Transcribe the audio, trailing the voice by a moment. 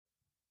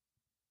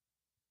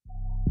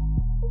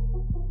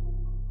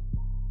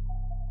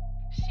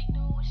She do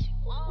what she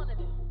wanna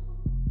do.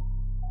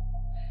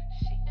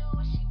 She do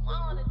what she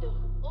wanna do.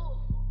 Ooh.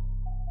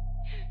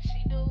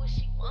 She do what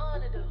she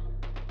wanna do.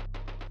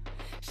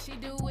 She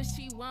do what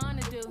she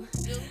wanna do.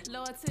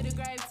 Lower to the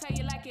grave, tell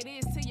you like it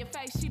is to your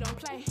face. She don't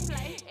play.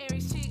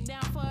 Every chick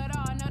down for it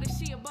all, know that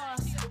she a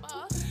boss.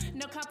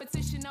 No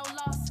competition, no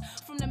loss.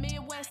 From the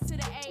Midwest to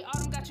the A,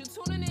 Autumn got you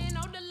tuning in,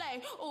 no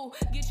delay. Ooh,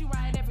 get you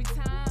right every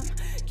time.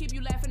 Keep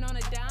you laughing on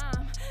a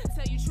dime.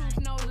 Tell you truth,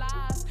 no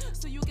lies.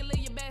 So you can live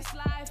your best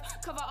life.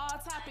 Cover all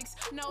topics,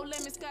 no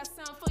limits. Got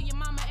some for your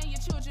mama and your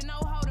children, no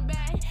holding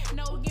back.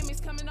 No gimmicks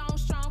coming on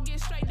strong,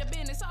 get straight to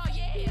business. Oh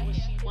yeah. She do what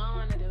she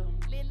wanna do.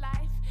 Live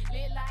life,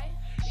 live life.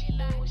 She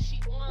do what she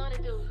wanna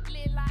do.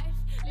 Live life,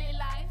 live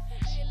life,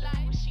 She live do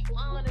life. what she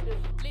wanna do.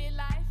 Live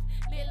life,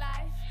 live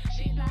life,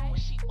 She live do life. what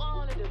she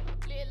wanna do.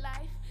 Live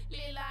life,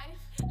 live life,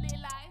 live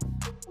life.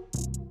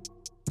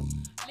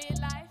 Live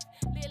life,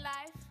 live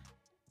life.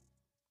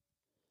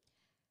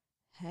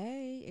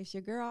 Hey, it's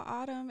your girl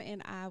Autumn,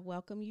 and I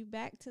welcome you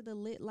back to the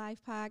Lit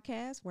Life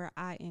Podcast, where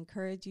I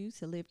encourage you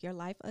to live your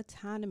life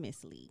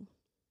autonomously.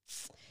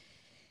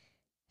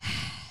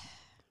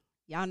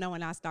 Y'all know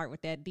when I start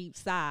with that deep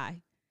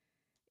sigh,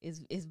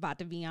 it's about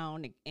to be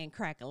on and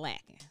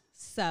crack-a-lacking.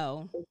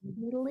 So,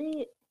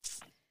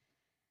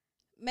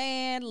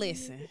 man,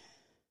 listen.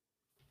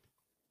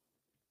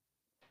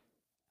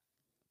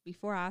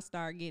 Before I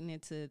start getting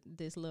into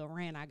this little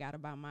rant I got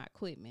about my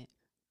equipment.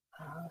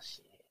 Oh,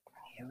 shit.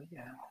 Here we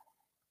go.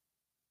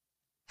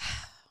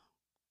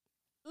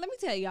 Let me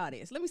tell y'all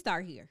this. Let me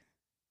start here.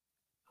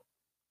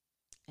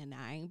 And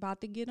I ain't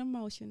about to get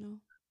emotional.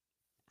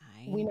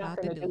 I ain't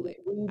about to do it.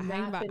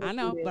 I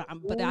know,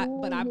 but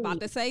I'm about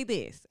to say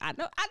this. I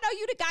know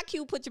you that got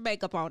cute, put your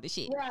makeup on the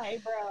shit.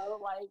 Right, bro.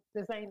 Like,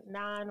 this ain't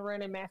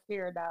non-running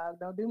mascara, dog.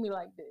 Don't do me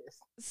like this.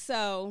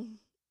 So,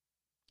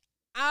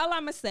 all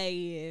I'm going to say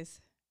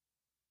is,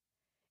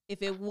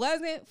 if it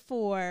wasn't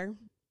for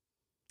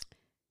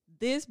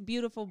this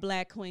beautiful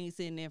black queen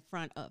sitting in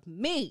front of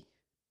me,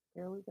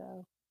 Here we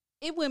go.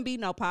 it wouldn't be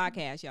no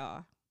podcast,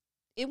 y'all.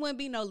 It wouldn't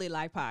be no Lit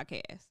Life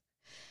Podcast.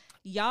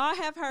 Y'all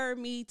have heard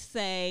me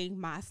say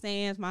my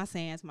sans, my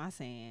sans, my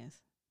sans.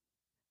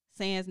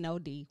 Sans no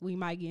D. We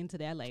might get into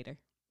that later.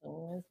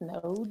 Oh, it's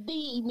no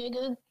D,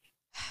 nigga.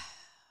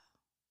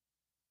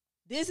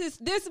 This is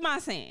my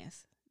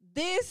sans.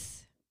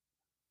 This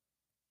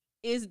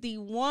is the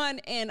one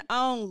and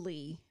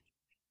only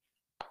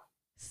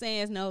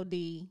sans no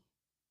D.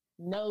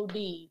 No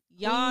D.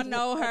 Y'all Please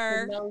know respect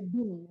her. the No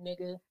D,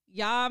 nigga.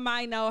 Y'all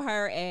might know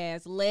her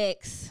as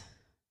Lex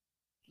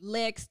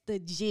the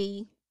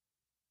G,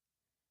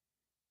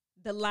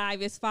 the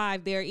livest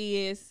five there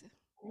is.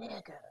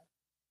 Nigga.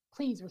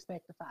 Please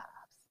respect the fives.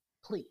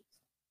 Please.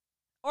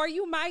 Or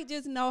you might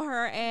just know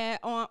her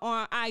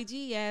on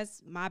IG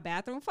as my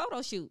bathroom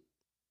photo shoot.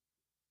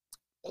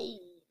 Hey.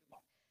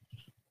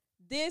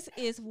 This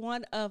is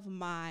one of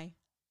my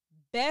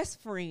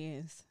best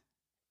friends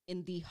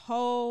in the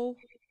whole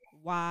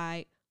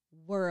wide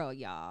world,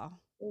 y'all.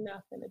 We're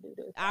not gonna do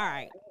this. All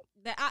right.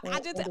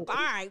 All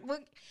right. Well,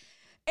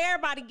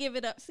 everybody give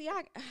it up. See,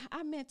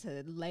 I meant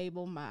to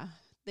label my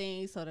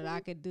thing so that I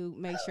could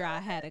make sure I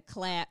had a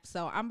clap.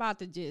 So I'm about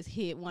to just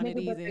hit one of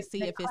these and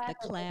see if it's the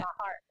clap.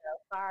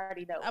 I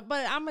already know.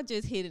 But I'm going to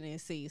just hit it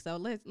and see. So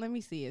let me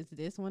see. Is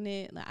this one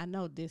it? I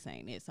know this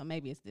ain't it. So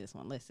maybe it's this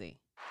one. Let's see.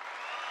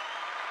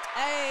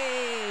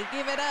 Hey,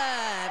 give it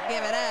up.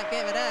 Give it up.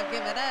 Give it up.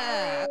 Give it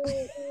up.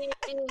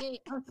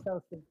 I'm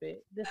so stupid.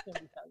 This is gonna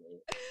be so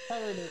good. So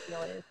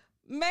ridiculous.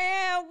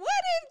 Man,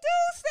 what it do,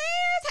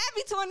 Stairs?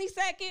 Happy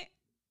 22nd.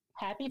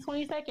 Happy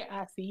 22nd.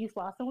 I see you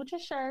flossing with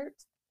your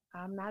shirts.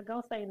 I'm not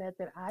gonna say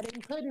nothing. I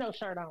didn't put no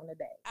shirt on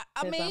today.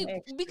 I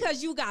mean,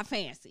 because you got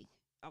fancy.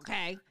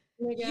 Okay.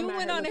 Nigga, You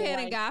went on ahead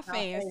and got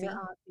fancy.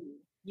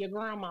 Your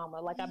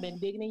grandmama. Like, I've been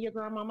digging in your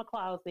grandmama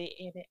closet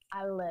and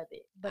I love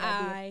it. But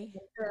I did the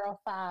girl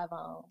 5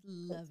 on.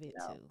 Love it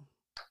too.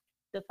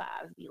 The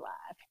 5s be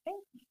live.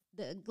 Thank you.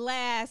 The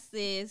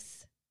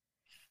glasses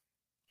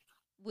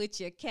with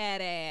your cat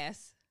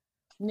ass.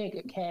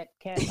 Nigga, cat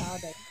all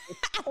day. It's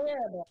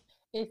terrible.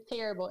 It's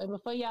terrible. And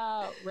before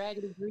y'all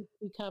raggedy Greeks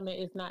be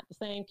coming, it's not the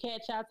same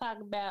cat y'all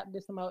talking about.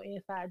 This some more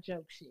inside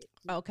joke shit.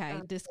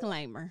 Okay,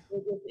 disclaimer.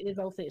 It is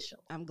official.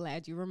 I'm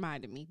glad you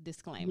reminded me.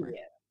 Disclaimer. Yeah.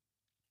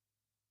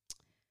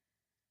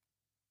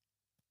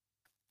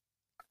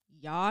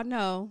 Y'all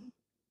know,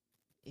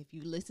 if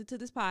you listen to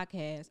this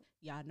podcast,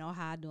 y'all know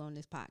how I do on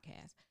this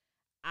podcast.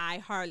 I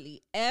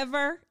hardly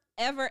ever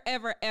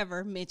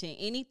mention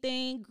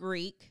anything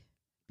Greek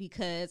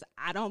because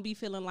I don't be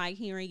feeling like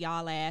hearing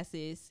y'all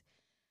asses.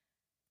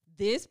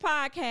 This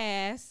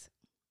podcast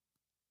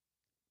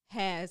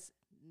has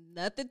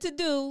nothing to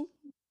do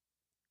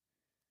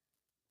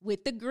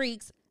with the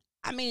Greeks.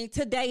 I mean,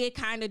 today it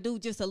kind of do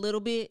just a little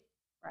bit,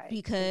 right?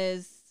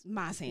 Because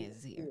my sans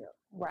is here. Yeah.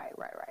 Right.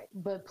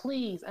 But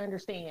please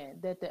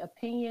understand that the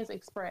opinions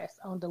expressed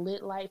on the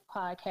Lit Life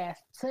podcast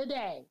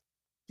today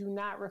do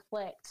not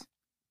reflect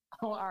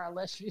on our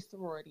illustrious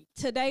sorority.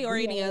 Today or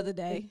any other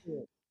day.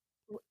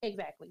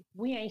 exactly.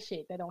 We ain't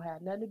shit. That don't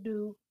have nothing to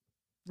do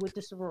with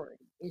the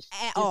sorority. It's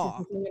At this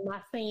all. is me and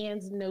my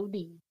fans, no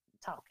D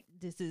talking.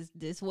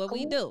 This what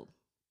we Cool. do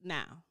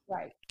now.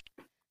 Right.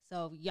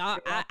 So y'all,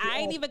 Figure out I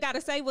ain't the even got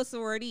to say what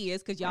sorority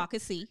is because y'all can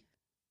see.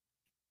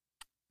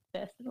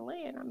 best in the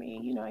land. I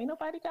mean, ain't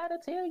nobody gotta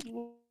tell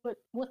you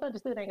what's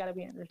understood ain't gotta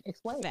be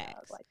explained.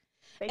 Facts. Like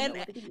they know And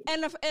what it is.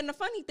 and the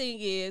funny thing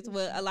is,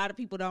 what a lot of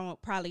people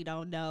probably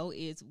don't know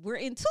is we're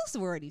in 2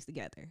 sororities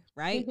together,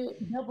 right?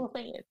 Nigga, double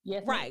fans.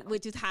 Yes. Right, ma'am.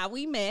 which is how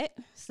we met.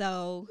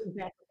 So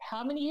Exactly.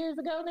 How many years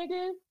ago,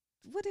 nigga?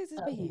 what has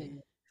it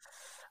been?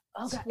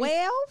 Oh, God,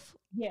 12?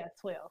 yeah,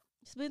 12.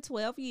 It's been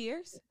 12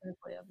 years.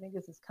 12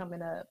 niggas is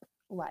coming up.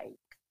 Like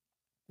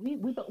we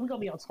gonna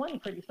be on 20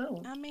 pretty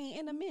soon. I mean,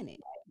 in a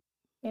minute.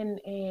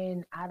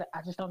 And I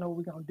just don't know what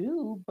we're gonna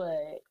do,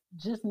 but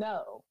just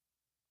know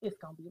it's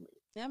gonna be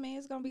lit. I mean,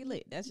 it's gonna be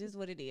lit. That's just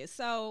what it is.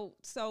 So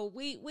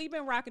we've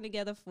been rocking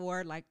together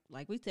for like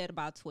we said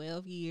about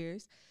 12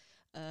 years.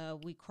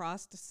 We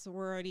crossed the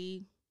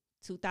sorority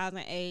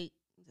 2008,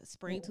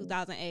 spring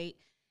 2008,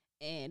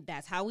 and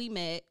that's how we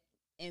met.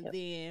 And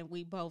then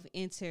we both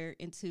enter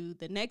into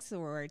the next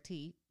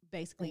sorority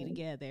basically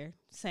together,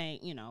 saying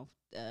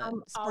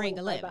I'm spring always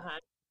 11. Right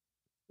behind.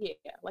 Yeah,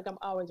 like I'm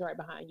always right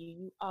behind you.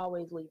 You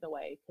always lead the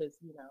way because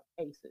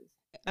aces.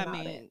 I and all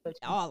mean, that.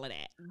 all of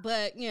that,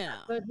 but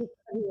But just,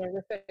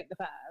 respect the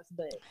fives.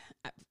 But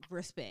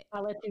respect.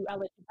 I'll let you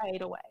pay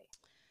the way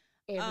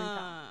every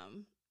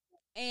time.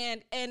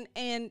 And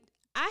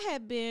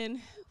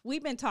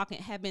we've been talking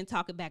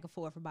back and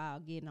forth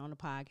about getting on the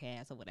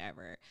podcast or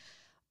whatever.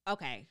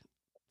 Okay.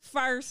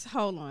 First,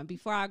 hold on.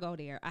 Before I go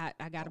there,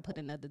 I got to put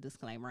another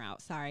disclaimer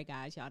out. Sorry,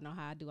 guys. Y'all know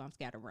how I do. I'm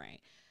scatterbrained.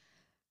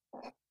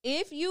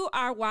 If you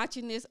are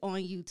watching this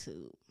on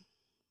YouTube,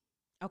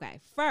 okay,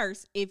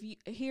 first,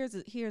 here's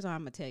what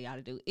I'm gonna tell y'all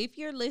to do. If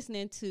you're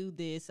listening to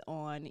this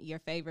on your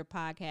favorite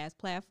podcast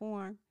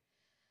platform,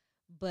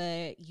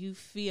 but you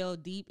feel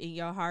deep in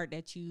your heart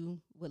that you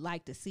would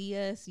like to see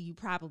us, you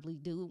probably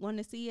do want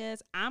to see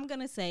us, I'm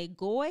gonna say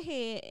go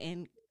ahead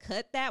and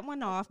cut that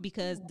one off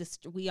because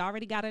we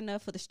already got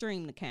enough for the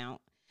stream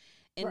account,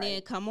 and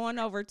then come on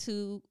over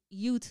to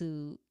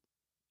YouTube,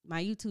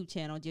 my YouTube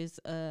channel. Just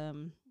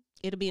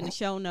it'll be in the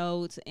show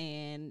notes,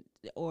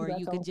 or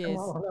you could just come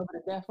on over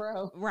to Death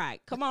Row.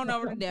 Right, come on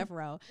over to Death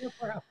Row.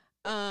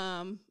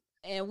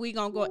 And we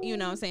gonna go, you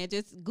know what I'm saying,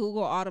 just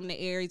Google Autumn the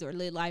Aries or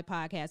Lit Life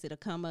Podcast. It'll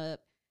come up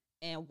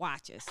and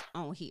watch us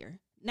on here.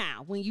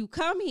 Now, when you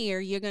come here,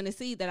 you're gonna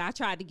see that I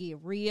tried to get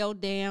real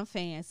damn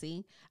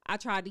fancy. I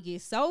tried to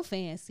get so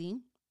fancy.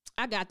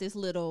 I got this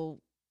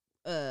little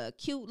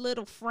cute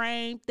little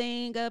frame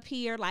thing up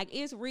here. Like,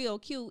 it's real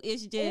cute.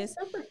 It's just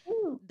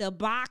the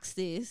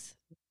boxes,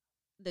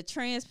 the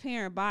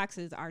transparent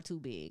boxes are too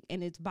big,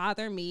 and it's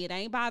bothering me. It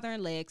ain't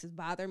bothering Lex. It's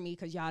bothering me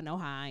because y'all know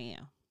how I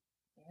am.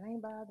 It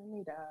ain't bothering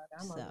me, dog.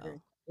 I'm So- over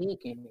there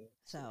thinking it.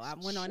 So I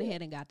went on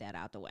ahead and got that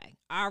out the way.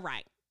 All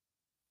right.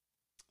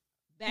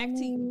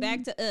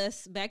 Back to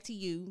us, back to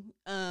you.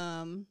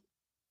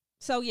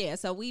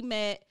 So we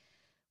met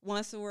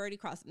one sorority,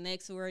 crossed the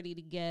next sorority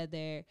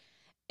together,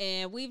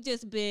 and we've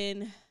just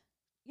been,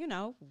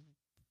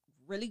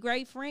 really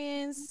great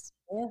friends.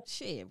 Yeah.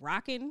 Shit,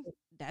 rocking.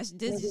 This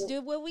is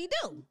just what we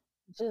do.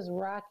 Just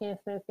rocking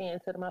since then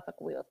until the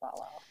motherfucking wheels fall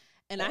off.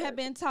 And I have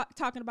been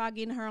talking about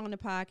getting her on the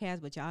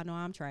podcast, but y'all know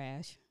I'm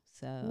trash.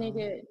 So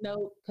Nigga,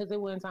 no, because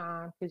it wasn't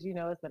time. Because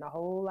it's been a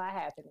whole lot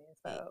happening.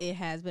 So it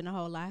has been a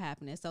whole lot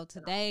happening. So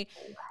today,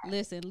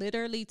 listen,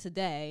 literally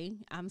today,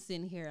 I'm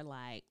sitting here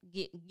like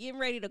getting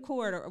ready to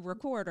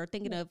record or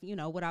thinking of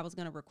what I was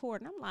gonna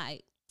record, and I'm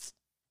like,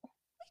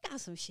 I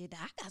got some shit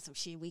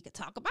we could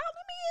talk about.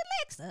 Let me hit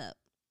Lex up.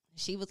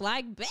 She was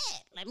like, bet,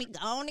 let me go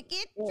on and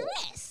get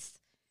dressed.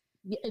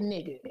 Yeah,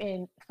 nigga.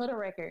 And for the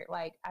record,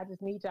 like, I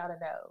just need y'all to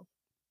know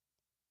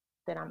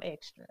that I'm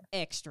extra.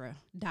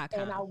 Extra.com.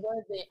 And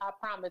I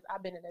promise,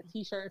 I've been in a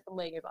t-shirt and some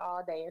leggings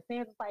all day. And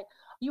Sam's like,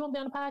 you want to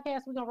be on the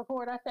podcast? We're going to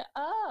record. I said,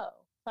 oh.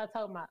 So I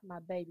told my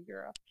baby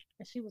girl.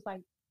 And she was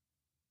like,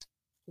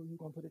 so you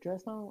going to put a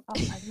dress on? I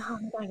was like, no, I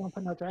ain't going to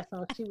put no dress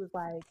on. She was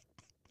like,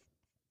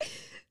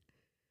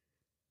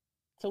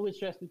 so which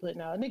dress we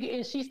putting on? Nigga,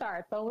 and she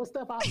started throwing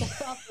stuff off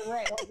the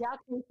rack. Like, y'all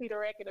can't see the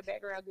rack in the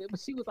background good, but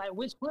she was like,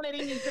 which one of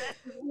these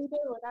dresses we do?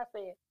 And I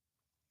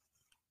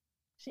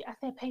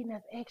said, Peyton,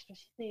 that's extra.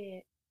 She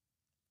said,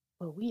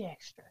 well, we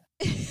extra.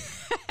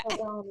 So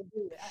go on and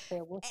do it. I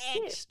said, well,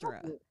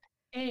 Extra.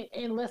 Shit,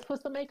 and let's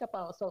put some makeup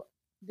on. So,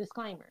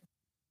 disclaimer,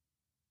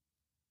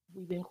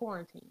 we've been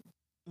quarantined.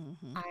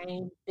 Mm-hmm. I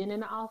ain't been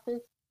in the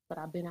office, but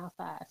I've been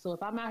outside. So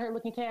if I'm out here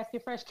looking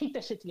casket fresh, keep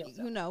that shit to yourself.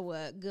 You know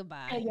what?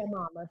 Goodbye. Tell your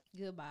mama.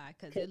 Goodbye,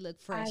 because it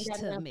looked fresh I ain't got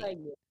to nothing me. for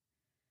you.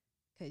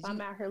 If I'm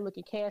Because out here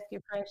looking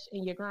casket fresh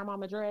in your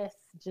grandmama dress,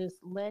 just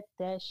let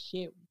that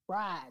shit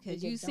ride.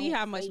 you see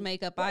how much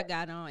makeup I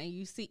got on, and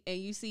you see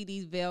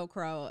these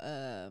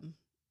Velcro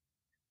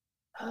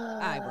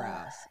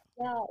eyebrows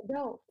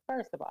No,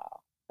 first of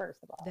all,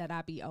 that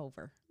I be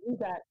over. you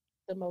got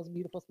the most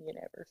beautiful skin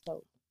ever.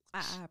 So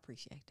I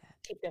appreciate that.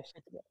 keep that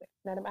shit together.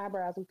 Now them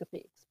eyebrows we could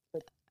fix,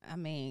 but I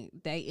mean,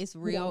 it's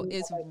You real. don't need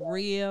It's no makeup.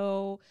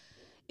 real.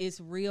 It's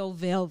real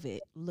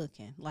velvet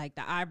looking. Like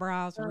the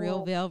eyebrows, real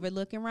Oh. velvet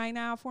looking right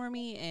now for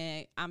me.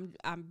 And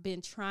I've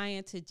been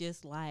trying to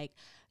just like,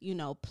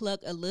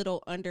 pluck a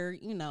little under,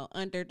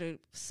 under the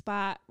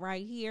spot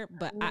right here.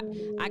 But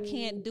I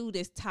can't do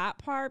this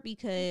top part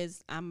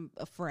because I'm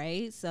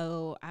afraid.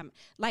 So I'm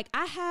like,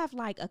 I have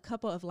like a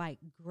couple of like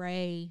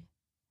gray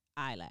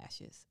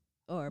eyelashes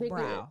or They're good.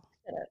 brow.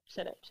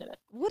 Shut up.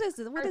 What is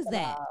it? What First is of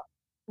that? all,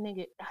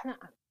 nigga,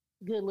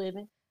 good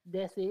living.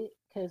 That's it.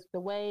 Because the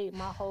way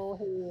my whole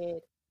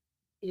head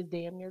is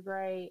damn near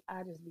gray,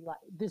 I just be like,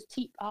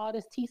 all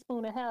this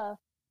teaspoon of hair,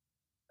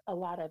 a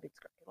lot of it's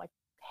gray. Like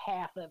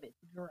half of it's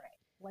gray.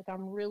 Like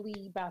I'm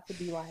really about to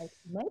be like,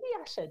 maybe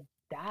I should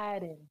dye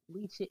it and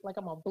bleach it. Like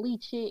I'm gonna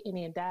bleach it and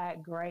then dye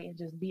it gray and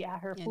just be out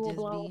here And full just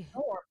blown. be-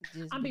 Or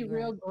Just I'm be gray.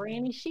 real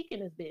granny chic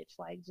in this bitch.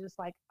 Like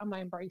I'm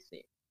gonna embrace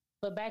it.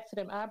 But back to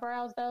them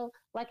eyebrows though,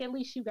 like at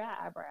least you got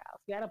eyebrows.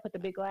 Y'all don't put the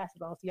big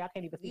glasses on, so y'all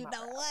can't even see You my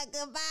know brows. what?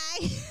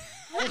 Goodbye.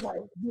 I was like,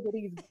 look at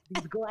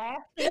these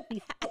glasses,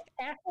 these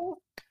tassels.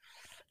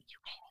 You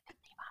can't even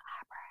see my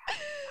eyebrows.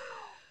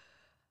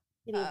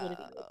 It is what it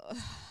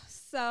is.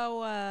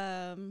 So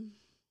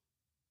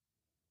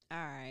all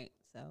right.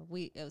 So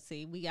we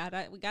got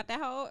that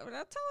whole. I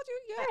told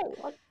you, yeah,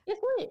 Hey, like,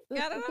 it's lit.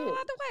 got it It's all good.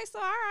 out the way. So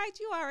all right,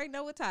 you already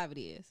know what time it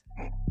is.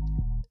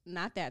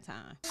 Not that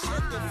time.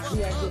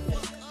 Yeah,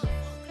 good.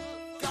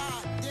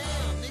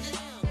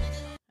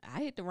 I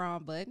hit the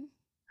wrong button.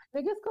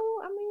 Nigga, it's cool.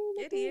 I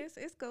mean, It is.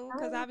 It's cool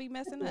because I be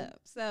messing up.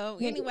 So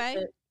anyway,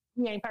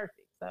 he ain't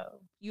perfect. So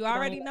you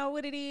already know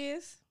what it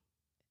is.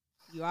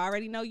 You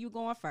already know you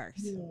going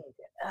first.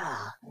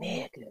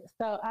 nigga.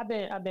 So I've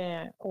been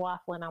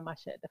waffling on my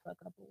Shut the Fuck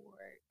Up award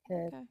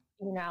because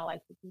Okay. I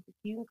like to keep it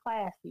cute and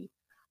classy.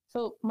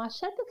 So my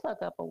Shut the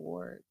Fuck Up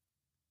award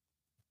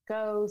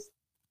goes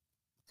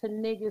to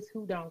niggas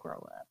who don't grow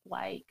up.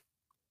 Like,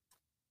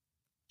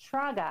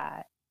 try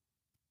God,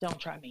 don't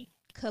try me.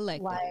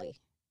 Collectively.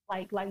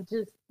 Like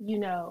just,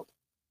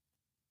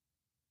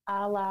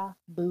 Allah,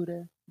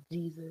 Buddha,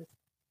 Jesus,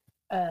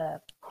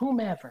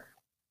 whomever,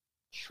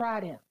 try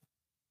them.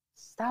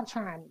 Stop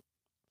trying me.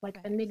 Like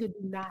a nigga do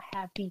not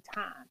have the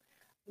time.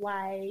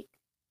 Like,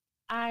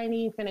 I ain't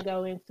even finna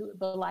go into it,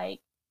 but like,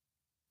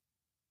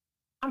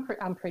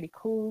 I'm pretty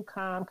cool,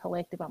 calm,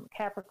 collective. I'm a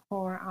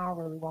Capricorn. I don't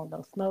really want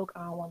no smoke.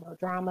 I don't want no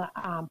drama.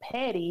 I'm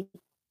petty,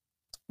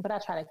 but I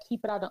try to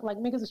keep it out. Like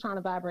niggas is trying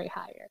to vibrate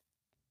higher.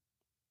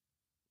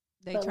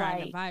 They but trying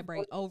to like-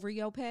 vibrate over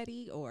your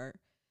petty or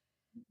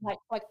Like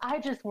I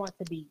just want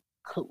to be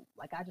cool.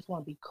 Like I just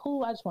want to be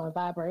cool. I just want to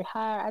vibrate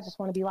higher. I just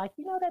want to be like,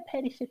 that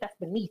petty shit that's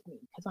beneath me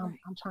because Right.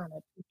 I'm trying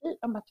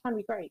to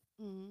be great.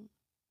 mm,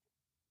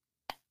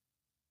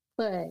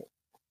 But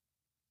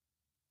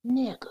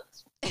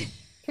niggas,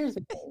 here's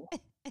the thing.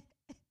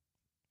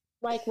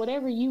 Like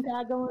whatever you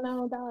got going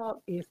on, dog,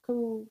 is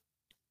cool.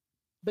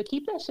 But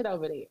keep that shit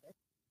over there.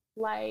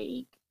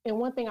 Like, and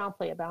one thing I don't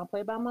play about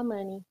my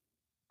money.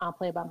 I don't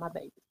play about my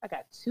babies. I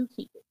got 2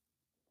 kids.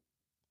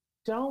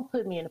 Don't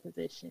put me in a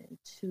position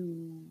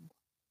to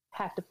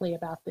have to play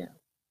about them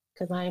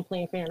because I ain't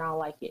playing fair and I don't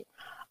like it.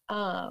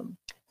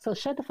 So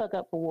Shut the Fuck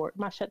Up award.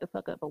 My Shut the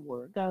Fuck Up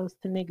award goes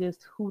to niggas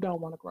who don't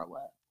want to grow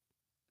up.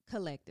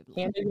 collectively.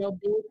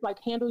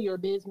 Handle your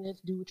business,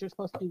 do what you're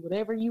supposed to do,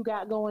 whatever you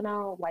got going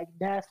on, like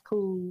that's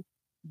cool,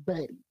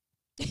 buddy.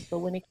 But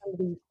when it comes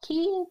to these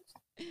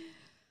kids,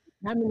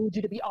 I'm gonna need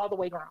you to be all the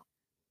way grown.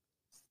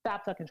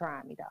 Stop fucking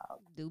trying me, dog.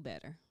 Do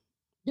better.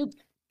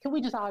 Can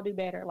we just all do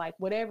better? Like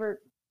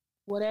whatever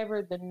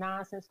the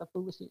nonsense or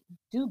foolishness,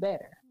 do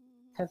better.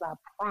 Because I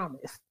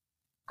promise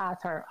I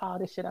turn all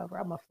this shit over.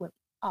 I'm gonna flip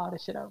all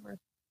this shit over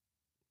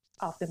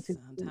off them 2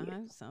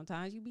 kids.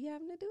 Sometimes you be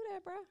having to do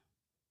that, bro.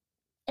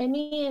 And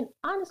then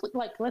honestly,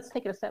 like let's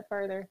take it a step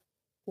further.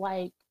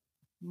 Like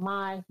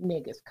my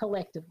niggas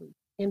collectively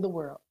in the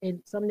world, and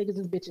some niggas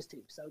is bitches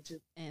too. So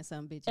just And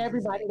some bitches.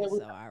 Everybody is that niggas, we-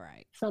 so all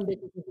right. some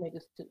bitches is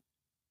niggas too.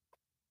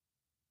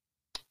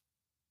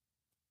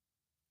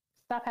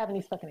 Stop having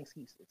these fucking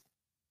excuses.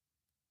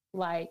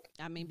 Like,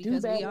 I mean, do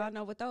because we better all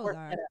know what those work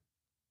are. it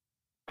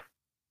up.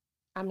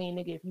 I mean,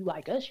 nigga, if you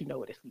like us, you know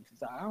what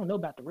excuses are. I don't know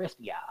about the rest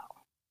of y'all.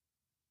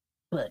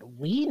 But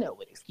we know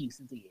what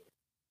excuses is.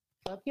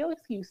 Fuck your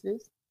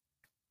excuses.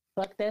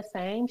 Fuck that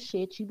same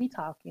shit you be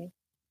talking.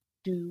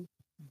 Do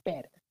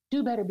better.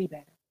 Do better, be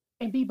better.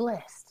 And be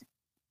blessed.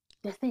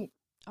 That's it.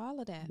 All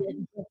of that.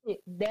 That's it.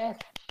 That's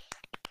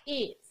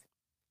it.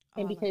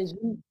 And All of because that.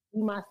 you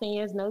my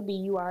fans know D,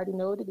 you already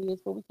know what it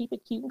is, but we keep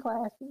it cute and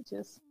classy.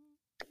 Just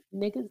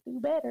niggas do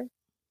better.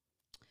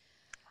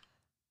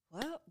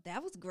 Well,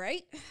 that was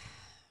great.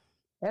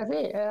 That's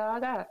it. That's all I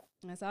got.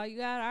 That's all you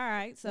got. All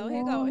right. So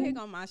here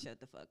go my shut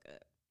the fuck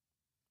up.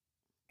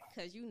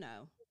 Cause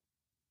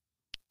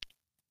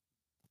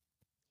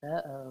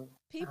Uh-oh.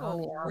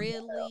 people I'm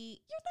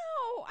really,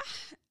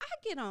 I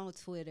get on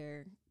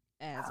Twitter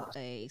as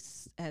a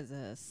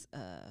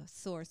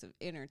source of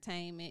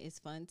entertainment. It's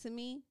fun to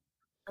me.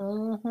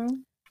 Mm-hmm.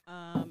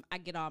 I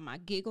get all my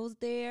giggles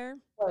there.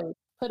 So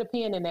put a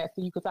pin in that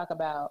so you can talk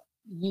about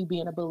you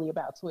being a bully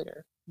about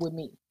Twitter with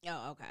me.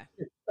 Oh, okay.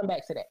 Just come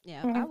back to that.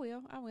 Yeah, Mhm. I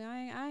will.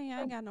 I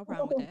ain't got no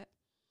problem with that.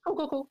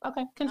 Cool.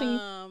 Okay,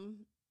 continue.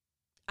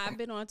 I've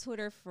been on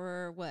Twitter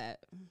for what?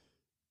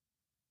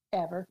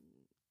 Ever.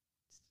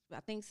 I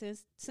think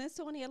since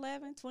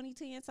 2011,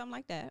 2010, something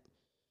like that.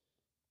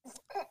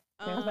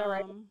 Sounds about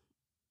right.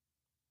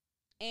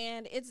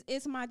 And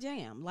it's my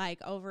jam.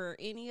 Like over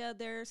any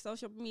other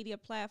social media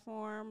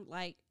platform,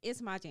 like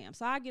it's my jam.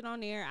 So I get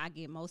on there, I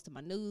get most of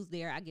my news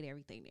there, I get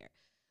everything there.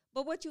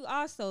 But what you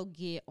also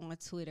get on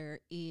Twitter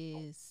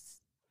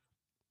is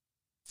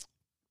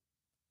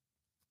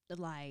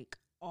like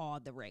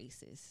all the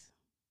races.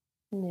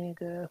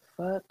 Nigga,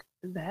 fuck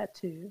that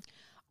too.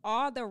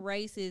 All the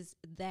races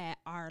that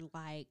are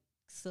like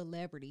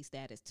celebrity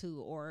status too,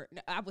 or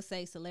I would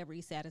say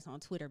celebrity status on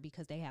Twitter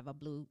because they have a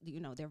blue,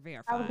 they're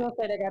verified. I was gonna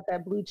say they got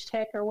that blue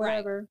check or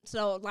whatever. Right.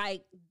 So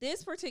like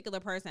this particular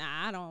person,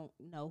 I don't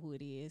know who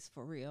it is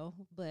for real,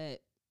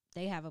 but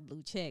they have a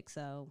blue check.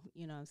 So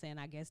you know what I'm saying?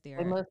 I guess they're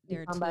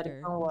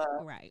Twitter.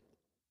 Right.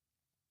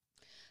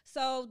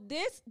 So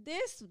this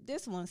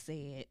one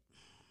said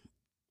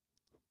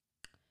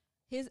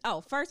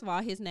first of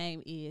all, his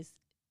name is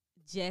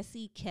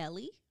Jesse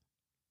Kelly.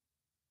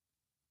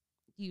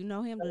 You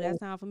know him? Do that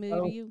sound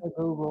familiar to you?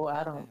 Google,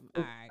 I don't.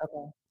 All right.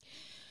 Okay.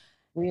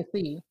 We'll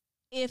see.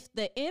 If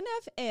the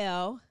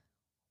NFL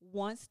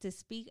wants to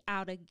speak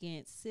out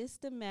against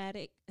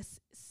systemic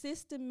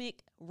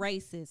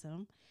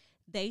racism,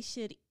 they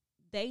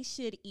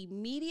should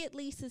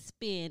immediately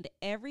suspend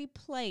every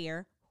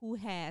player who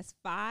has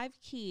 5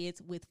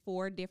 kids with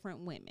 4 different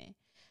women,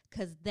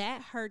 because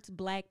that hurts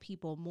Black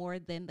people more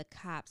than the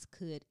cops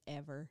could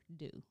ever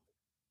do.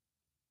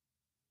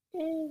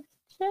 Is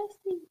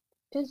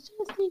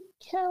Jesse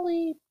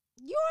Kelly?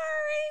 You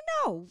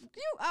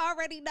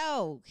already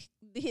know.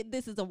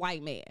 This is a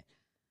white man.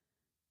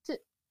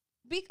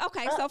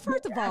 Okay, so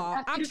first of all,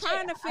 I'm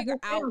trying to figure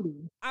out.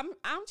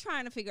 I'm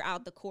trying to figure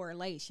out the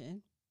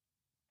correlation.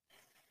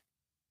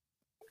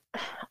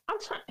 I'm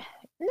trying,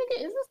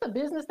 nigga. Is this the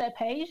business that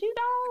pays you,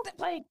 dog?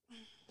 Like,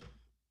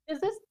 is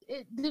this?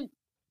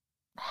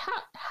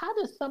 How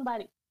does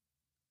somebody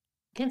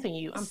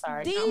continue? I'm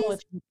sorry.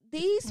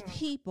 These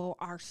people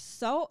are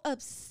so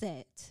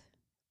upset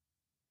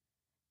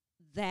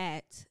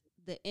that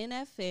the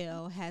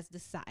NFL has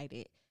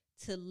decided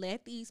to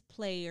let these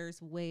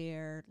players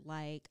wear,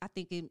 like, I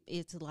think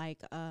it's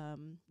like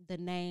the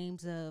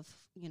names of,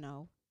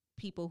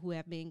 people who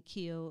have been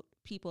killed,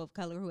 people of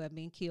color who have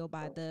been killed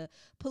by the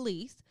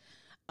police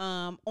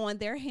on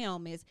their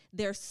helmets.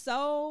 They're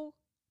so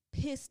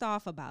pissed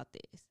off about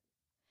this.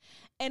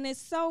 And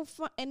it's so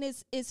fun, and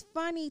it's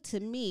funny to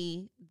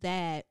me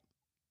that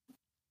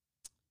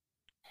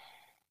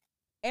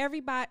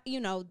everybody,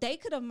 they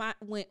could have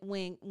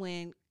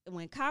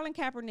when Colin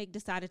Kaepernick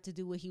decided to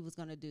do what he was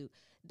going to do,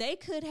 they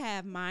could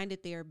have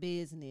minded their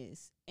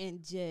business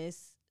and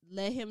just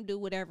let him do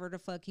whatever the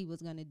fuck he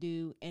was going to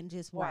do and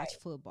just watch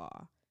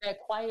football. That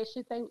quiet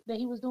shit that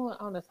he was doing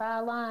on the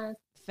sidelines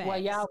while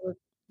Facts. y'all was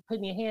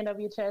putting your hand over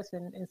your chest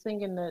and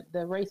singing the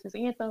racist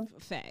anthem.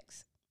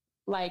 Facts.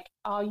 Like,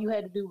 all you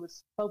had to do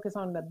was focus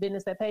on the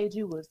business that paid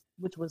you,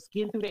 which was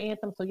getting through the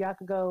anthem so y'all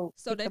could go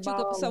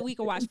we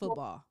could watch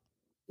football.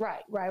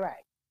 Right.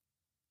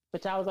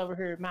 But y'all was over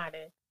here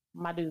minding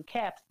my dude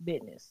Cap's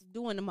business.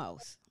 Doing the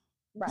most.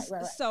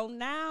 Right. So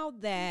now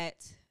that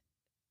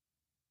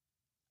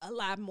a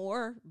lot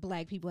more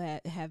Black people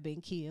have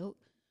been killed,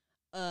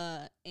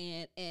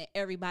 and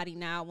everybody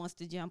now wants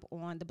to jump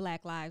on the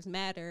Black Lives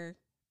Matter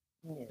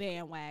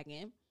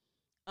bandwagon,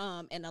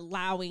 and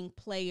allowing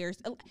players,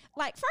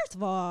 like, first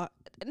of all,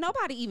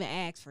 nobody even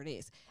asked for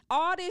this.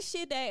 All this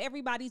shit that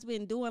everybody's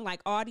been doing,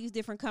 like all these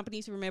different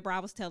companies. Remember, I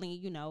was telling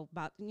you,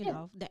 about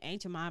the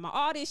Ancient Mama,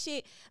 all this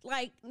shit.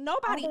 Like,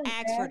 nobody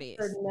asked for this.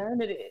 For none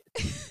of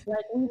this.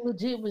 Like, we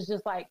legit was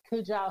just like,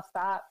 could y'all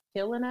stop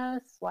killing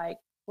us? Like,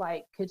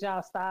 could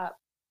y'all stop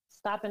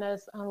stopping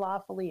us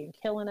unlawfully and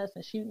killing us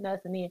and shooting us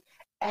and then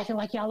acting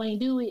like y'all ain't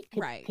do it?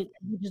 Right.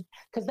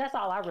 Because that's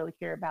all I really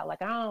care about.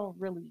 Like, I don't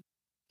really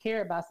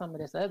care about some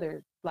of this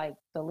other, like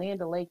the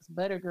Land O'Lakes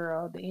butter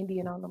girl, the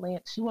Indian on the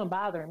land. She wasn't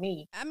bothering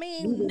me. I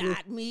mean,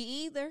 not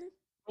me either.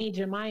 Me,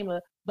 Jemima,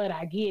 but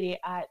I get it.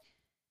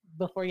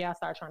 Before y'all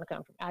start trying to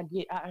come from, I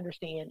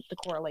understand the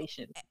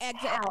correlation.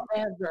 Exactly.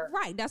 However,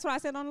 right. That's what I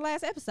said on the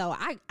last episode.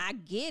 I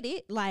get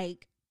it.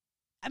 Like,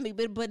 I mean,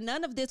 but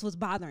none of this was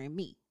bothering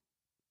me.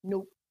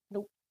 Nope.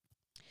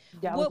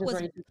 Y'all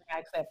was just racist, I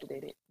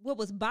accepted it. What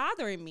was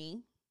bothering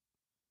me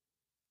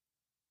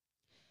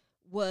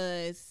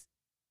was,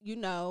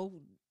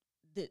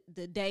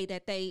 the day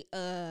that they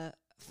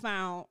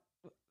saw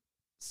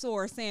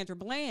Sandra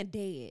Bland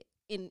dead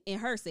in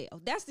her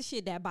cell. That's the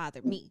shit that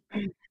bothered me.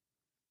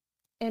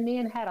 And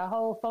then had a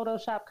whole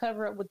Photoshop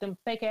cover up with them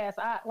fake ass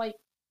eyes. Like,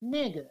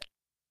 nigga.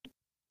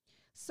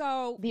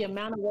 So the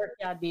amount of work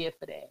y'all did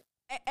for that.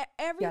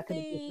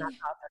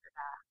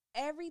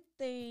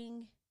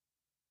 Everything.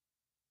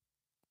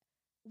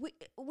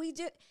 We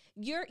just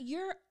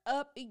you're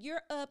up in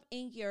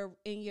your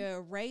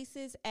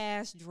racist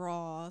ass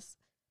draws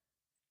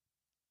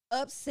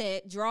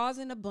upset, draws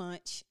in a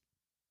bunch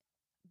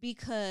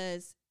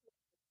because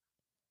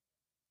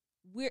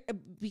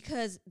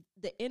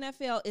the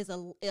NFL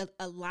is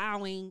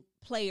allowing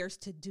players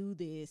to do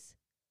this.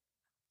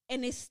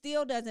 And it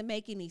still doesn't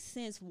make any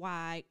sense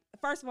why.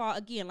 First of all,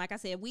 again, like I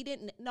said,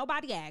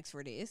 nobody asked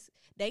for this.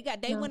 They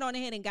went on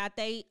ahead and got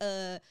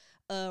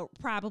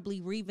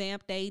probably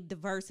revamped a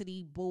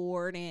diversity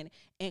board and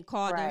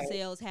called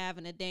themselves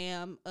having a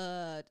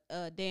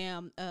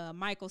damn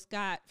Michael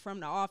Scott from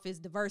The Office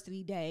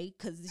Diversity Day,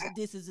 because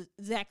this is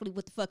exactly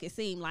what the fuck it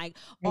seemed like.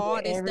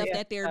 All this stuff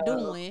that they're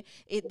doing,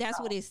 that's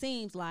what it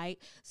seems like.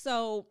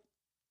 So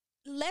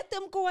let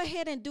them go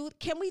ahead and do.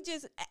 Can we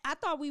just? I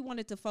thought we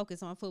wanted to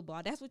focus on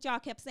football. That's what y'all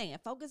kept saying.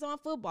 Focus on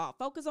football.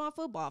 Focus on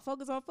football.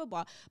 Focus on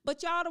football.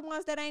 But y'all the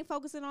ones that ain't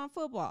focusing on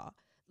football.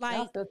 Like,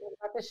 y'all still think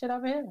about this shit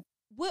over here.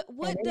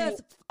 What does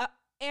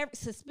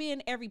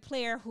suspend every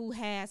player who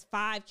has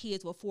 5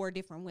 kids with 4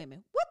 different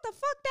women? What the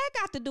fuck that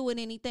got to do with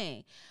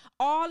anything?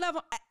 All of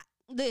them.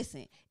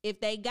 Listen,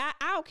 if they got,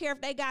 I don't care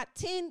if they got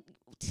 10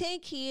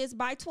 kids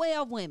by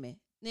 12 women,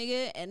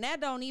 nigga, and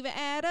that don't even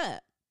add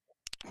up.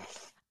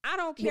 I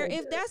don't care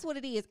if that's what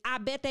it is. I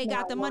bet they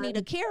got the money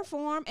to care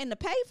for them and to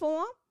pay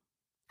for them.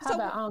 How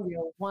about I don't give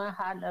one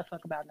hot enough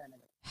fuck about none of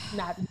it?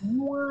 Not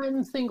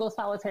one single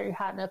solitary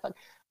hot enough fuck.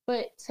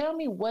 But tell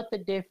me what the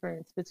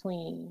difference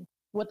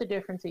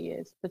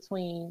is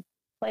between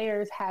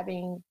players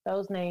having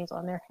those names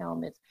on their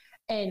helmets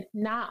and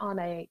not on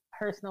a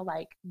personal,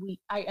 like,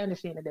 I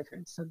understand the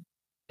difference. So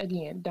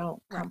again,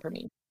 don't come for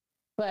me.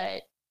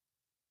 But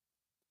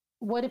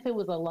what if it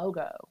was a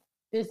logo?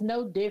 It's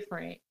no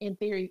different in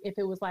theory if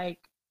it was like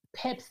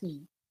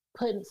Pepsi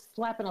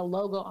slapping a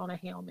logo on a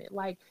helmet.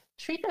 Like,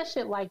 treat that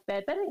shit like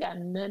that. That ain't got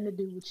nothing to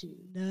do with you.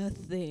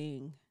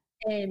 Nothing.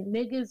 And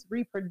niggas'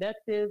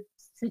 reproductive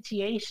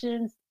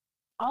situations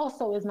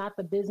also is not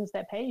the business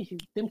that pays you.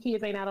 Them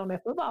kids ain't out on their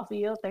football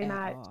field. They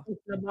not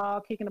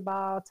kicking the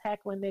ball,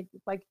 tackling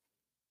niggas. Like,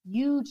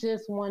 you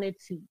just wanted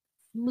to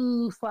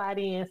smooth slide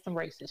in some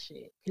racist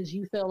shit because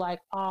you feel like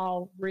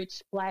all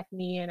rich black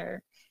men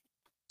or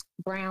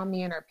brown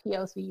men or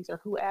POCs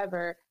or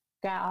whoever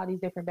got all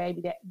these different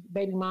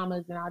baby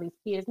mamas and all these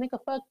kids. Nigga,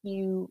 fuck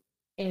you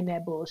and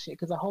that bullshit.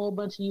 Because a whole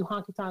bunch of you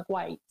honky tonk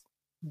whites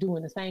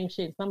doing the same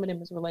shit. Some of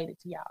them is related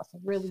to y'all. So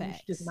really, you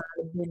should just mind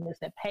the business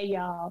that pay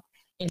y'all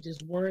and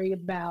just worry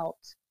about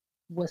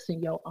what's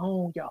in your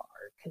own yard.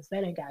 Because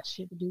that ain't got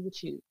shit to do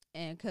with you.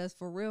 And because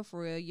for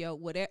real, yo,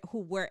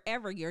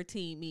 wherever your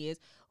team is,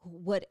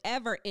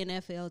 whatever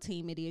NFL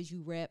team it is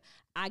you rep,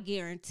 I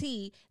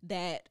guarantee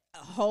that a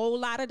whole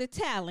lot of the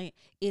talent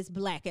is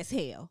black as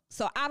hell.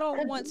 So I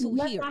don't want to hear it.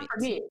 Let's not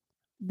forget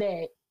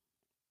that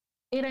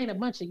it ain't a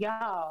bunch of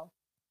y'all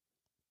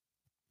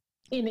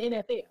in the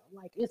NFL.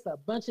 Like, it's a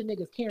bunch of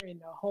niggas carrying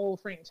the whole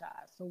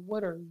franchise. So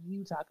what are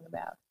you talking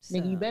about?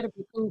 Nigga, you better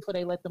be cool before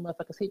they let them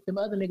motherfuckers hit them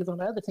other niggas on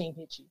the other team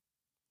hit you.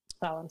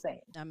 That's all I'm saying.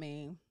 I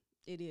mean,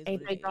 it is.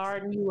 Ain't they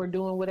guarding you or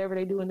doing whatever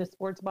they do in the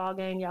sports ball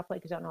game y'all play?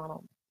 Because y'all know I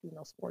don't do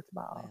no sports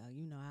ball. Well,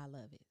 you know I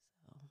love it.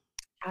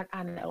 So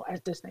I know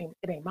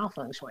it ain't my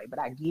feng shui, but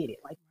I get it.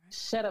 Like,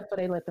 shut up before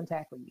they let them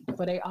tackle you.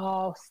 Before they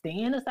all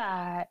stand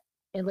aside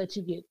and let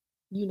you get,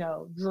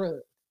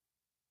 drugged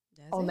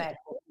on that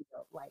court.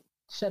 Like,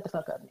 shut the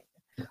fuck up,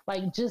 nigga.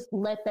 Like, just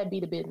let that be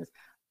the business.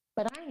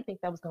 But I didn't think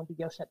that was gonna be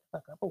your shut the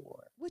fuck up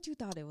award. What you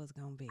thought it was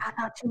gonna be? I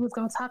thought you was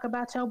gonna talk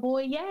about your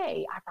boy Ye.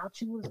 I thought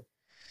you was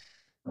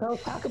gonna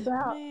talk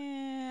about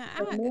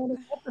the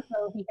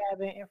episode he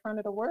having in front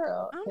of the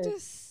world. I'm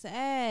just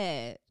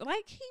sad.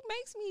 Like, he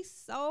makes me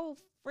so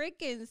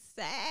freaking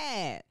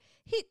sad.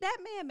 That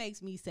man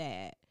makes me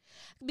sad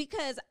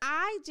because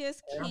I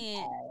just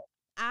can't.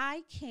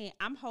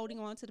 I'm holding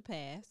on to the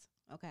past,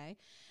 okay,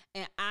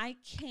 and I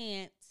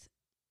can't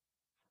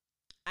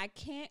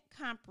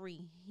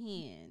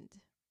comprehend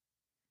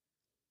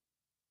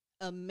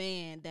a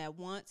man that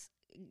once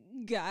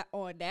got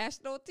on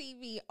national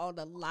TV on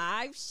a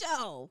live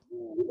show.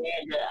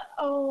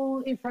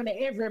 Oh, in front of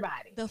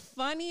everybody. The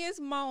funniest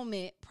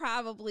moment,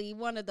 probably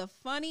one of the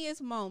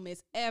funniest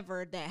moments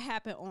ever that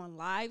happened on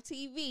live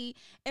TV,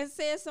 and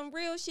said some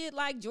real shit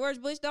like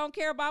George Bush don't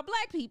care about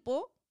black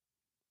people.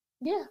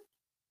 Yeah.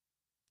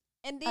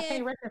 And then I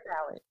can't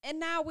reconcile it. And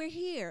now we're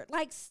here.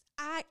 Like,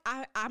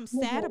 I'm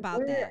sad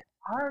about that.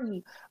 Are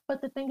you?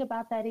 But the thing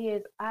about that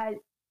is I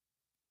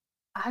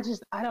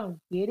don't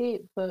get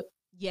it, but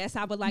yes,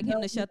 I would like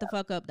him to shut the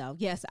fuck up, though.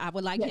 Yes, I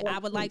would like I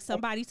would like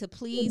somebody to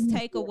please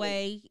take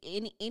away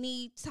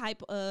any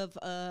type of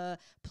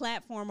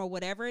platform or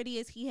whatever it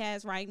is he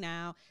has right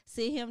now.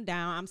 Sit him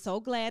down. I'm so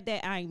glad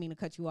that I didn't mean to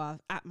cut you off.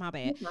 My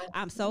bad.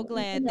 I'm so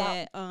glad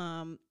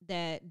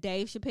that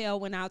Dave Chappelle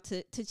went out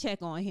to check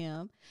on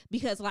him,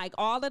 because like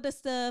all of the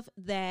stuff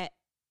that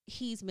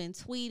he's been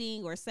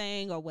tweeting or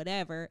saying or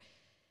whatever,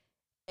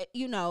 it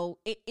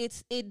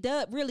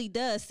really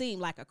does seem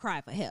like a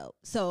cry for help.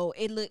 So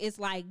it's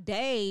like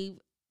Dave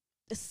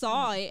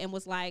saw it and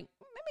was like,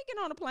 let me get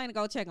on a plane and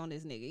go check on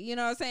this nigga. You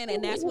know what I'm saying?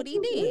 And that's what he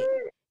did.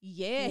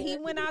 Yeah, he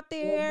went out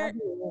there.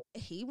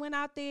 He went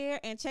out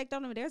there and checked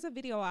on him. There's a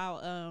video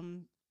out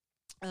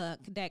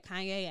that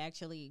Kanye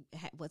actually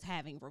was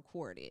having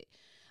recorded.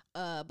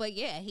 But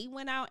yeah, he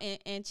went out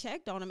and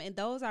checked on him, and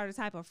those are the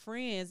type of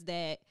friends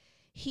that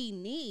he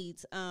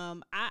needs.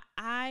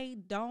 I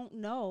don't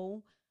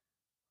know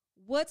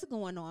what's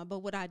going on, but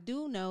what I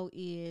do know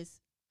is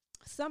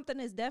something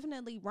is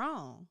definitely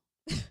wrong.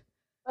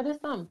 But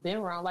it's something been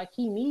wrong. Like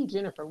he needs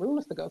Jennifer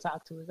Lewis to go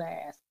talk to his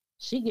ass.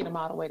 She get him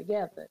all the way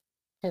together.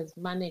 Because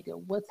my nigga,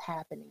 what's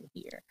happening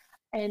here?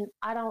 And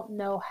I don't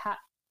know how.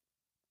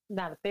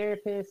 Not a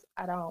therapist.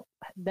 I don't.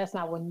 That's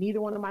not what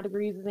neither one of my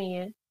degrees is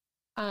in.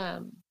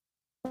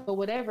 But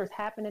whatever's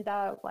happening,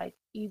 dog. Like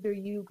either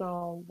you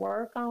gonna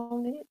work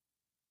on it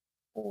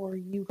or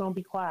you gonna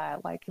be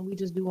quiet. Like, can we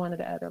just do one or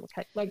the other?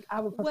 Like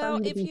I would prefer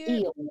you to be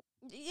healed.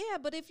 Yeah,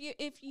 but if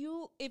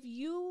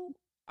you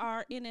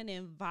are in an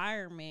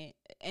environment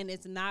and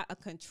it's not a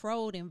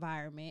controlled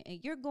environment and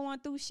you're going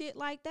through shit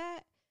like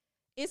that,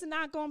 it's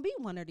not going to be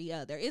one or the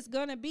other. It's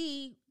going to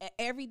be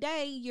every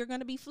day you're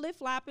going to be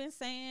flip-flopping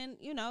saying,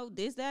 you know,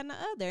 this, that, and the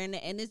other.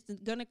 And it's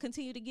going to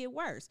continue to get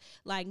worse.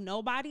 Like,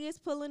 nobody is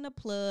pulling the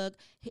plug.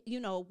 You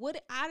know,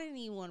 I didn't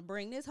even want to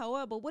bring this hoe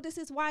up, but what is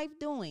his wife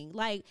doing?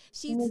 Like,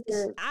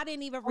 I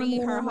didn't even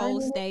read her whole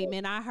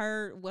statement. I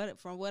heard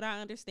from what I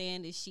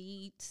understand is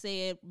she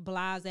said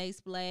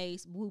blase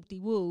splays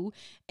whoop-de-woo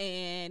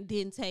and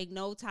didn't take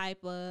no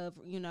type of,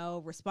 you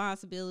know,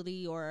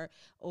 responsibility or,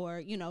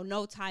 you know,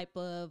 no type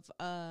of,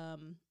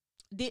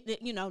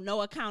 you know,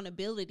 no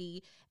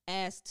accountability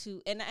as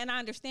to, and I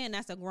understand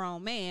that's a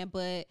grown man,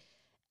 but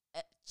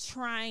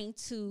trying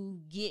to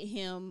get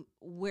him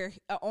where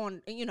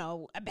on, you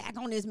know, back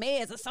on his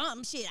meds or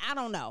something. Shit, I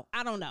don't know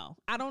what's going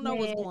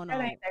on.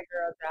 That ain't that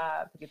girl's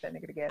job to get that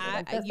nigga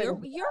together.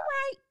 You're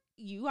right.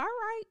 You are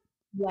right.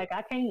 Like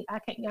I can't.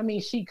 I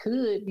mean, she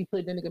could be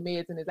putting the nigga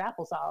meds in his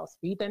applesauce.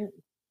 She could.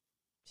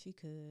 She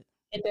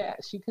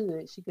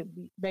could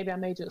be. Baby, I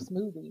made you a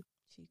smoothie.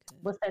 She could.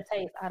 What's that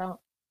taste? I don't.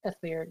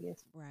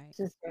 Asparagus. Right.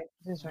 Just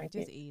drink it.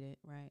 Just eat it.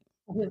 Right.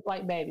 Just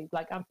like babies.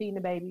 Like I'm feeding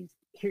the babies.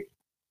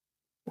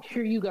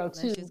 Here you go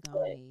too. Let's just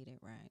go and eat it.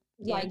 Right.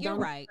 Yeah, like, you're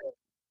right.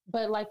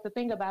 But like the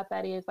thing about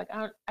that is like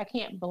I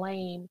can't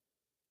blame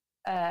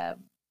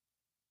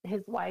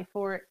his wife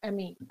for it. I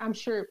mean, I'm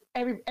sure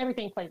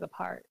everything plays a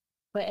part.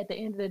 But at the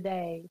end of the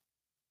day,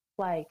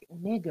 like,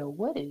 nigga,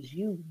 what is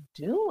you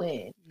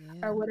doing?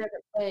 Yeah. Or whatever.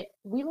 But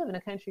we live in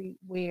a country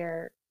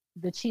where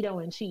the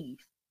Cheeto in chief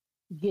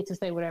get to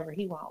say whatever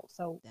he wants.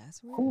 So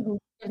that's real.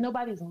 If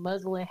nobody's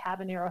muzzling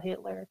habanero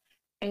Hitler,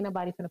 ain't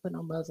nobody finna put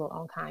no muzzle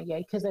on Kanye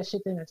because that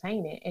shit's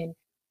entertainment. And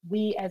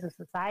we as a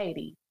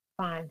society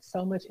find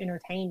so much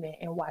entertainment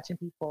in watching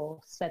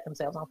people set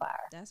themselves on fire.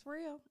 That's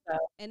real. So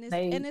and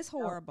it's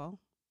horrible.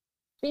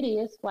 It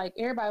is. Like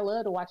everybody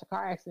love to watch a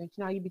car accident.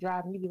 You know, you be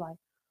driving, you be like,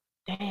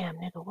 damn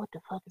nigga, what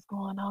the fuck is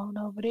going on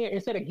over there?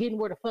 Instead of getting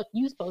where the fuck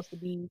you supposed to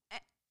be.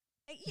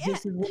 Yeah.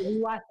 This is what we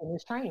watching,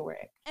 this train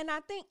wreck. And I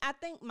think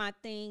my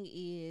thing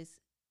is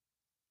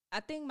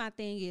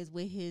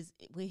with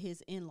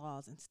his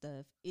in-laws and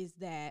stuff is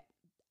that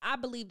I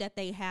believe that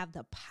they have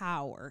the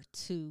power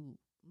to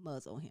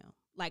muzzle him.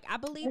 Like I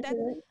believe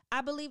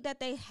that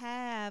they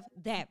have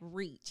that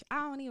reach.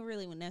 I don't even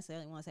really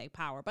necessarily want to say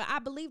power, but I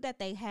believe that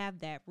they have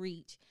that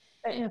reach.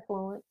 The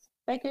influence.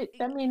 They could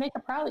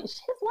probably,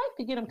 his wife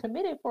could get him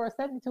committed for a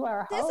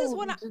 72-hour hold. This is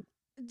what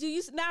do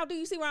you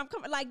see where I'm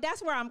coming? Like,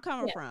 that's where I'm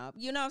coming from.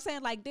 You know what I'm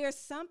saying? Like, there's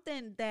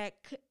something that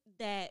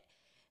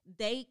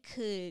they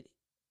could,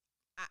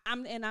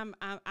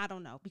 I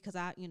don't know, because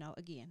I, you know,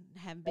 again,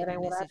 haven't been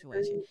in this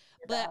situation,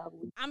 but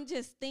I'm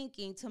just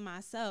thinking to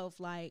myself,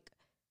 like,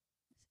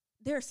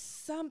 there's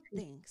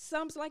something,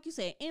 like you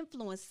said,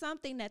 influence,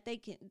 something that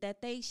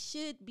they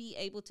should be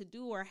able to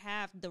do or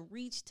have the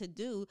reach to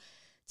do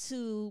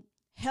to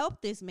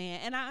help this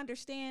man. And I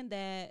understand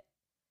that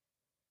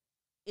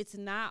it's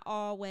not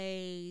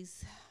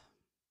always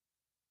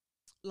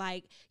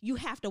like you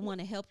have to want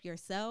to help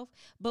yourself,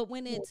 but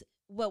when it's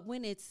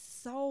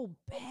so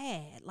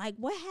bad, like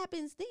what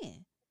happens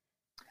then?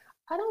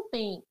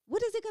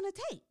 What is it going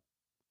to take?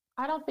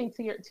 I don't think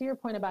to your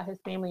point about his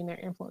family and their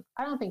influence,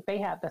 I don't think they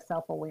have the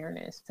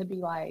self-awareness to be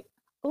like,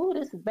 oh,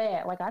 this is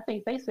bad. Like, I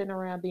think they sitting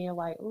around being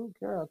like, oh,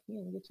 girl,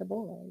 Kim, get your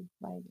boy.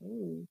 Like,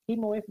 ooh, keep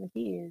him away from the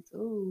kids.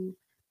 Ooh.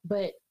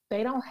 But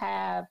they don't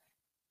have,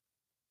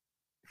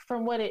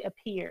 from what it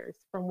appears,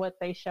 from what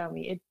they show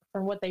me,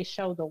 from what they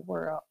show the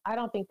world, I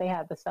don't think they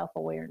have the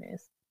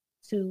self-awareness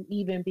to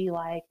even be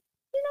like,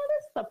 you know,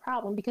 this is a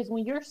problem. Because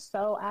when you're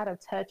so out of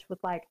touch with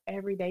like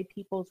everyday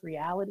people's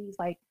realities,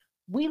 like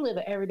we live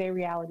an everyday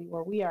reality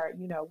where we are,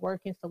 you know,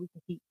 working so we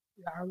can keep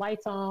our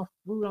lights on,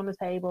 food on the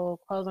table,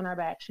 clothes on our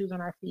back, shoes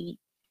on our feet.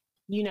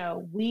 You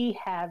know, we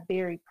have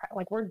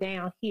we're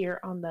down here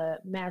on the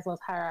Maslow's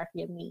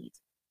hierarchy of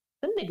needs.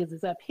 Them niggas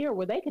is up here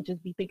where they could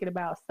just be thinking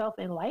about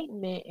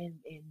self-enlightenment and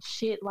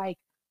shit, like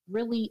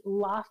really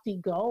lofty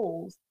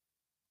goals.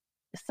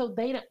 So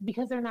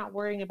because they're not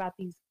worrying about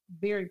these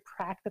very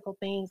practical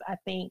things, I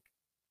think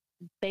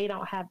they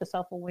don't have the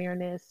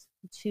self-awareness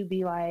to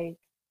be like,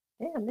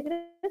 damn,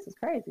 nigga, this is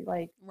crazy.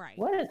 Like, Right.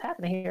 what is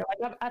happening here?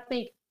 Like, I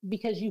think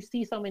because you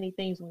see so many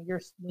things when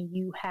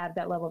you have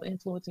that level of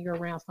influence and you're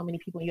around so many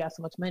people and you have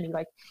so much money,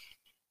 like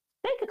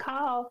they could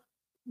call.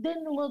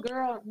 Didn't the little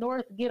girl up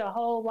north get a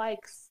whole like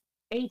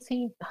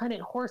 1,800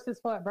 horses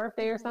for a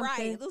birthday or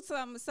something? Right.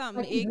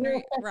 Something Like,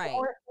 ignorant. Right.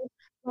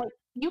 like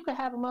you could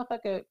have a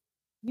motherfucker.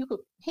 He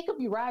could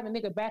be riding a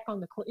nigga back in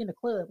the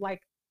club,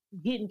 like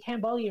getting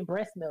Cambodian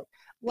breast milk.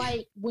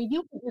 Like when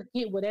you can just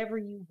get whatever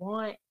you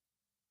want,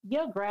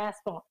 your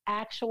grasp on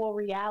actual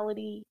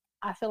reality,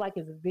 I feel like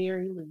is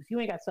very loose.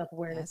 You ain't got self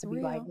awareness That's to be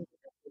real. like, this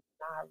is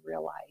not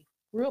real life.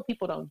 Real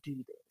people don't do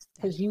this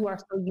because That's you are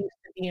real. so used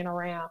to being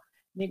around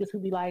niggas who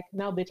be like,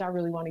 no, bitch, I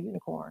really want a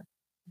unicorn.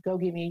 Go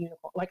get me a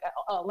unicorn, like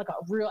a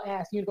real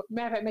ass unicorn.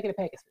 Matter of fact, make it a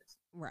Pegasus.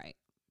 Right.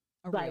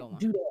 A Like real one.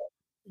 do that.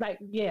 Like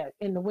yeah,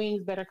 and the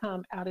wings better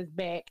come out his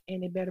back,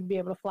 and it better be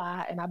able to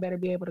fly, and I better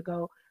be able to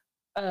go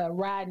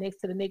ride next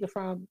to the nigga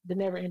from the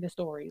Never Ending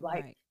Story.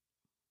 Like Right.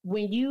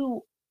 when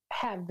you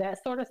have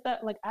that sort of stuff,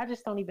 like I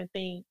just don't even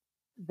think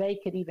they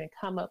could even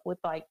come up with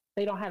like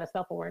they don't have a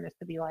self awareness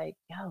to be like,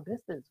 yo,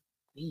 this is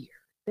weird.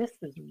 This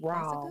is That's a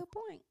wrong. good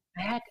point.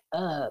 Back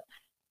up.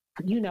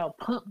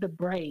 Pump the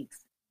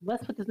brakes.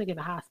 Let's put this nigga in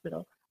the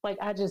hospital. Like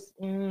I just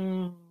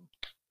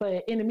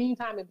but in the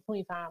meantime, in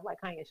between time, like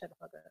Kanye, shut the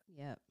fuck up.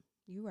 Yep.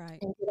 You right.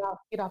 And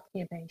get off the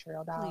campaign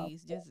trail, dog.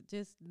 Please,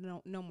 just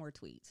no more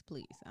tweets,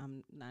 please.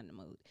 I'm not in the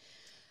mood. Your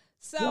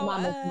So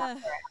mama's not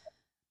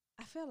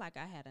I feel like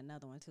I had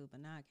another one too,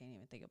 but now I can't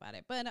even think about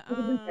it. But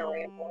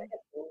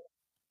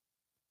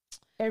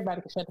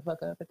everybody can shut the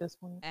fuck up at this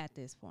point. at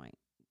this point,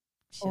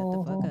 shut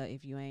the fuck up.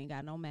 If you ain't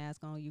got no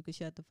mask on, you can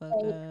shut the fuck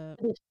up.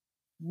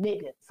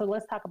 Nigga. So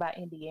let's talk about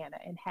Indiana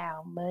and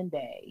how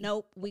Monday.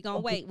 Nope, we gonna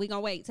wait. We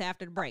gonna wait till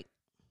after the break.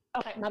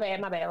 Okay, my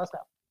bad. Let's go.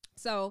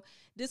 So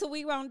this is what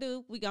we gonna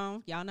do.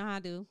 Y'all know how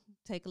to do.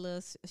 Take a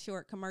little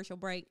short commercial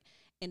break,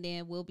 and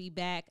then we'll be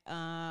back.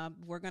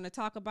 We're gonna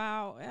talk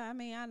about. I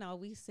mean, I know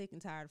we sick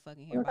and tired of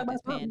fucking hearing about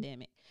this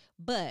pandemic,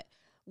 but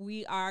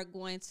we are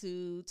going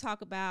to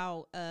talk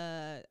about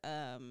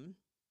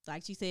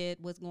like she said,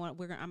 I'm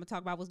gonna talk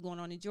about what's going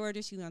on in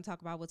Georgia. She's gonna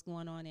talk about what's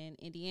going on in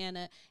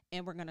Indiana,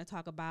 and we're gonna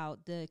talk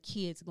about the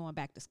kids going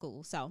back to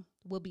school. So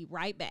we'll be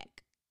right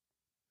back.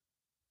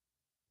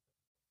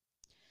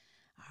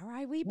 All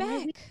right, we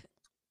back.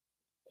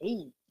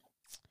 Hey.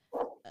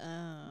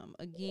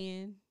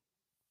 Again,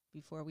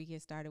 before we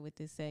get started with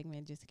this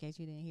segment, just in case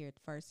you didn't hear it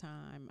the first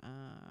time,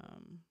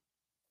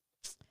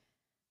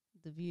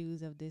 the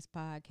views of this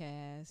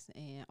podcast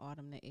and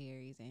Autumn the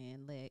Aries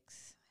and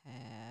Lex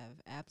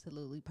have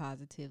absolutely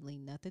positively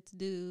nothing to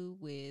do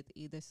with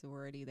either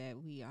sorority that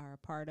we are a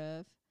part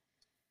of.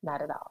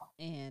 Not at all.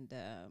 And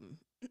don't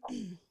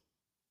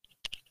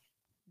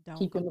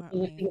Keep them to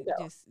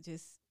yourself.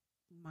 just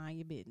mind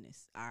your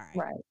business. All right.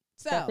 Right.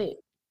 So That's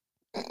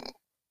it.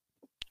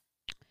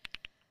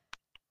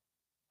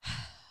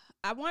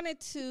 I wanted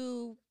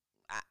to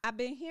I've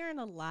been hearing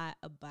a lot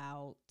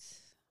about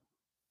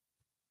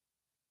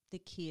the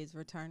kids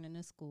returning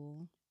to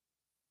school.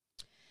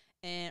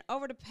 And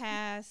over the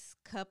past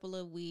couple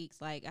of weeks,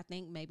 like I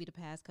think maybe the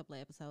past couple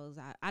of episodes,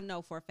 I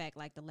know for a fact,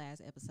 like the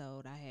last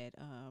episode I had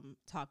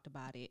talked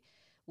about it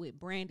with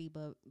Brandy,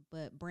 but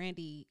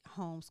Brandy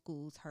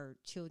homeschools her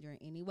children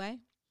anyway.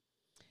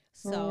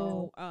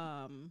 So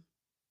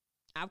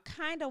I've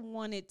kind of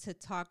wanted to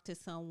talk to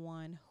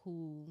someone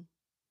who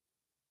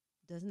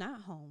does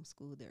not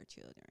homeschool their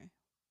children,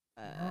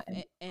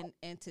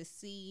 and to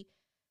see,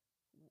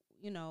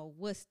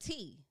 what's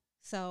tea.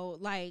 So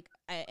like,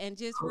 and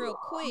just real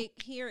quick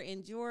here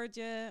in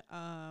Georgia,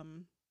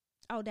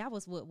 that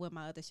was what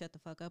my other Shut the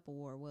Fuck Up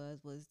award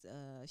was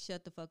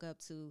shut the fuck up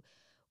to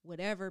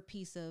whatever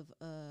piece of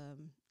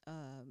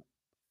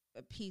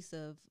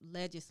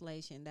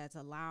legislation that's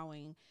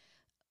allowing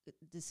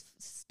this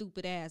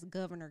stupid ass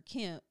Governor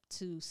Kemp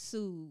to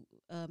sue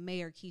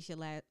Mayor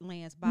Keisha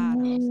Lance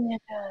Bottoms.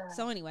 Yeah.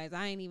 So anyways,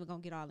 I ain't even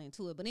gonna get all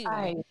into it, but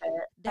anyway,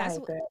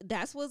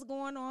 that's what's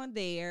going on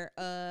there.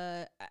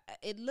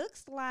 It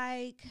looks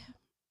like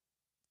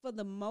for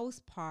the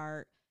most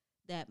part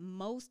that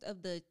most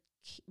of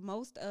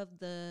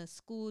the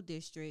school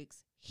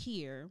districts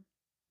here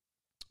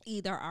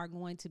either are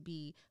going to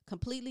be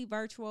completely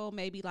virtual,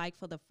 maybe like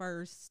for the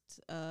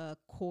first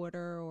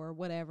quarter or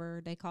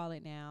whatever they call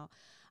it now,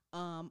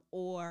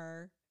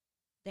 or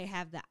they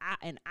have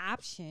an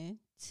option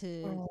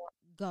to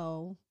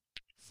go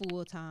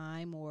full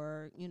time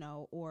or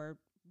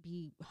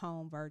be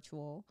home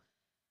virtual.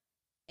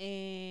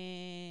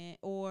 And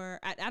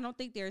I don't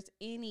think there's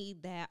any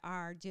that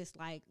are just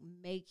like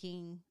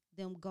making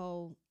them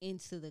go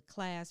into the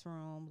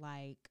classroom.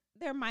 Like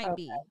there might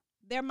be.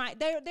 There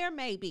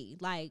may be,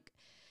 like,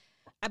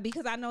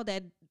 because I know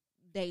that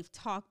they've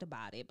talked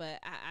about it, but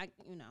I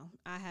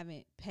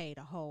haven't paid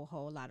a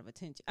whole lot of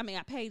attention. I mean,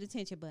 I paid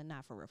attention, but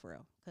not for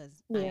real,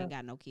 because I ain't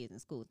got no kids in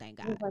school, thank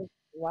God. Like,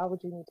 why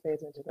would you need to pay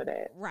attention to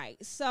that? Right.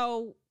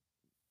 So,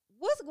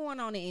 what's going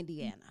on in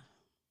Indiana?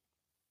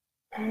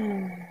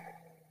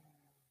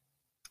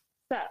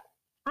 So,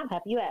 I'm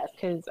happy you asked,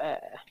 because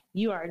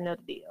you already know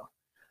the deal.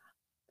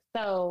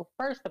 So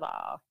first of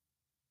all,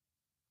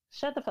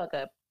 shut the fuck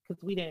up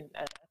because we didn't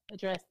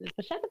address this.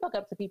 But shut the fuck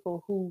up to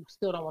people who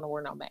still don't want to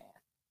wear no mask.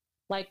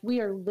 Like we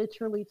are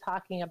literally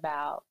talking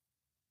about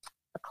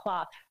a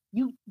cloth.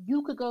 You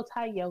could go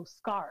tie your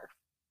scarf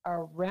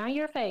around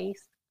your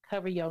face,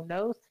 cover your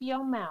nose to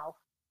your mouth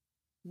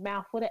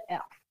with an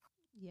F,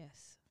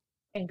 Yes.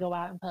 and go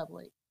out in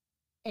public.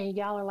 And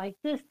y'all are like,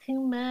 this too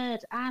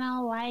much. I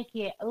don't like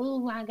it. Oh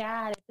my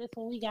God, is this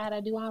what we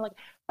gotta do? I'm like,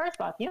 first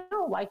off, you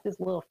don't like this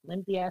little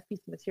flimsy ass piece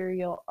of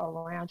material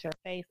around your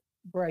face,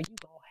 bro. You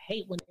gonna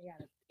hate when they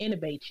gotta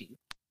intubate you.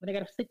 When they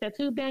gotta stick that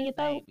tube down your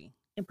throat Baby.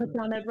 and put you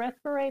on that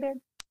respirator,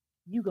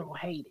 you gonna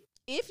hate it.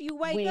 If you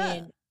wake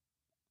up.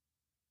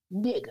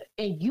 Nigga,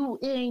 and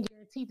it ain't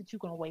guaranteed that you're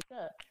gonna wake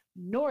up,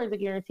 nor is it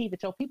guaranteed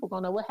that your people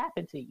gonna know what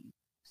happened to you.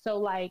 So,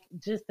 like,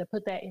 just to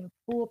put that in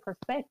full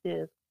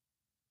perspective,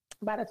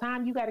 by the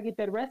time you got to get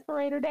that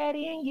respirator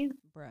daddy in you,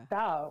 Bruh.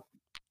 dog.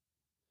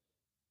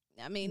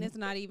 I mean, it's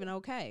not even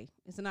okay.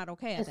 It's not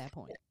okay at that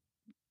point.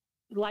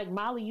 Like,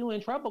 Molly, you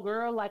in trouble,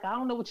 girl. Like, I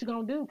don't know what you're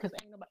gonna do because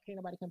can't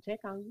nobody come check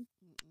on you.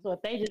 So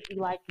if they just be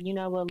like, you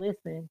know what,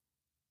 listen,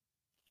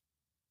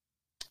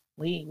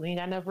 we ain't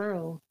got enough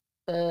room.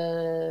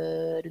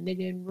 The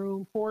nigga in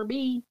room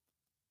 4B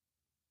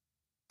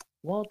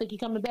won't think he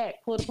coming back.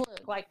 Pull the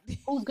plug. Like,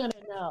 who's gonna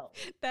know?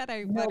 That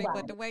ain't funny, Nobody.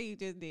 but the way you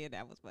just did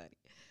that was funny.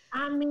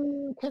 I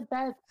mean, because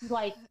that's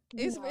like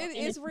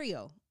It's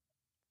real.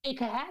 It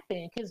could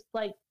happen because,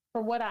 like,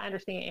 from what I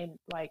understand, and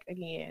like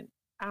again,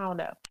 I don't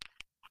know,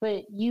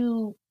 but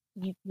you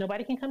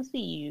nobody can come see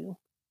you.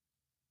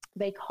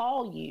 They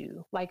call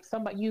you, like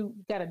somebody, you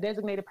got a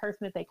designated person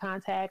that they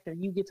contact, or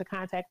you get to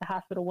contact the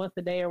hospital once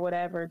a day or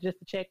whatever, just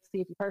to check to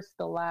see if your person's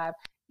still alive.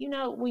 You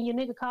know, when your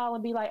nigga call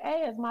and be like,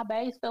 hey, is my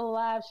bae still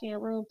alive? She in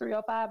room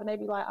 305, and they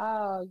be like,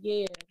 oh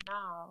yeah,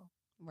 no.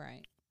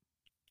 Right.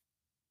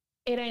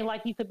 It ain't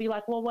like you could be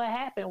like, well, what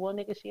happened? Well,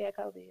 nigga, she had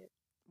COVID.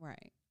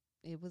 Right.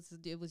 It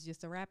was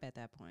just a wrap at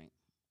that point.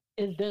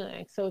 It's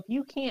done. So if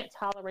you can't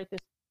tolerate this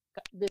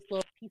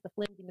little piece of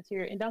flimsy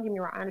material, and don't get me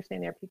wrong, I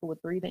understand there are people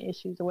with breathing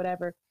issues or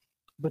whatever,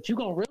 but you're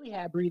gonna really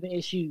have breathing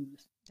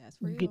issues. That's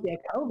You real. get that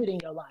COVID in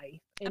your life,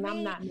 and I mean,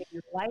 I'm not making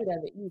light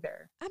of it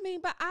either. I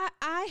mean, but I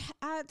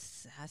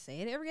say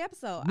it every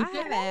episode. You I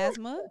have can.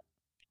 asthma.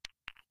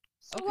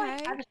 So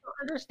like, Okay. I just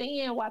don't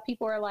understand why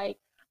people are like,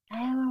 I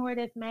don't want to wear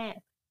this mask.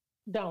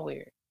 Don't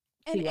wear it.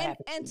 See what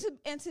happens.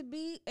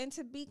 And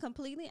to be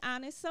completely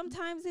honest,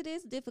 sometimes it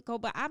is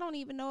difficult, but I don't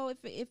even know if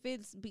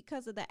it's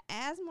because of the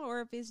asthma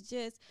or if it's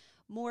just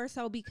more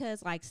so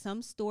because like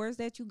some stores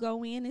that you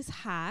go in is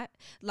hot.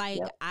 Like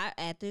Yep.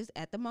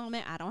 at the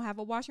moment I don't have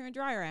a washer and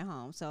dryer at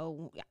home,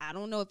 so I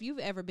don't know if you've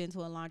ever been to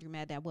a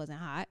laundromat that wasn't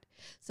hot.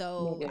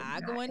 So Nigga, I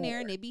not go in there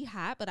ever. and it be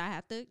hot, but I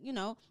have to,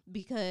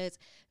 because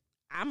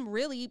I'm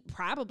really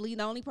probably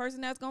the only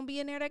person that's gonna be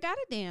in there that got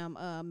a damn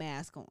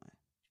mask on.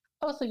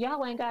 Oh, so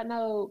y'all ain't got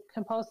no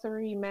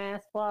compulsory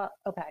mask law?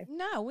 Okay.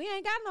 No, we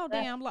ain't got no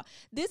That's- damn law.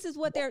 This is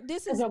what this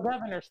Because is your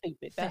governor's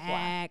stupid. That's why.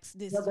 facts.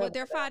 This Your is what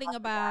they're governor, fighting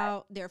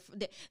about.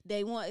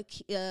 They want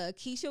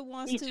Keisha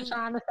wants He's to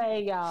trying to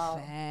say y'all.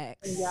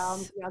 facts. And y'all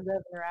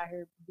governor out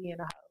here being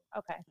a hoe.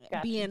 Okay.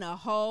 Gotcha. Being a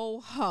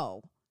whole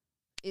hoe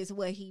is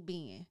what he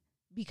being.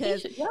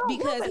 Because Y'all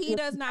because women he with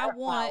does not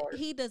want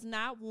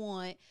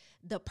flowers.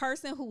 the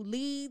person who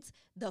leads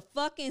the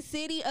fucking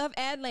city of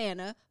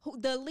Atlanta,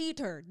 the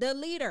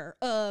leader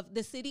of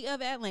the city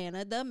of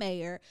Atlanta, the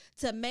mayor,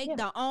 to make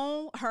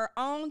her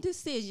own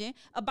decision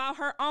about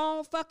her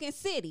own fucking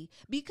city,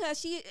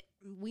 because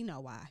we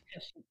know why.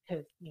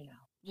 Because,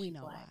 We she's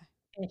know black,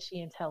 why. and she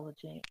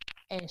intelligent,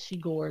 and she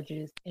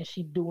gorgeous, and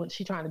she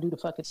trying to do the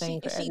fucking thing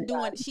for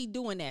She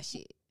doing that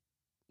shit.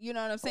 You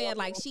know what I'm saying?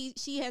 Like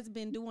she has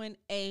been doing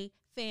a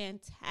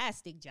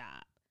fantastic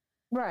job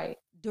right.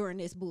 during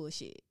this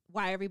bullshit,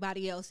 while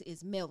everybody else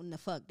is melting the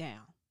fuck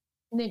down.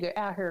 Nigga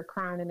out here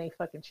crying in they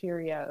fucking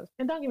Cheerios.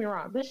 And don't get me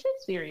wrong, this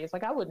shit's serious.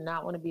 Like, I would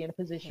not want to be in a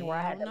position where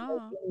I had to Hell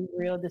no. make any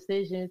real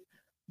decisions.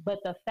 But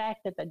the fact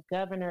that the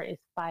governor is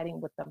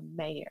fighting with the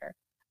mayor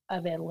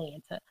of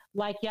Atlanta,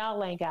 like,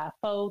 y'all ain't got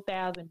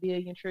 4,000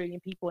 billion trillion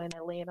people in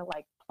Atlanta.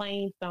 Like,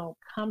 planes don't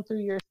come through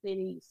your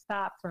city,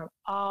 stop from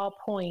all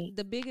points.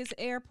 The biggest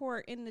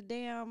airport in the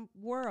damn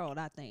world,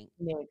 I think.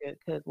 Nigga,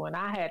 because when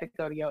I had to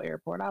go to your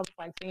airport, I was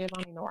like, Sands, I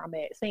don't even know where I'm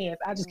at. Sands,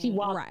 I just keep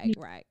walking.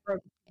 Right.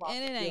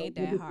 And it ain't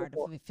that hard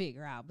to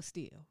figure out, but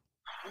still.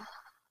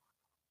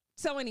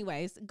 So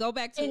anyways, go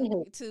back to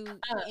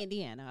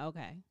Indiana.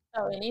 Okay.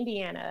 So in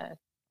Indiana,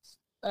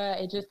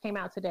 it just came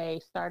out today,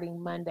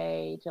 starting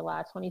Monday,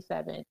 July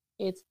 27th.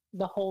 It's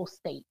the whole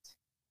state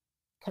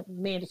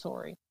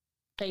mandatory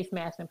face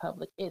masks in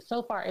public.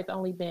 So far, it's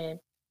only been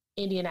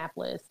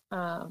Indianapolis.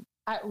 I'm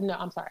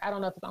sorry. I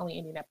don't know if it's only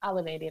Indianapolis. I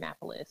live in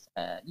Indianapolis.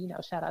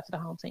 Shout out to the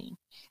home team.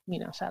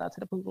 Shout out to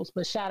the Poodles,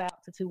 but shout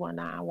out to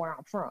 219 where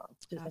I'm from,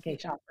 just in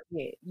case y'all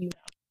forget.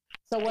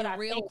 So what I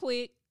real think,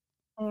 quick,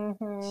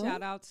 mhm.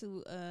 shout out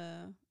to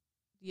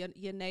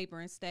your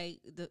neighboring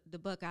state, the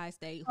Buckeye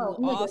State, who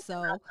nigga,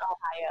 also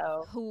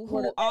Ohio.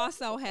 who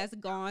also has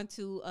gone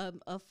to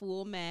a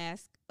full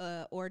mask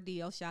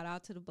ordeal. Shout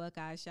out to the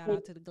Buckeyes. Shout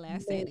out to the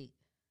Glass makes City.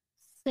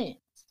 sense.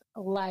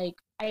 Like,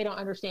 I don't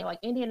understand. Like,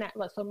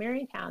 Indianapolis, so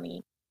Marion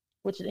County,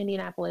 which is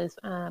Indianapolis,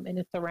 and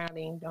its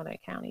surrounding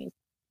donut counties,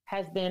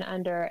 has been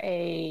under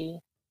a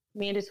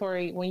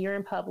mandatory when you're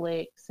in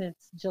public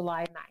since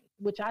July 9th,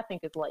 which I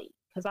think is late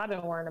because I've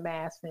been wearing a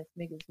mask since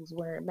niggas was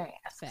wearing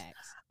masks.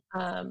 Facts.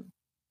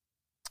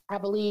 I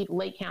believe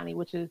Lake County,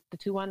 which is the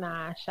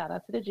 219, shout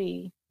out to the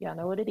G, y'all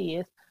know what it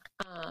is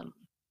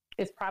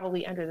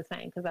probably under the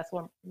same because that's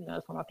where,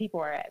 that's where my people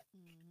are at.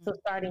 Mm-hmm. So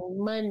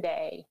starting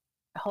Monday,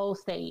 the whole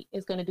state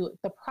is going to do it.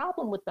 The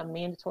problem with the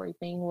mandatory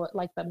thing,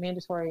 like the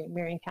mandatory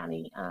Marion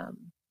County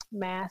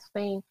mask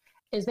thing,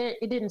 is that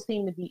it didn't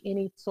seem to be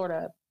any sort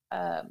of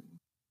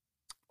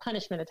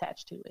punishment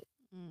attached to it.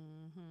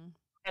 Mm-hmm.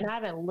 And I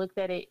haven't looked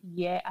at it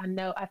yet.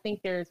 I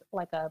think there's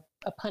like a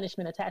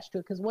punishment attached to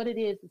it because what it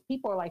is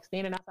people are like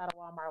standing outside of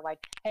Walmart like,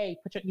 hey,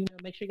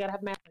 make sure you gotta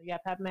have a mask. You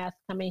gotta have a mask.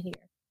 Come in here.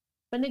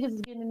 But niggas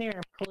is getting in there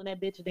and pulling that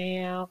bitch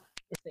down.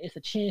 It's a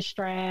chin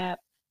strap.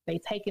 They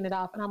taking it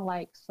off, and I'm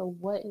like, so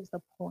what is the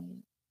point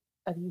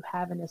of you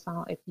having this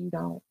on if you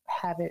don't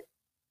have it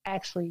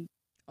actually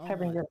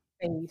covering your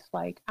face?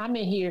 Like, I'm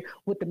in here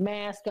with the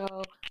mask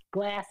on,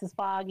 glasses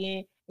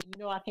fogging,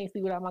 and I can't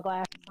see without my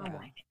glasses. I'm like,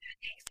 I can't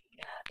see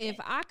nothing. If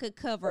I could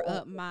cover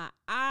up my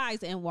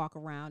eyes and walk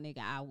around,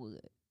 nigga, I would.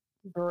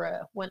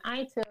 Bruh, when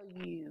I tell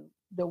you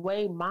the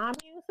way my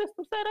immune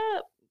system set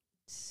up,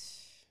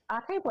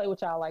 I can't play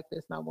with y'all like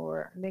this no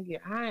more. Nigga,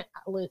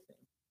 listen.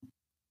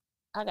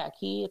 I got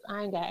kids.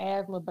 I ain't got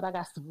asthma, but I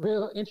got some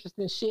real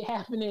interesting shit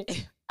happening.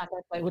 I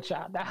can't play with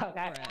y'all, dog.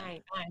 I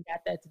ain't got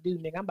that to do,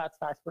 nigga. I'm about to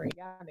start spraying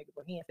y'all niggas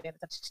with hand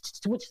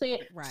sanitizer. What you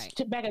said? Right.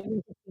 Back at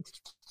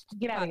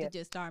get out of here. To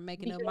just start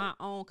making up my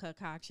own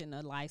concoction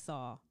of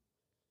Lysol.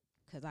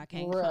 Because I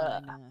can't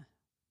come none.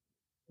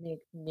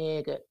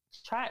 Nigga.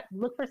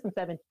 Look for some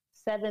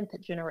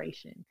seventh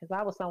generation. Because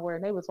I was somewhere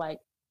and they was like,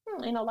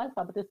 ain't no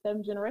Lysol, but this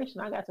 7th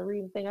generation. I got to read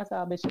and think I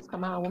saw bitches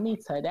come out with me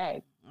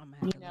today.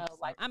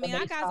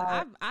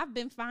 I've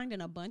been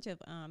finding a bunch of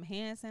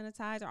hand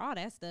sanitizer, all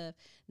that stuff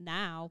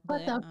now.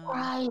 But the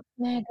price,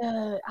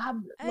 nigga.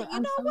 I've been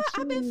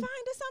finding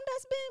some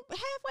that's been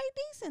halfway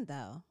decent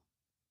though.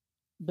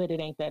 But it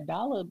ain't that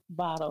dollar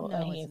bottle of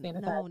hand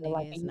sanitizer. No,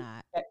 nigga, it's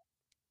not.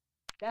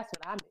 That's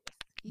what I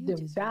miss.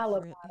 The dollar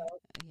bottle.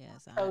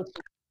 Yes,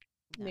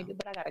 nigga.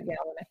 But I got a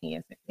gallon of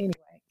hand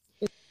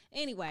sanitizer.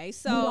 Anyway,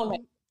 so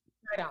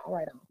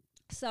right on.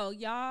 So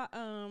y'all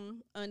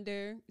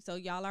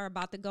y'all are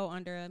about to go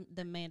under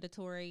the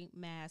mandatory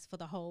mask for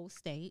the whole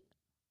state.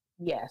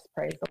 Yes,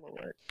 praise the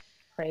Lord.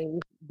 Praise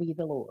be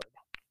the Lord.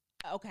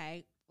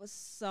 Okay.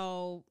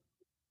 So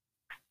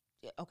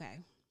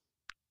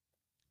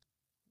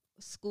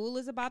school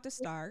is about to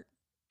start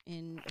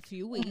in a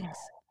few weeks.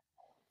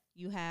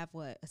 You have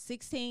what, a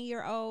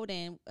 16-year-old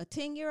and a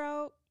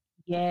 10-year-old?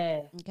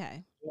 Yes.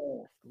 Okay.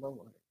 Yes,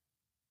 Lord.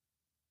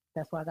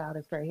 That's why I got all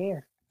this gray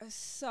hair.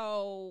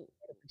 So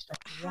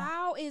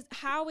how is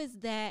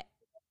that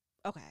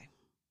okay?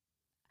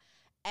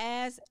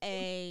 As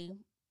a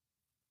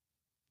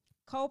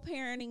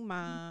co-parenting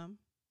mom,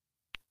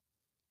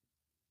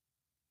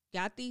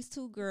 got these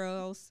two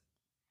girls.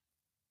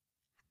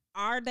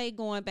 Are they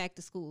going back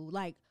to school?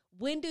 Like,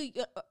 when do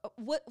you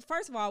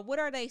first of all, when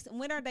are they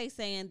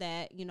saying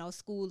that,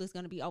 school is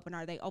going to be open?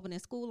 Are they opening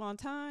school on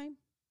time?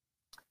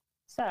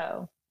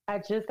 So, I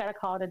just got a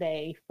call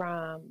today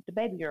from the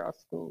baby girl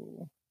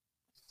school.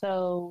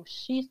 So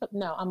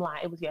I'm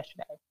lying. It was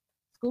yesterday.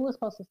 School was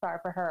supposed to start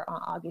for her on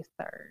August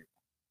 3rd.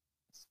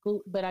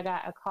 But I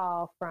got a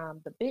call from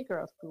the big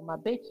girl school. My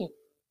big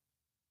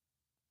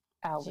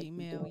Outlook.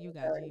 Gmail, you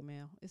got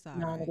Gmail. It's all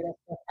right. Nigga,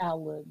 that's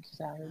Outlook.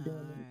 Just out here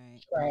doing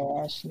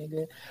trash,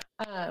 nigga.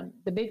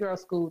 The big girl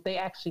school, they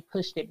actually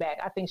pushed it back.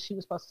 I think she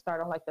was supposed to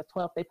start on like the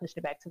 12th. They pushed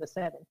it back to the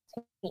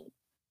 17th.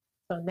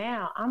 So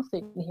now I'm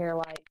sitting here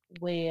like,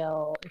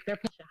 well, if they're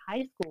pushing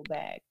high school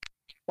back,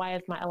 why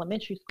is my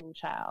elementary school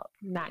child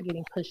not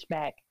getting pushed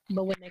back?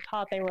 But when they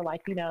called, they were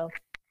like,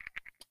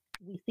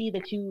 we see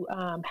that you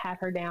have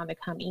her down to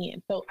come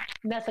in. So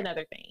that's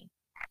another thing.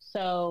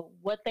 So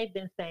what they've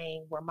been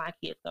saying where my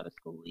kids go to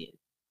school is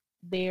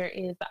there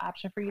is the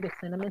option for you to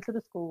send them into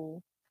the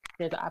school.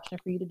 There's an option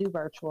for you to do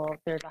virtual.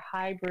 There's a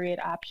hybrid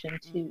option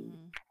too.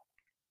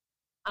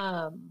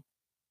 Mm-hmm.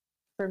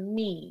 For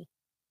me,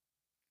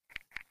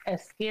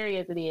 as scary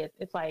as it is,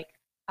 it's like,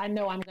 I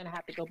know I'm going to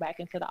have to go back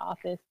into the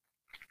office.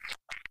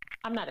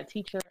 I'm not a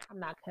teacher. I'm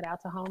not cut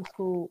out to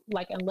homeschool.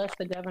 Like, unless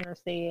the governor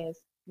says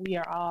we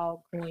are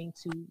all going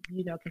to,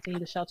 continue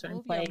to shelter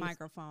in place. Move your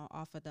microphone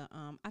off of the,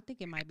 I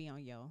think it might be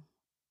on your,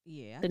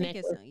 yeah. I think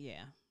it's,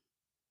 yeah.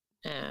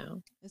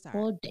 Oh. It's all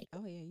right. Well,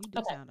 oh, yeah, you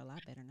do sound a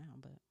lot better now,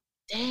 but.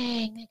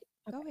 Dang.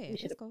 Go ahead.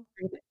 It's cool.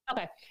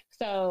 Okay.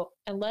 So,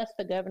 unless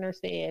the governor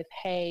says,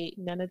 hey,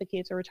 none of the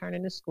kids are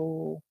returning to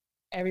school,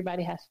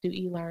 everybody has to do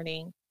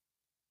e-learning,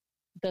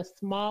 the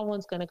small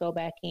one's going to go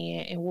back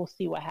in and we'll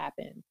see what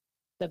happens.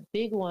 the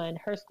big one,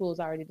 her school's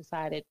already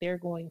decided they're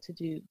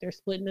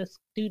splitting the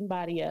student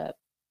body up.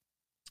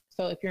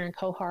 So if you're in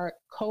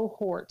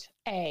cohort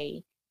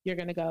A, you're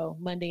going to go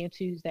Monday and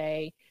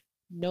Tuesday.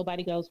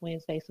 Nobody goes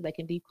Wednesday, so they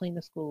can deep clean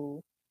the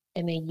school.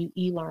 And then you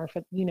e-learn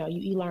you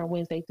e-learn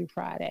Wednesday through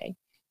Friday.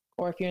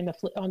 Or if you're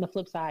on the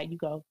flip side, you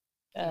go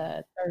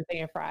Thursday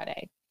and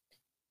Friday.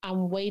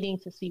 I'm waiting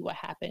to see what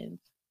happens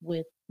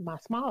with my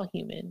small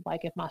human. Like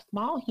if my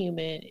small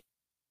human,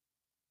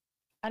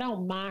 I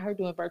don't mind her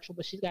doing virtual,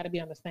 but she's got to be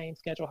on the same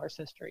schedule her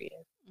sister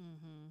is.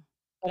 Mm-hmm.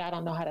 But I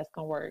don't know how that's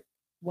going to work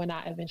when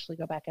I eventually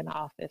go back in the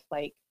office.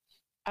 Like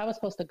I was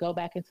supposed to go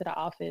back into the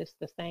office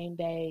the same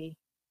day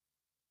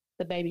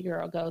the baby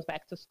girl goes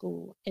back to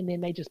school. And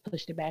then they just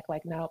pushed it back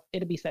like, no,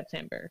 it'll be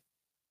September.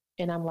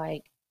 And I'm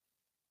like,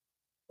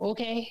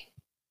 okay.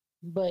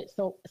 But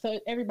so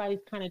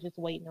everybody's kind of just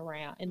waiting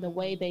around. And the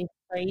way they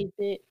phrased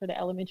it for the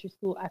elementary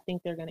school, I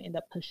think they're going to end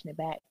up pushing it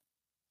back.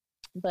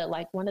 But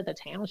like one of the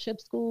township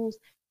schools,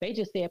 they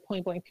just said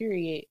point blank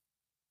period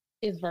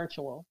is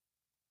virtual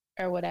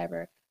or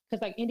whatever.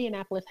 Because like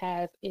Indianapolis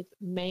has its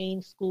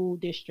main school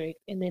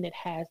district and then it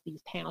has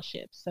these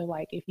townships. So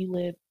like if you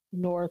live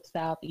north,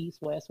 south, east,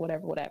 west,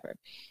 whatever,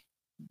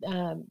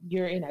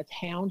 you're in a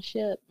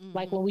township. Mm-hmm.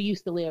 Like when we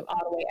used to live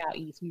all the way out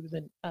east, we was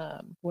in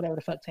whatever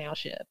the fuck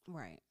township.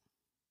 Right.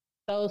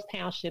 Those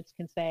townships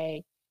can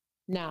say,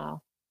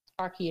 no,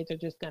 our kids are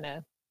just going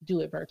to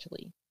do it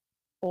virtually.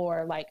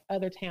 Or like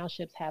other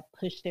townships have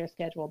pushed their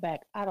schedule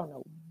back. I don't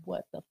know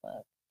what the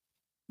fuck.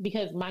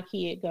 Because my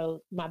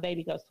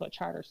baby goes to a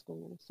charter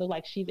school. So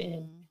like she's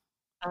in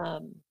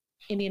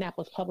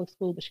Indianapolis public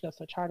school, but she goes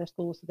to a charter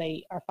school. So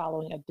they are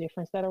following a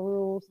different set of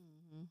rules.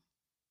 Mm-hmm.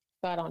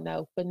 So I don't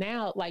know. But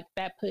now like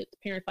that puts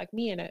parents like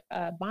me in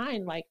a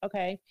bind like,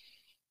 okay,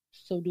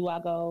 so do I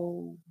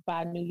go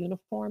buy new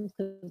uniforms?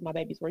 Because my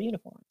babies wear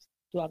uniforms.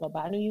 Do I go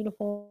buy new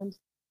uniforms?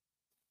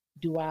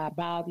 Do I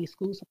buy all these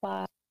school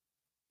supplies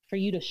for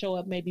you to show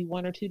up maybe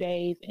 1 or 2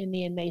 days? And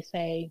then they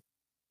say,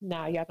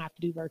 nah, y'all gonna have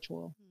to do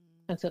virtual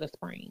until the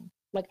spring.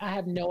 Like I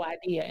have no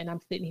idea. And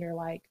I'm sitting here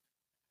like,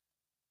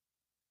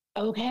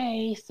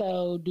 okay,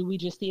 so do we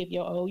just see if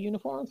your old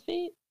uniforms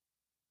fit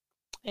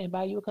and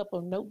buy you a couple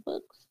of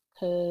notebooks?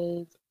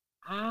 Because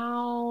I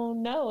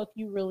don't know if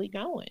you're really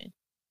going.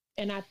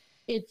 And I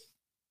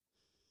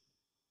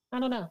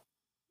don't know.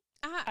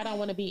 I don't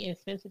want to be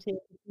insensitive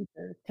to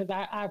teachers because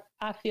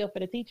I feel for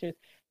the teachers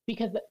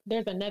because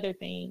there's another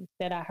thing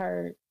that I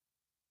heard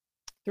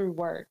through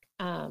work,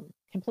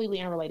 completely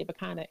unrelated, but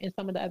kind of in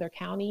some of the other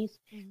counties,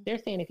 they're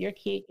saying if your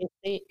kid gets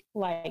sick,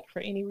 like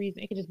for any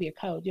reason, it could just be a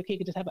cold. Your kid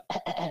could just have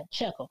a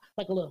chuckle,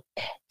 like a little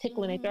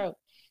tickle in their throat.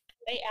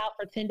 They out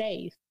for 10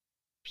 days,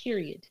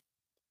 period.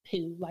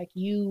 Like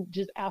you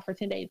just out for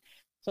 10 days.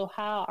 So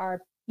how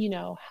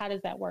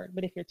does that work?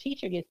 But if your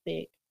teacher gets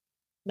sick,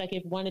 like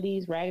if one of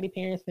these raggedy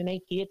parents and they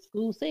kid's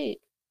school sick,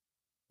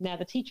 now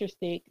the teacher's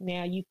sick,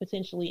 now you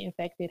potentially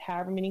infected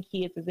however many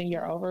kids is in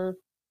your over,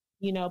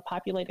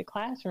 populated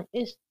classroom.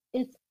 It's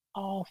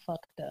all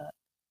fucked up.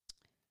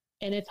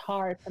 And it's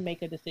hard to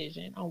make a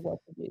decision on what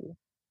to do.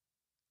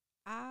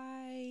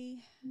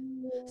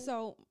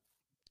 So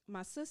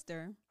my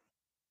sister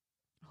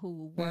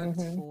who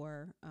works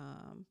for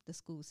the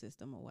school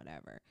system or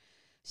whatever,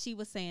 she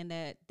was saying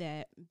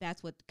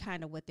that's what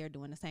they're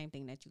doing, the same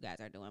thing that you guys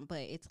are doing,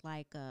 but it's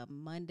like a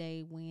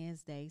Monday,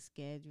 Wednesday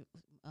schedule,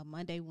 a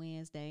Monday,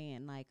 Wednesday,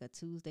 and like a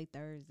Tuesday,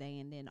 Thursday,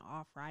 and then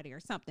off Friday or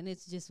something.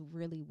 It's just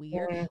really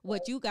weird.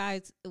 What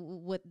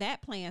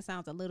that plan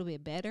sounds a little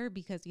bit better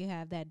because you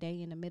have that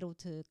day in the middle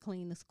to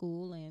clean the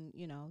school and,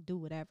 do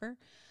whatever.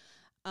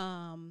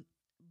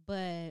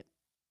 But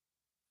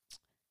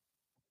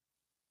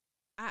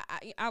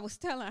I was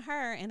telling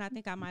her, and I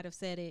think I might have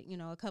said it,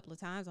 a couple of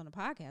times on the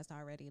podcast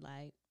already,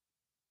 like,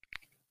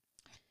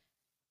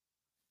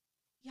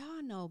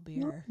 y'all know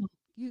Bear.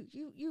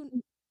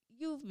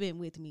 You've been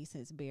with me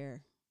since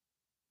Bear.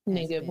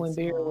 Nigga, when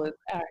Bear was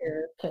out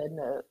here cutting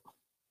up.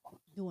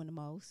 Doing the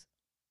most.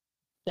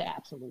 The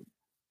absolute.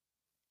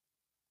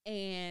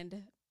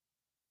 And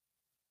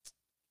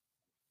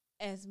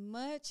as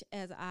much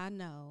as I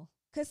know,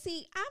 because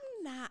see,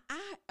 I'm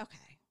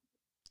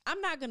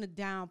not going to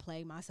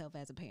downplay myself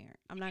as a parent.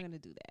 I'm not going to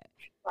do that.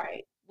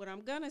 Right. What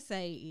I'm going to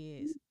say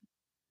is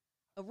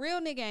a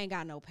real nigga ain't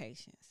got no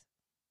patience.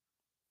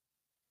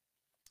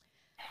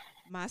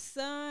 My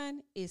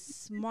son is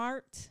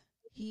smart.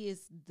 He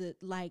is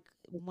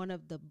one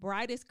of the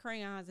brightest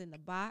crayons in the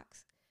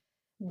box,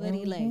 but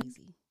he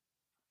lazy.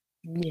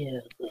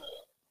 Yeah.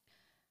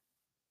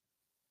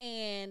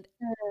 And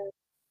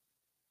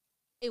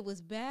it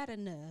was bad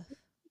enough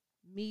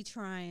me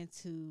trying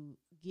to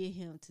get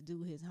him to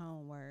do his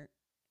homework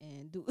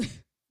and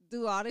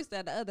do all this,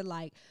 that, the other.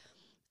 Like,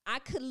 I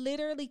could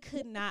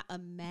not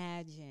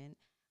imagine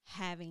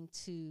having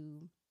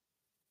to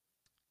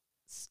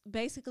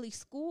basically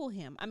school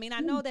him. I mean,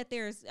 I know that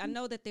there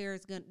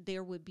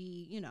would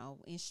be,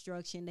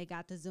 instruction. They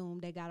got the Zoom,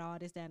 they got all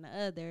this, that, and the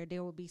other.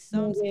 There would be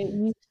some.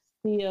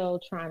 still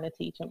trying to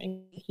teach them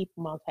and keep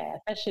them on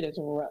task. That shit is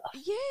rough.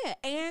 Yeah,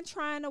 and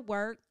trying to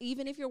work,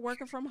 even if you're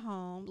working from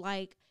home.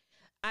 Like,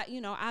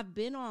 I've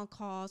been on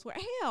calls where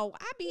hell,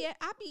 I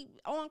be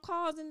on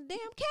calls and the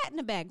damn cat in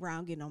the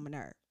background getting on my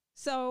nerve.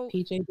 So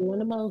PJ doing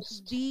the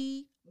most.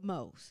 the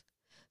most.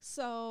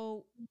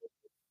 So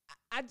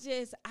I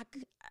just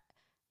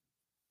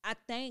I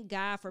thank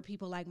God for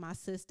people like my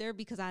sister,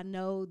 because I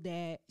know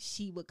that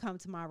she would come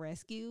to my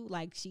rescue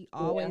like she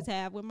always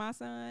have with my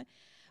son.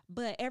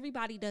 But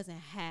everybody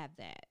doesn't have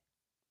that.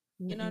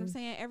 You know what I'm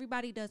saying?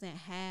 Everybody doesn't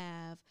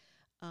have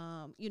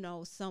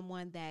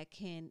someone that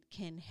can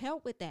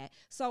help with that.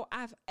 So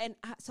I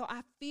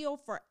feel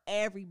for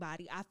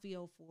everybody. I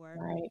feel for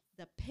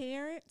the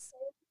parents.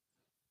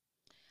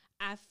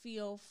 I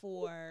feel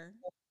for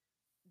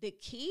the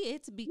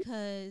kids,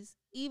 because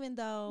even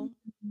though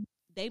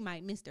they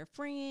might miss their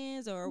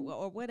friends or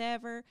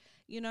whatever,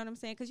 you know what I'm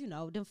saying?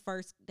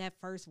 Because that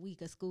first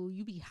week of school,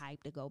 you be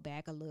hyped to go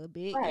back a little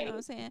bit. You know what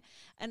I'm saying?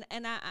 And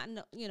I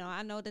know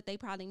I know that they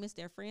probably miss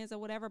their friends or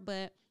whatever,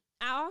 but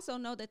I also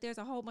know that there's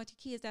a whole bunch of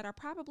kids that are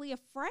probably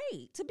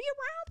afraid to be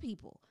around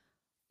people.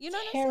 You know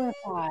what I'm saying?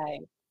 Terrified.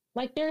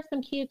 Like there's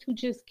some kids who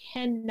just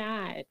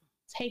cannot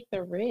take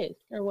the risk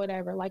or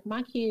whatever. Like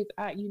my kids,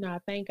 I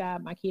thank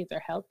God my kids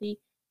are healthy,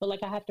 but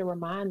like I have to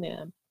remind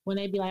them when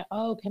they be like,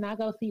 "Oh, can I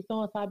go see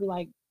so and so?" I'll be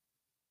like,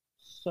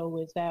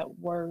 "So is that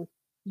worth?"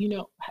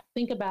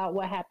 Think about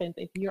what happens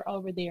if you're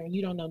over there and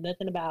you don't know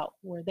nothing about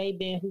where they've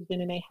been, who's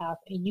been in their house,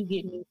 and you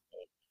get me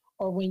sick,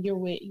 or when you're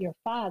with your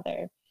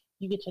father,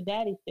 you get your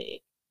daddy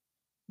sick.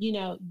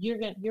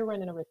 You're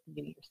running a risk of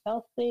getting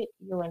yourself sick.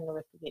 You're running a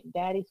risk of getting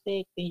daddy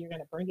sick. Then you're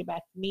gonna bring it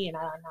back to me, and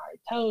I already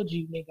told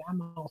you, nigga,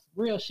 I'm on some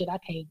real shit. I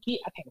can't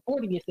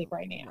afford to get sick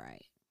right now.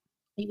 Right.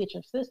 You get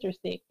your sister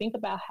sick. Think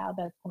about how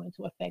that's going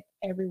to affect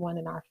everyone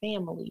in our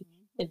family.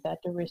 Is that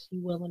the risk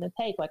you willing to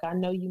take? Like I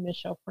know you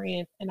miss your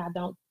friends, and I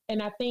don't.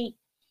 And I think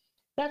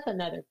that's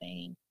another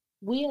thing.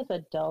 We as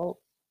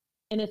adults,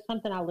 and it's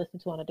something I listen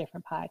to on a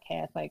different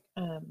podcast. Like,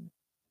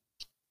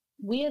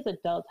 we as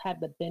adults have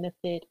the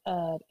benefit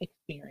of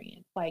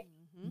experience. Like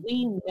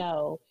we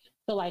know.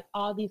 So like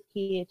all these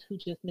kids who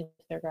just missed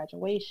their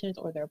graduations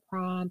or their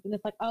proms, and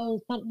it's like,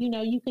 oh,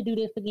 you could do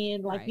this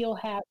again. Like you'll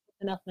have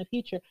something else in the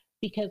future,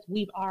 because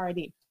we've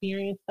already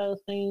experienced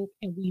those things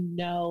and we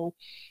know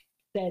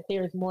that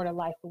there's more to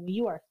life. But when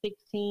you are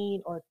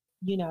 16 or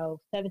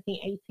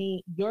 17,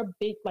 18,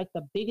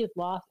 the biggest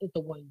loss is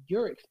the one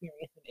you're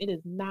experiencing. It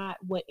is not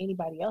what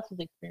anybody else is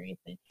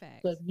experiencing.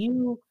 Facts. So if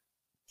you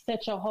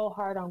set your whole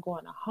heart on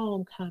going to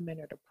homecoming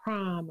or the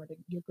prom or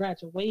your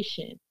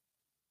graduation,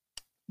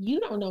 you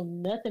don't know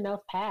nothing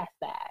else past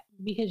that,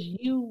 because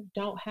you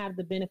don't have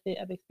the benefit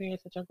of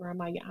experience that your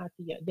grandma, your auntie,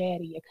 your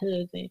daddy, your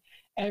cousin,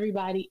 every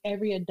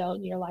adult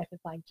in your life is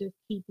like, just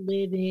keep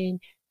living.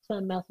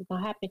 Something else is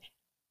going to happen.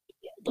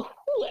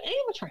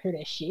 Anyone trying to hear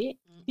that shit,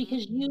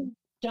 because you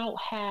don't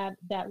have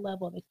that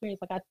level of experience.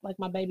 Like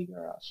my baby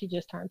girl, she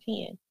just turned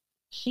 10.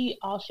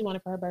 All she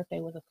wanted for her birthday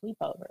was a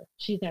sleepover.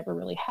 She's never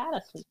really had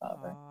a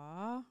sleepover.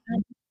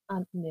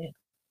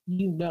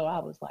 I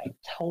was like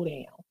toe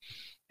down.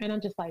 And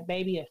I'm just like,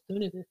 baby, as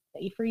soon as it's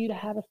safe for you to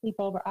have a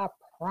sleepover, I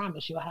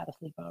promise you'll have a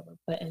sleepover.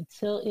 But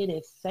until it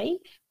is safe,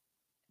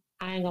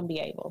 I ain't gonna be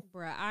able.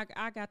 Bruh,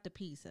 I got the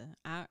pizza.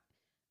 I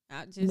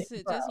just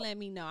let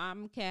me know.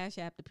 I'm Cash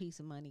App the piece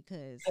of money,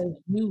 because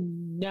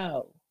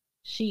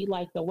she,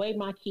 like, the way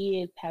my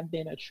kids have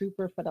been a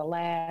trooper for the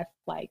last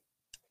like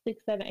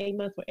 6, 7, 8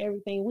 months with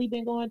everything we've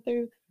been going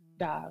through,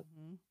 dog.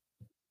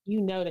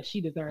 That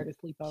she deserved a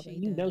sleepover.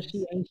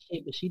 She ain't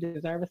shit, but she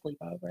deserves a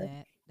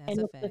sleepover. That's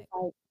a fact.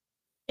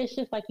 It's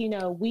just like,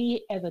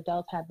 we as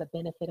adults have the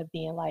benefit of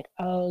being like,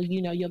 oh,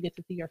 you'll get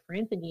to see your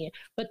friends again.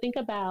 But think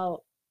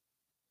about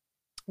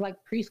like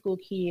preschool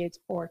kids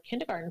or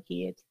kindergarten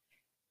kids.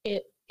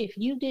 If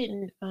you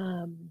didn't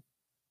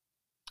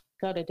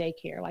go to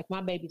daycare, like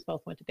my babies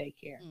both went to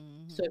daycare.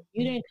 So if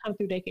you didn't come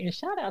through daycare, and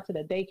shout out to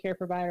the daycare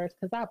providers,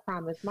 because I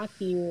promise my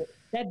kid,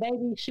 that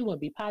baby, she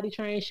wouldn't be potty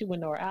trained. She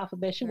wouldn't know her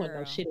alphabet. She wouldn't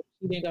know shit if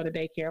she didn't go to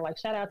daycare. Like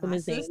shout out to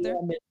Miss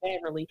Danielle, Miss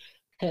Beverly,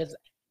 because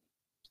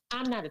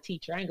I'm not a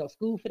teacher. I ain't go to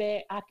school for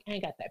that. I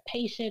ain't got that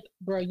patience.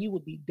 Bro, you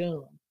would be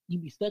dumb.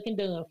 You'd be stuck and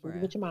dumb for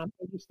with your mom.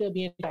 You still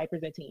be in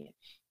diapers at 10.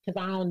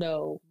 Because I don't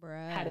know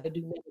how to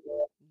do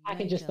that. I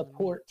can just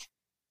support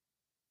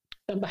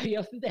somebody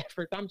else's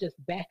efforts. I'm just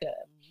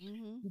backup.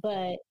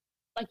 But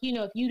like,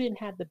 if you didn't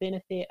have the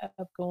benefit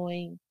of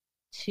going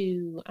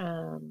to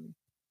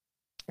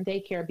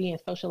daycare, being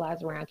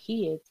socialized around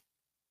kids,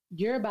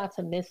 you're about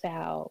to miss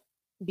out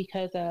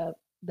because of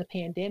the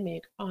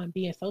pandemic on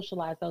being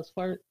socialized those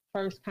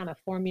first kind of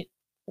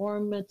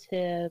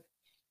formative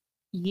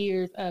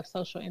years of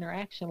social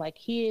interaction. Like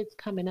kids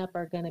coming up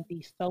are going to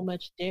be so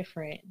much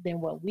different than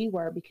what we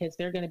were, because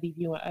they're going to be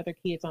viewing other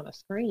kids on a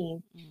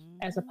screen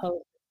as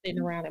opposed to sitting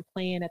around and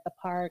playing at the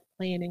park,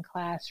 playing in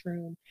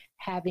classroom,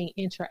 having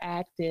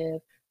interactive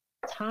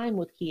time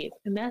with kids.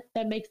 And that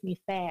makes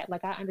me sad.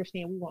 Like I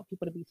understand we want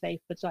people to be safe,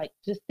 but like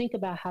just think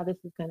about how this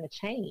is going to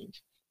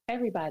change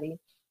everybody.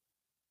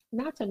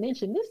 not to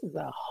mention, this is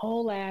a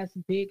whole ass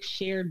big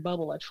shared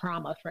bubble of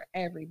trauma for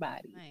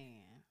everybody.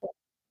 Man.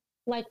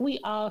 Like we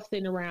all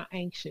sitting around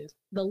anxious.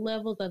 The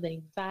levels of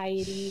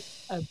anxiety,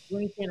 of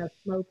drinking, of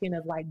smoking,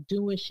 of like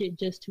doing shit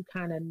just to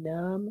kind of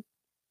numb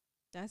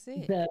That's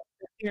it. the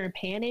fear and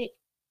panic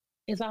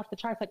is off the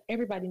charts. Like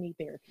everybody need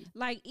therapy.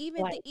 Like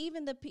Like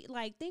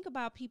like think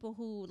about people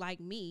who like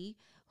me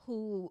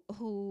who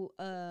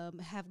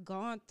have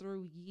gone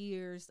through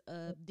years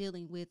of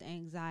dealing with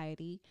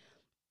anxiety,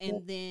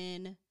 and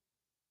then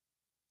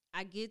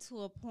I get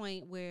to a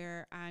point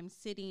where I'm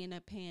sitting in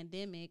a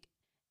pandemic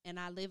and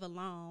I live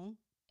alone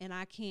and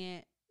I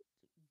can't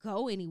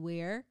go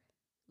anywhere.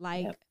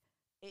 Like Yep.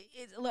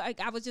 it's like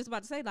I was just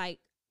about to say, like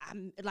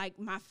I'm like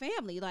my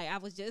family. Like I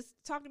was just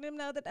talking to them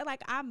the other day.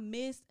 Like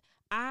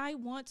I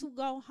want to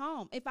go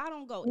home. If I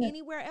don't go Yeah.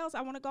 anywhere else,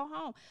 I want to go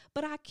home.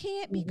 But I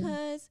can't Mhm.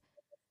 because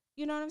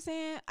you know what I'm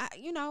saying?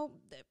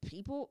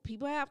 People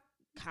have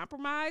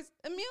compromised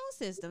immune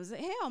systems.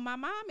 Hell, my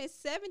mom is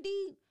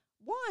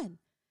 71.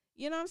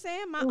 You know what I'm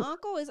saying? My Ooh.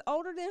 uncle is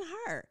older than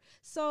her.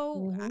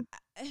 So Mhm.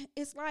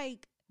 it's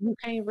like You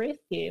can't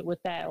risk it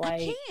with that.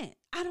 Like, I can't.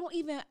 I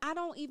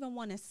don't even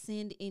want to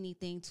send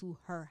anything to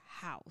her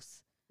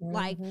house.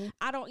 Like mhm.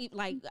 I don't even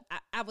like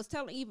I was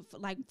telling even for,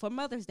 like for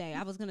Mother's Day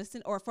I was gonna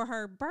send, or for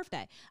her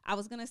birthday I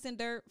was gonna send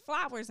her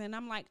flowers, and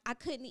I'm like I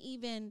couldn't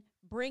even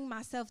bring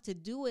myself to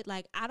do it.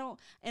 Like I don't,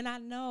 and I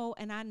know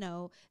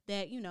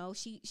that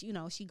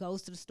she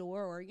goes to the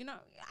store, or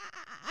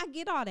I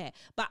get all that,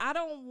 but I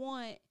don't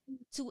want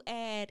to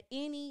add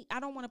any. I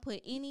don't want to put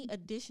any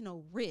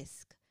additional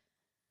risk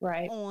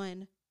Right.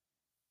 on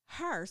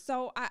her.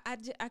 So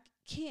I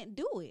can't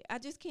do it. I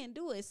just can't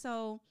do it.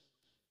 So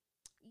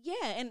yeah,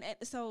 and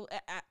so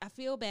I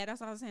feel bad.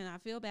 That's what I was saying. I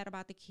feel bad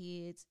about the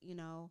kids,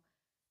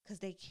 because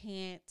they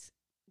can't,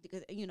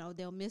 because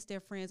they'll miss their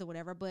friends or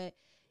whatever. But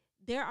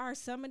there are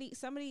some of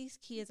these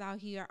kids out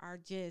here are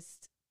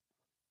just,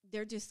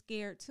 they're just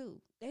scared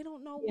too. They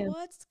don't know Yeah.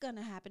 what's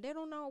gonna happen. They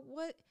don't know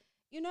what,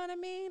 you know what I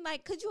mean?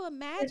 Like, could you It's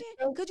imagine?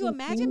 so Could you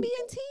imagine confusing,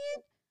 being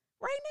 10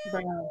 right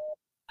now?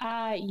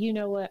 bro. You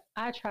know what?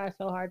 I try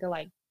so hard to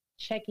like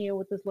check in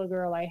with this little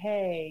girl. Like,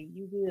 hey,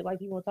 you good? Like,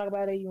 you want to talk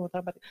about it? You want to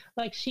talk about it?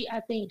 Like, I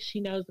think she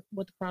knows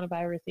what the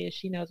coronavirus is.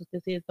 She knows what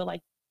this is. But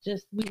like,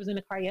 just we was in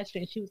the car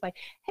yesterday, and she was like,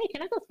 "Hey,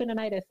 can I go spend the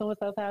night at so and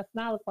so's house?"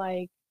 And I was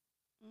like,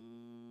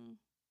 Mm,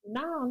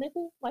 "No,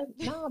 nigga. Like,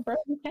 no, bro,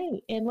 you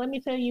can't." And let me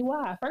tell you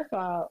why. First of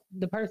all,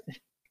 the person,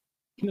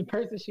 the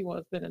person she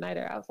wants to spend the night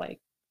at, I was like,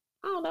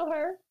 I don't know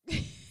her.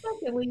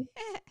 Secondly,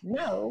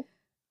 no.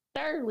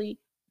 Thirdly,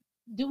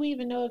 do we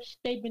even know if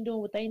they've been doing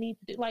what they need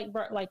to do? Like,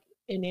 bro, like,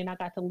 and then I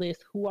got to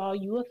list who all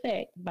you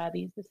affect by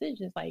these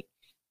decisions. Like,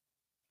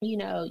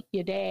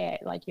 your dad,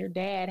 like your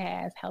dad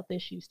has health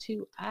issues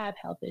too. I have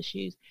health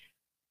issues.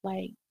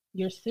 Like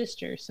your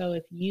sister. So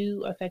if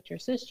you affect your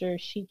sister,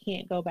 she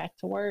can't go back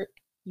to work.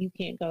 You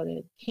can't go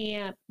to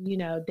camp.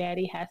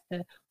 Daddy has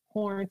to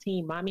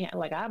quarantine. Mommy,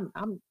 like I'm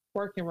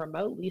working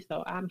remotely,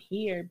 so I'm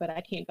here, but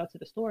I can't go to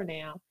the store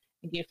now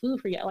and get food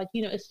for you. Like,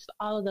 it's just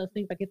all of those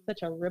things. Like it's such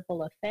a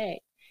ripple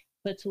effect.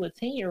 But to a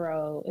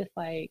 10-year-old, it's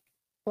like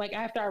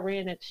after I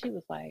ran it, she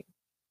was like,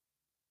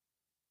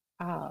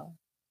 oh,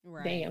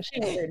 right. damn, she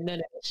didn't hear none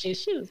of that shit.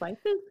 She was like,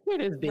 where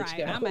this bitch Right.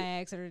 go? I'm gonna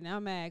ask her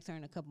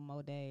in a couple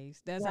more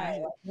days. That's Right,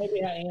 how. like, maybe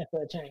her answer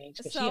will change.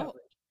 'Cause she So already-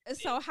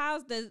 so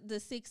how's the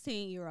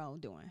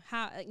 16-year-old doing?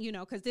 How,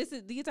 because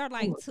these are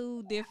like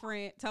two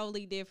different,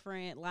 totally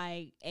different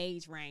like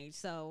age range.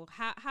 So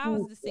how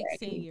is the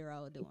Exactly.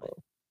 16-year-old doing?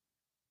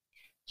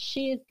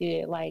 She is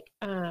good. Like,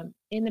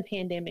 in the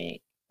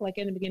pandemic, like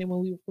in the beginning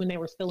when they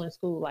were still in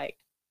school, like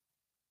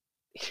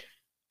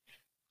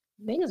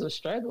niggas was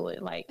struggling,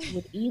 like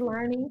with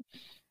e-learning,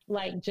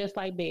 like just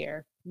like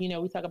Bear. We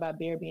talk about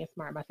Bear being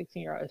smart. My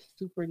 16-year-old is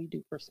super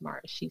duper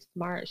smart. She's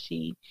smart.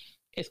 She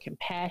is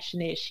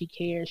compassionate. She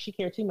cares. She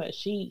cares too much.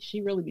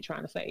 She really be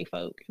trying to save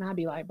folk. And I'd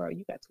be like, bro,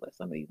 you got to let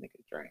some of these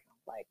niggas drown.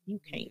 Like, you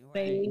can't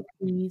save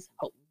these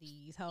hoes.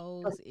 These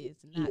hoes is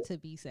not to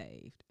be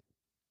saved.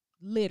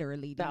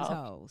 Literally, these So,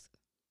 hoes.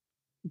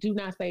 do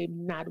not save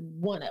not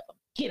one of them.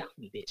 Get off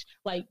me, bitch.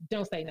 Like,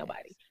 don't say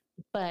nobody.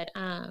 But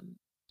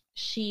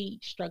she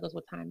struggles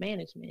with time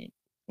management,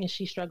 and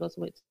she struggles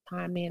with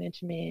time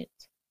management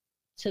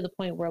to the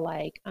point where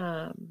like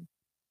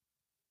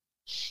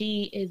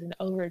she is an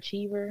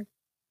overachiever,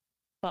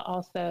 but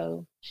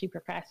also she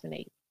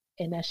procrastinates,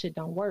 and that shit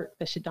don't work.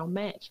 That shit don't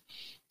match.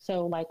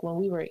 So like when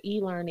we were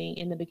e-learning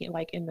in the beginning,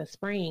 like in the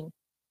spring,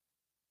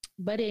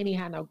 but it didn't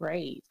have no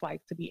grades.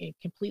 Like, to be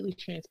completely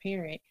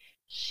transparent,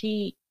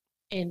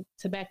 and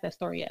to back that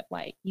story up,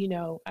 like,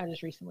 I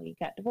just recently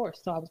got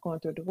divorced. So I was going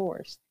through a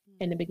divorce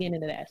in the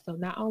beginning of that. So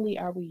not only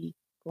are we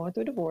going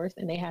through divorce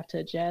and they have to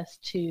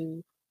adjust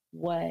to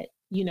what,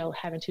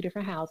 having two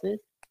different houses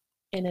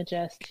and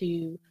adjust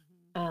to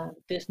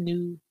this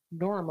new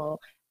normal,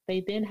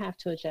 they then have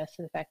to adjust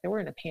to the fact that we're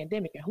in a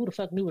pandemic. And who the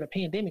fuck knew what a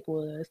pandemic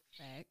was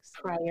Facts.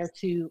 prior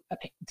to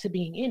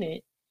being in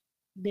it?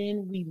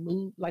 then we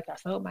moved, like I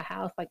sold my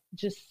house, like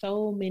just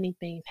so many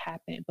things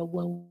happened. But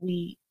when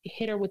we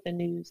hit her with the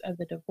news of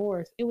the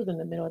divorce, it was in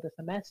the middle of the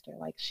semester.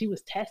 Like she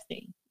was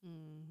testing,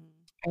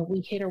 and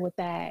we hit her with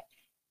that,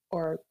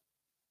 or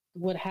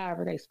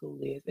however their school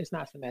is. It's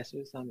not semester,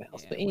 it's something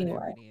else. Yeah, But whatever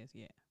anyway, it is,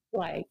 yeah.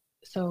 like,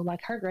 so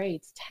like her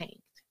grades tanked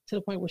to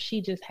the point where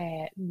she just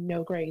had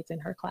no grades in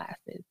her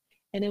classes.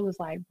 And it was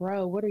like,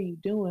 bro, what are you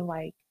doing?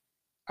 Like,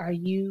 are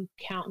you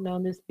counting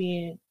on this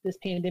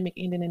pandemic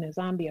ending in a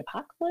zombie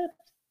apocalypse?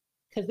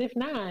 Because if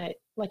not,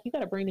 like, you got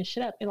to bring this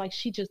shit up. And like,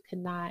 she just could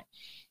not.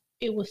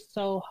 It was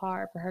so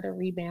hard for her to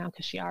rebound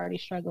because she already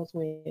struggles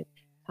with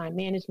time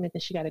management,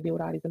 and she got to deal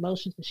with all these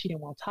emotions, and she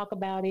didn't want to talk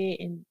about it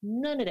and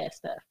none of that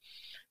stuff.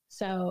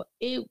 So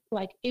it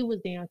was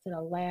down to the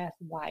last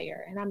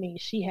wire. And I mean,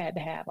 she had to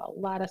have a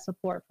lot of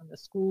support from the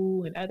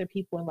school and other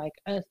people, and like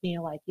us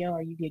being like, yo,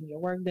 are you getting your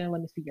work done?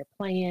 Let me see your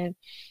plan.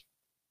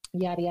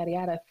 Yada, yada,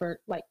 yada. For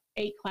like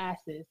 8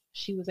 classes,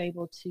 she was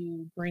able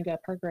to bring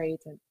up her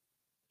grades in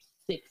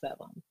 6 of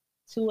them.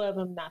 2 of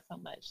them, not so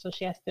much. So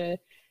she has to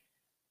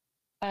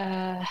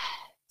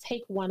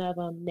take one of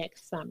them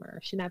next summer.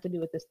 She not have to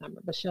do it this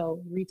summer, but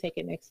she'll retake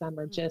it next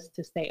summer just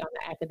to stay on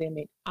the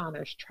academic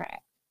honors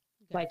track.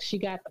 Like she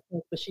got the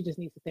points, but she just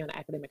needs to stay on the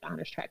academic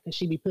honors track because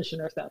she be pushing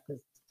herself.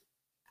 Because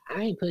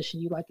I ain't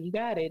pushing you, like you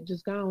got it,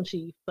 just go on,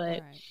 chief.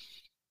 But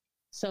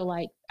so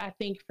like I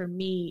think for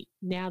me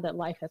now that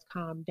life has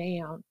calmed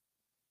down,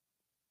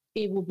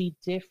 it will be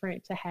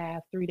different to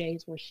have 3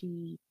 days where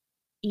she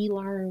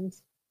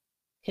e-learns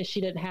because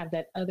she doesn't have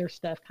that other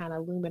stuff kind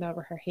of looming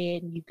over her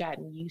head, and you've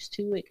gotten used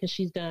to it because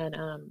she's done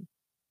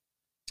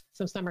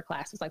some summer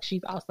classes. Like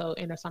she's also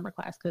in a summer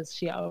class because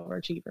she's an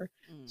overachiever,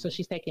 so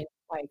she's taking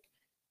like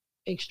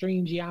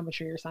extreme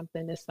geometry or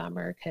something this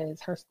summer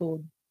because her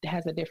school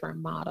has a different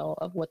model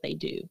of what they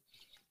do.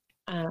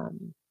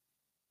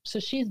 So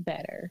she's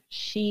better.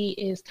 She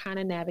is kind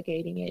of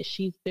navigating it.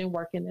 She's been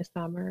working this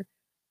summer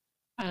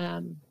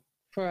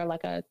for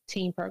like a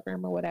teen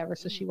program or whatever.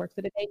 So she works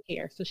at a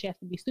daycare. So she has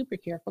to be super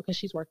careful because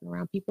she's working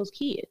around people's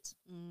kids.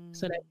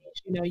 So that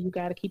means, you know, you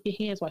got to keep your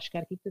hands washed. You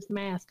got to keep this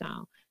mask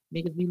on.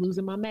 Niggas be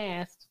losing my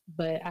mask,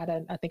 but I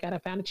think I done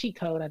found a cheat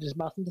code. I just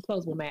bought some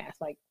disposable masks.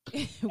 Like,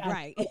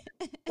 right.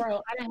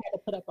 Bro, I done had to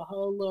put up a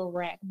whole little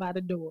rack by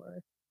the door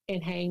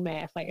and hang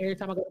masks. Like every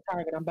time I go to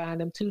Target, I'm buying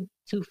them two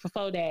for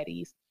faux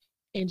daddies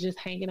and just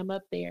hanging them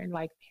up there. And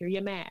like, here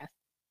your mask.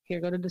 Here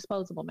go the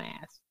disposable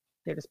masks.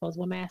 They're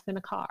disposable masks in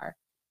the car.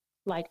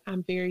 Like,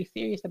 I'm very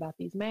serious about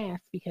these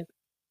masks because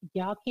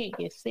y'all can't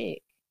get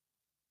sick.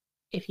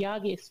 If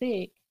y'all get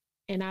sick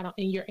and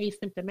you're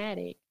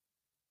asymptomatic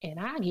and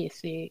I get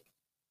sick,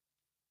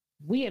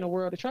 we in a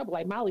world of trouble.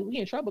 Like, Molly, we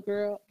in trouble,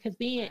 girl. Because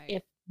then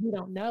if you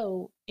don't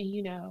know, and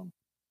you know,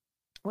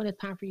 when it's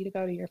time for you to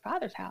go to your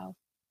father's house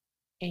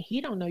and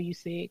he don't know you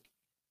sick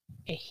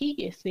and he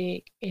gets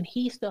sick and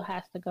he still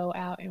has to go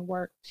out and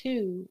work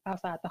too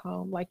outside the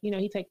home. Like, you know,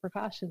 he take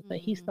precautions, but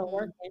he's still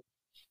working.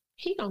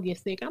 He gonna get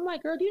sick. I'm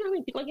like, girl, do you know how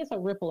many people? Like, it's a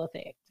ripple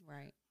effect.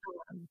 Right.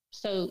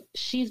 So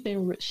she's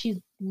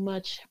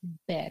much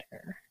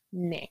better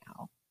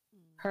now.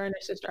 Her and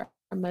her sister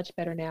are much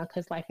better now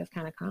because life has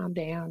kind of calmed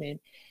down and,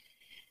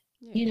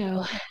 you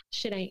know,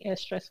 shit ain't as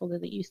stressful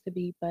as it used to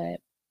be. But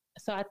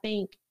so I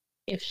think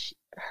if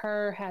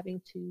her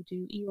having to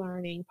do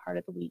e-learning part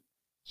of the week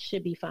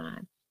should be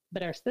fine.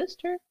 But her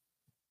sister,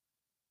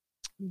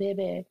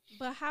 baby.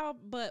 But how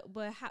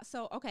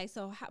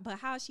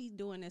is she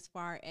doing as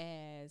far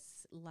as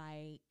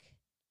like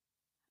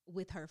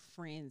with her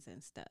friends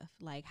and stuff?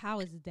 Like, how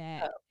is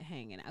that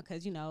hanging out?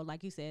 Because, you know,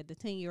 like you said, the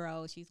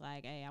 10-year-old, she's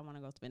like, hey, I want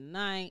to go spend the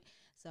night.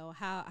 So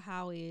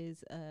how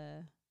is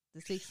the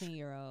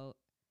 16-year-old?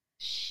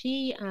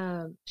 She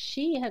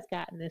has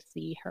gotten to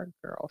see her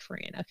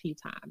girlfriend a few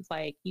times.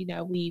 Like, you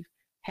know, we've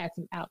had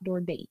some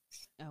outdoor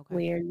dates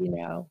where, you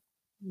know,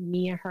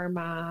 me and her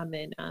mom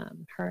and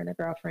her and a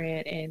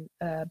girlfriend and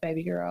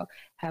baby girl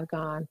have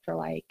gone for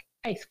like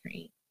ice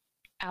cream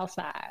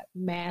outside,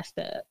 masked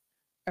up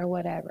or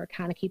whatever,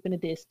 kind of keeping a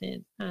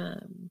distance.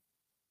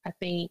 I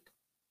think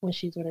when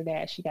she's with her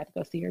dad, she got to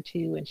go see her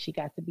too, and she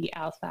got to be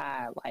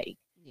outside, like,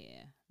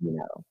 you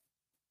know,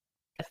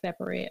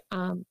 separate.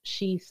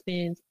 She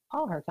spends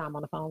all her time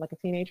on the phone like a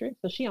teenager,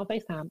 so she on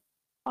FaceTime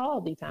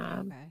all the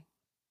time. Okay,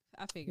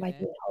 I figured like,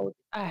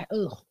 that.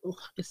 You know,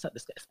 it's so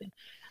disgusting.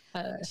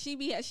 She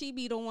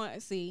be the one.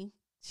 See,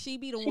 she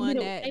be the one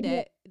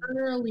that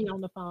early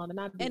on the phone,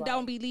 and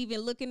don't be leaving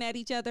looking at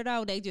each other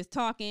though. They just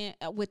talking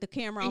with the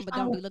camera on, but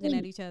don't be looking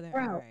at each other.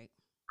 Bro, all right.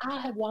 I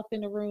have walked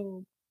in the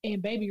room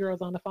and baby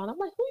girl's on the phone. I'm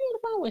like, who you on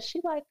the phone with? She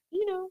like,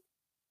 you know,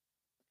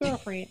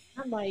 girlfriend.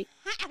 I'm like,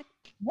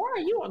 why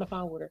are you on the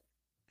phone with her?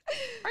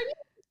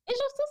 Is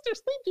your sister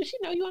asleep? Does she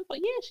know you on the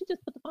phone? Yeah, she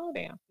just put the phone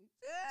down.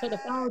 So the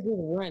phone just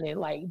running,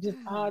 like just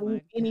all these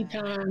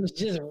anytime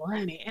just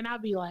running. And I'll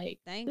be like,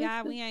 thank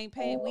God we ain't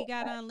paid. We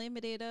got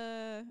unlimited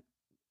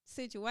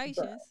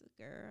situations,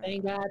 girl.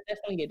 Thank God that's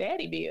on your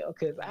daddy bill,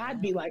 because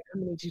I'd be like, I'm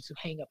gonna need you to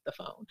hang up the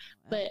phone.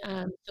 But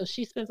so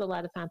she spends a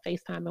lot of time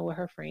FaceTiming with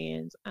her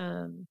friends.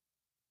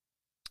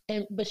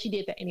 And but she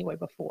did that anyway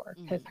before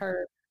because Mm.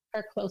 her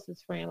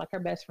closest friend, like her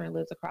best friend,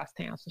 lives across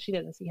town, so she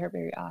doesn't see her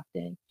very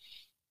often.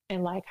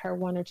 And like her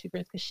one or two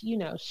friends, because she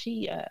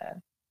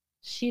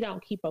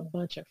don't keep a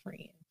bunch of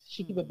friends.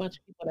 She keep a Mm. bunch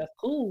of people that's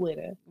cool with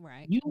her.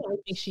 Right. You might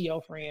think she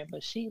your friend,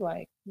 but she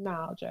like,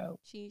 nah, Joe,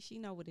 She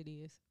know what it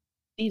is.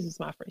 these is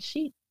my friend.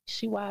 She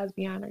wise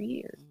beyond her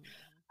years.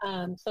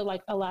 Mm. So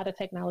like a lot of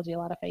technology, a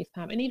lot of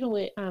FaceTime, and even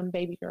with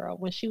baby girl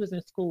when she was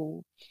in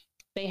school,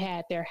 they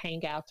had their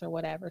hangouts or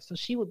whatever. So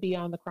she would be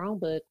on the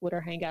Chromebook with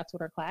her hangouts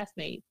with her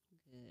classmates,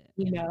 Good.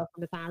 you know,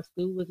 from the time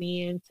school was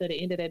in to the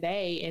end of the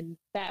day, and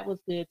that was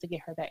good to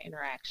get her that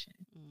interaction.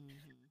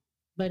 Mhm.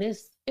 But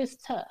it's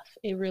tough.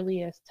 It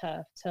really is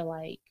tough to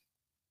like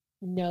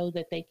know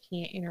that they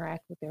can't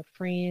interact with their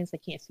friends, they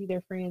can't see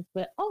their friends,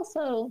 but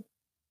also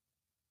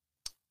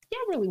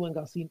y'all really wouldn't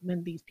go see none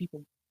of these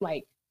people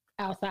like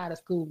outside of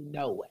school,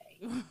 no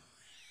way.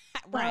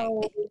 Right. So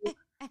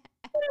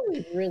what are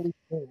we really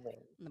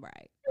doing?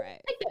 Right.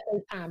 Take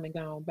that time and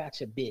go on about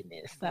your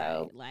business. So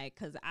Right. Like,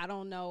 cause I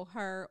don't know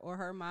her or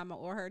her mama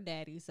or her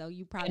daddy, so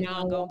you probably and I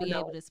weren't don't gonna want to be know.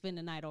 able to spend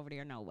the night over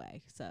there, no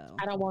way. So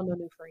I don't want no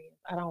new friends.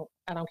 I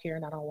don't care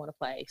and I don't want to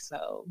play.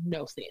 So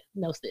no sis.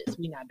 No sis.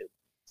 We not doing it.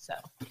 So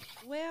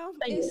well,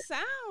 Thank it you.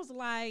 sounds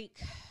like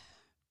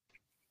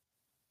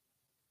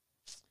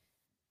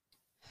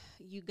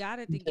you got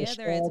it The together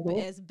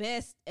struggle.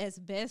 as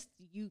best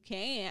you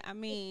can. I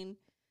mean,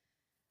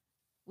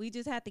 we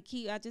just have to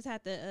keep. I just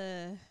have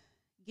to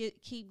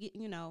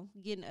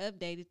getting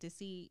updated to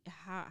see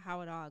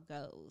how it all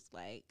goes.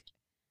 Like,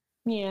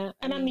 Yeah.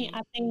 I And I mean, mean,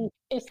 I think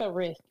it's a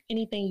risk.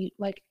 Anything you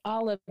like,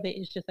 all of it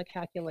is just a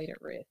calculated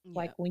risk.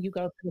 Like yeah, when you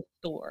go to the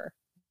store,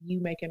 you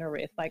making a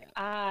risk. Like yeah.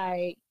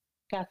 I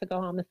got to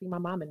go home and see my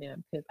mom and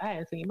them because I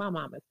hadn't seen my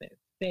mama since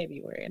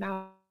February. And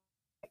I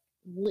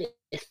listen,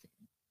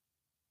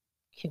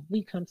 can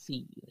we come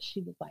see you?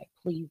 She was like,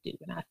 please do.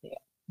 And I said,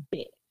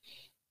 bet.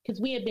 Because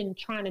we had been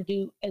trying to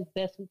do as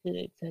best we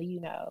could to,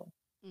 you know,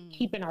 Mm.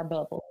 keep in our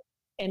bubble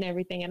and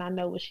everything. And I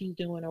know what she's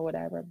doing or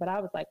whatever. But I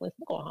was like, let's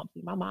go home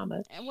see my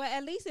mama. And well,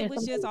 at least it And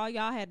was just all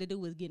y'all had to do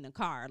was get in a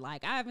car.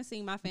 Like, I haven't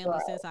seen my family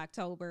right. since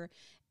October,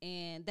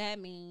 and that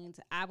means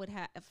I would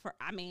have.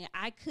 I mean,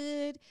 I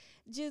could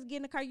just get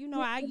in a car. You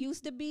know, I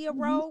used to be a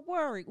road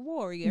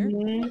warrior.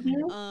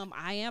 Mhm.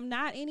 I am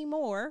not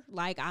anymore.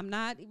 Like, I'm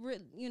not,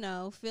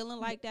 feeling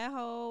like that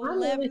whole I'm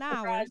really 11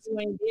 surprised hours. you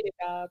ain't get it,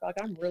 dog. Like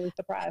I'm really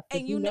surprised because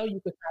And you know you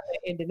could stop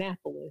at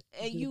Indianapolis.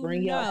 and Just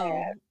bring your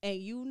ass.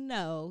 you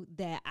know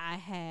that I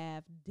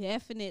have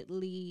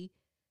definitely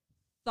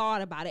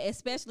thought about it,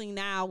 especially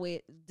now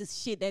with the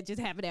shit that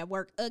just happened at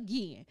work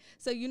again.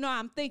 So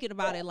I'm thinking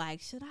about it like,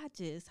 should I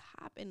just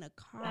hop in the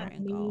car I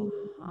and go mean,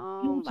 you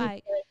home? just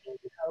Like, let me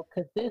know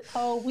because this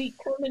whole week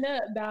coming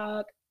up,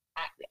 dog.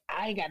 I,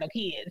 I ain't got no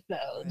kids,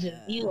 so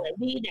just you bruh. let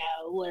me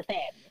know what's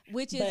happening.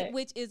 But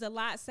which is a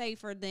lot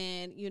safer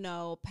than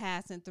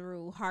passing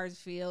through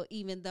Hartsfield,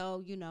 even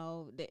though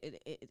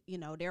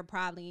they're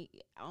probably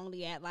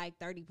only at like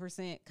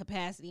 30%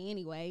 capacity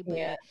anyway, but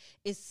yeah,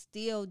 it's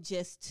still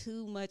just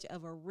too much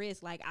of a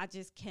risk. Like, I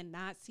just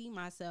cannot see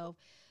myself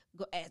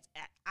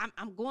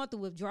I'm going through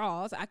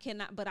withdrawals. I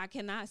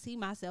cannot see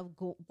myself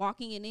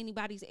walking in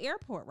anybody's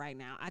airport right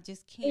now. I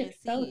just can't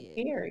it's so see it.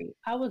 scary.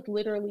 I was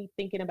literally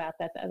thinking about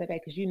that the other day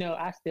because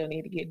I still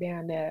need to get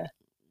down there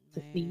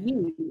to see Man.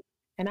 you.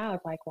 And I was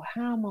like, well,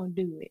 how am I gonna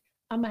do it?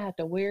 I'm gonna have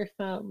to wear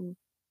something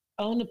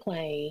on the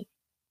plane,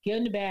 get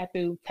in the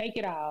bathroom, take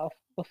it off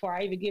before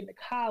I even get in the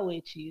car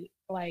with you.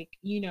 Like,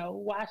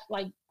 wash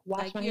Like,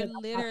 my you're hands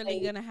off my literally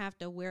face. gonna have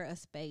to wear a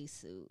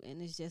spacesuit,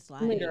 and it's just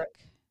Literally, like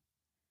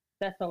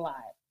that's a lot.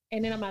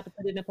 And then I'm gonna have to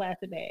put it in a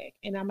plastic bag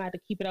and I'm gonna have to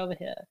keep it over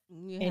here.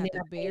 you And have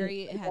then to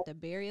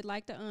bury it,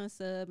 like the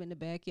unsub in the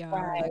backyard,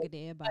 right like a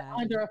dead body.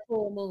 under a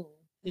full moon.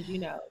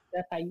 Because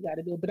that's how you got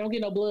to do it. But don't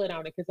get no blood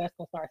on it because that's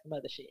gonna start some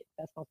other shit.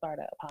 That's gonna start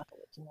an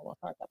apocalypse. You know, we'll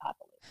start the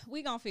apocalypse.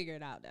 We gonna figure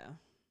it out though.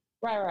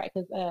 Right.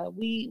 Because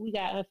we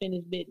got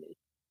unfinished business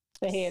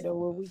to handle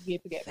when we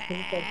get together. 'Cause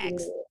it's so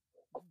Facts,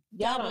 good.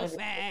 Y'all don't double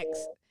understand.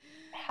 facts.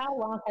 How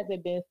long has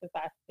it been since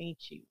I seen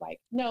you? Like,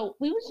 no,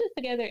 we was just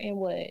together in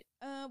what?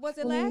 Was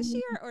it last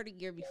year or the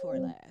year before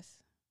last?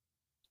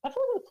 I thought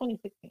it was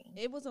 2016.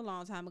 It was a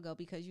long time ago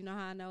because you know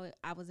how I know it?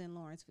 I was in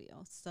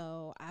Lawrenceville.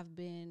 So I've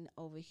been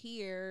over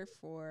here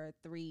for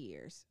 3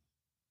 years.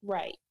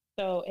 Right.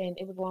 So, and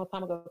it was a long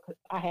time ago because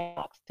I had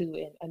locks too,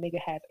 and a nigga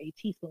has a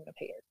teaspoon of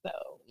hair.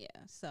 So, Yeah.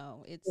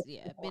 So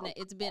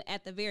it's been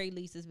at the very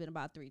least, it's been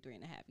about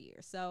 3.5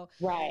 years. So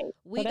right.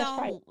 we So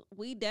that's right.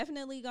 we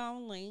definitely gonna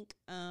link.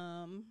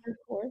 Of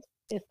course,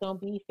 it's gonna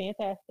be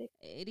fantastic.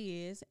 It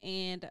is.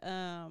 And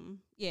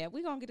yeah,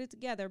 we're gonna get it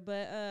together.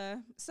 But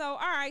so all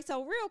right,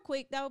 so real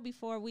quick though,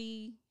 before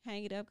we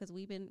hang it up, because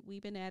we've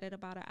been at it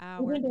about an We've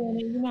hour. been doing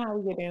it. You know how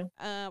we get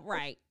down.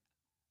 Right.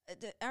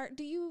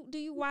 Do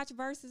you watch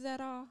Versus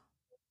at all?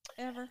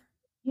 Ever?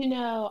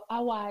 I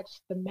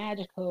watched the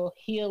Magical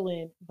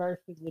Healing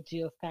versus with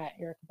Jill Scott,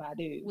 Erica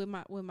Badu, With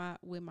my with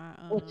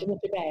your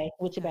bae,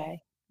 with your okay. bae,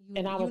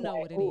 and I You was know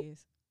like, what it ooh,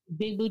 is.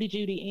 Big Booty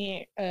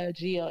Judy and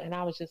Jill, and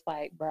I was just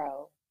like,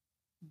 bro,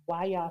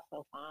 Why y'all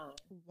so fine?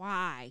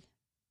 Why?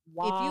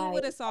 Why? If you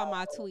would have saw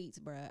my tweets,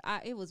 bruh,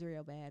 it was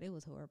real bad. It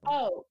was horrible.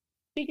 Oh,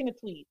 speaking of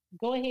tweets,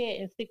 go ahead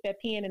and stick that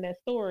pin in that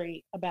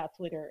story about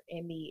Twitter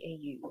and me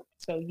and you.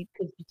 So you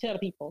tell the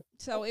people.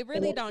 So it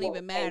really don't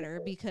even matter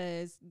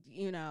because,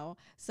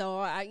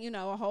 so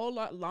a whole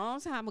long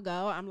time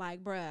ago, I'm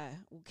like, bruh,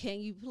 can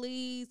you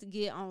please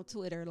get on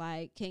Twitter?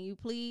 Like, can you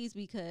please,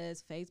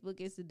 because Facebook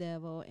is the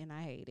devil and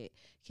I hate it.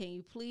 Can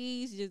you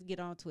please just get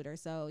on Twitter?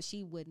 So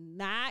she would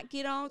not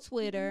get on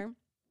Twitter.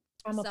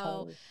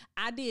 So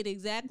I did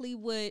exactly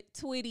what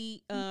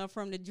Twitty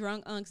from the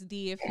Drunk Unks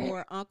did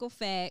for Uncle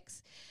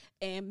Fax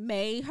and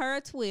made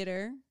her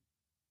Twitter.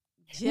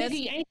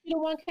 Nigga, ain't you the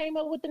one came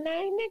up with the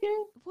name,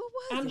 nigga? What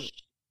was it?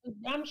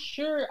 I'm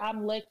sure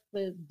I'm Lex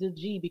the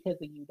G because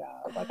of you,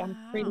 dog. Like, I'm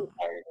pretty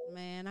certain.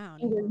 Man, I don't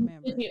even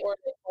remember.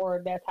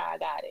 Or that's how I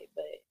got it.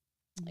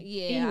 But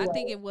yeah, anyway, I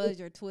think it was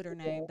your Twitter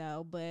name,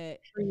 though. But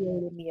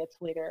created me a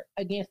Twitter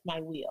against my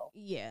will.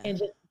 Yeah. And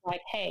just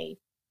like, hey,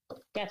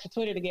 got your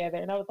Twitter together.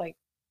 And I was like,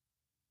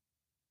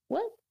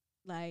 what?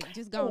 Like,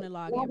 just go on and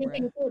log in, bro.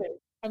 Your Twitter.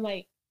 I'm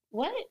like,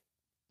 what?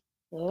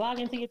 Log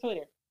into your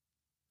Twitter.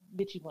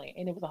 Bitch, you playing.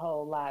 And it was a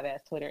whole live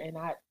ass Twitter. And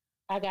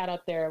I got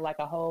up there like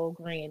a whole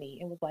granny.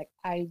 It was like,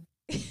 I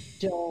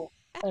don't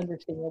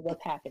understand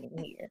what's happening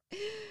here.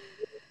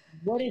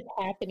 What is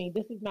happening?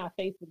 This is not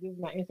Facebook. This is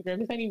not Instagram.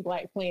 This ain't even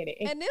Black Planet.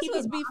 And this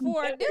was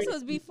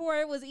before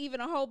it was even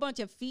a whole bunch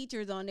of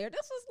features on there.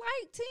 This was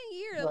like 10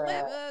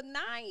 years,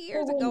 9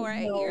 years ago or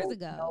 8 years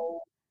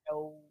ago.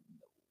 No.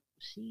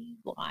 She's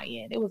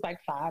lying. It was like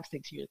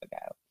 5-6 years ago.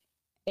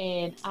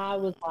 And I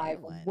was like,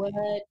 what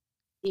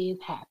is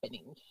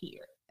happening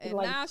here? And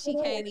like, now she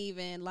can't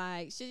even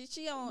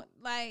she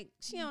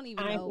don't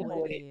even know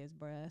what it is,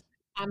 bruh.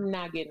 I'm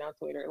not getting on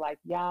Twitter. Like,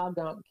 y'all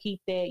don't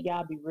keep that.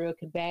 Y'all be real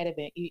combative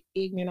and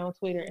ignorant on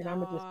Twitter, and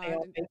I'm gonna just stay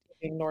on Facebook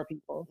and ignore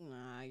people.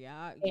 Nah,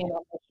 y'all.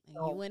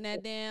 You and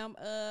that damn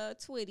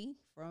Twitty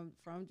from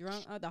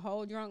Drunk the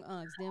whole Drunk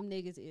Unks. Them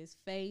niggas is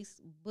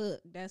Facebook.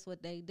 That's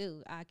what they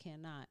do. I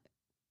cannot.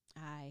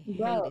 I hate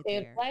it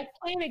if there. Black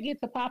Planet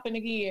gets a popping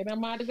again, I'm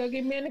about to go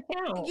get me an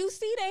account. You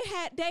see,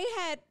 they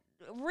had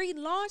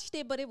relaunched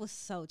it, but it was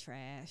so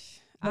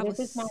trash. I was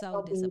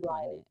so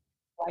disappointed.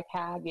 Like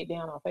how I get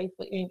down on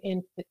Facebook,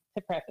 and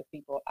to preface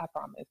people, I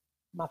promise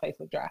my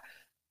Facebook dry,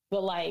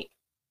 but like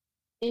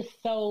it's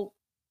so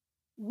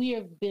we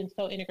have been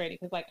so integrated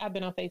because like I've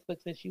been on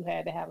Facebook since you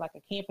had to have like a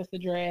campus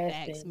address.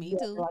 Facts, and me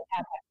too. Like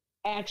have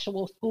an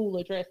actual school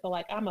address, so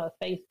like I'm a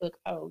Facebook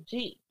OG.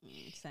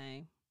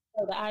 Same.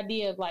 So the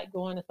idea of like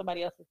going to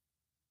somebody else's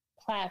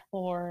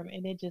platform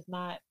and it just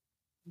not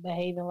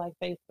behaving like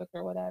Facebook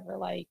or whatever,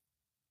 like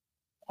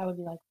I would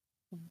be like,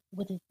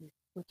 what is this?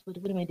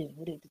 What am I doing?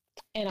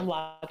 And I'm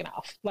logging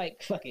off.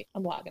 Like, fuck it.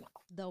 I'm logging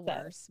off. The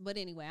worst. But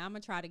anyway, I'm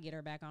going to try to get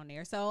her back on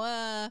there. So,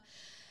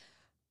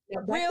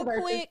 real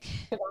quick,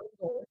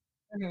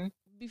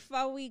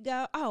 before we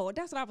go. Oh,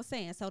 that's what I was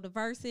saying. So the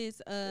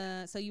verses,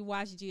 so you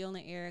watched Jill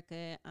and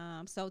Erica.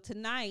 So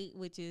tonight,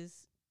 which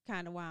is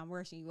kind of why I'm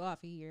rushing you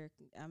off here.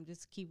 I'm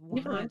just keeping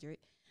 100.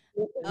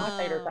 My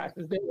favorite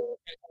practice.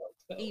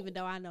 Even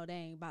though I know they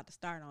ain't about to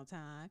start on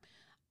time.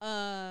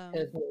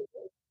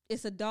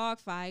 It's a dog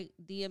fight,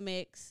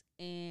 DMX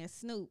and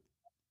Snoop.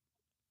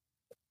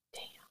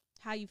 Damn.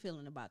 How you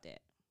feeling about that?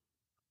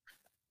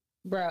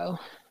 Bro,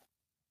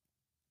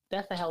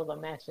 that's a hell of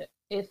a matchup.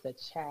 It's a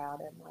child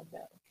in my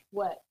belly.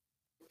 What?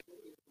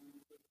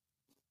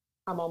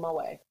 I'm on my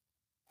way.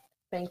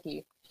 Thank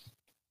you.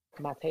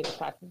 My tater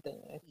tots is done.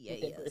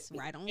 Yes,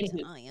 right on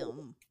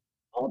time.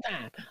 On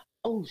time.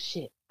 Oh,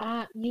 shit.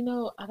 I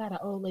got an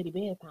old lady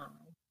bedtime.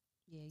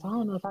 Yeah, so I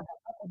don't know if I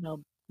got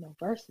no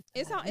verses.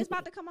 It's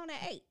about to come on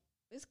at 8.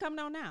 It's coming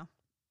on now.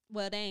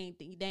 Well, they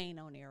ain't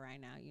on there right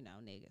now,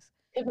 niggas.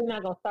 If it's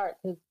not gonna start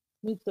because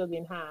Snoop's still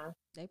getting high.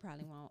 They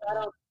probably won't. I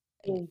don't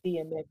think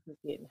DMX is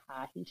getting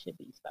high. He should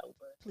be sober.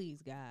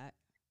 Please, God.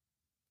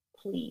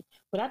 Please.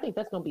 But I think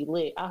that's gonna be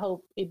lit. I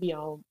hope it be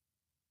on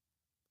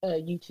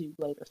YouTube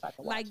later so I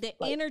can watch like the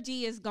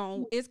energy is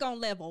gonna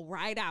level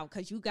right out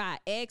because you got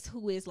X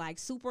who is like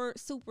super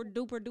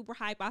duper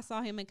hype. I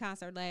saw him in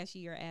concert last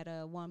year at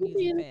One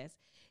Music Fest.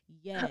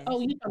 Yes. Oh,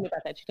 you told me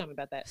about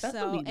that. That's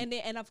so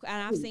and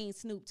I've seen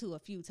Snoop too a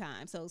few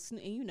times. So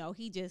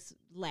he just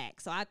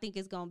lacks. So I think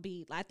it's gonna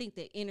be. I think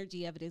the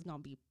energy of it is gonna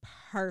be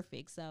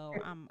perfect. So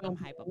I'm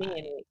hype about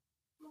it.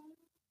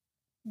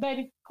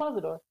 Baby, close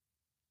the door.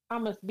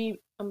 I'm gonna be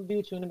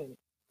with you in a minute.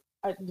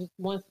 I just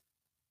once.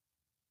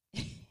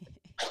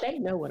 They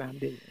know what I'm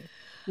doing.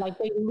 Like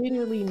they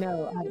literally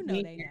know.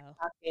 They know.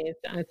 Podcast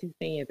to Auntie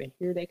Fans, and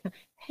here they come.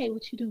 Hey,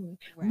 what you doing?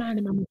 Right.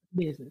 Minding my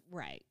business.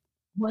 Right.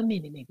 1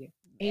 minute, nigga.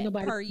 Ain't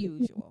nobody per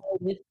usual.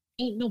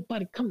 Ain't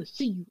nobody come to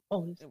see you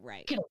on this.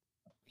 Right.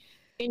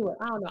 Anyway,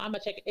 I don't know. I'm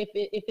gonna check it.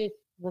 If it's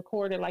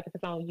recorded, like if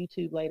it's on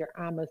YouTube later,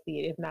 I'm gonna see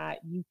it. If not,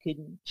 you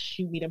can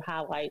shoot me them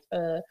highlights.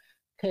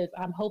 Because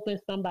I'm hoping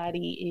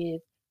somebody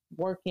is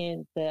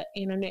working the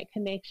internet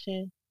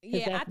connection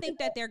Yeah, I think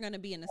that they're going to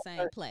be in the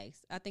same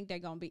place. I think they're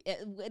going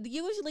to be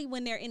usually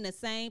when they're in the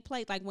same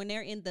place, like when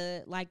they're in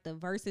the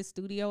Versus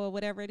studio or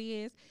whatever it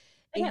is.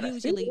 And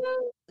usually,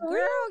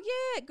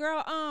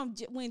 girl,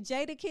 when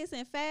Jadakiss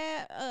and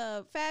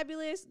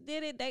Fabulous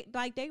did it,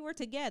 they were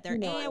together.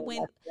 And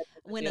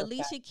when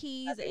Alicia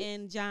Keys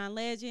and John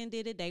Legend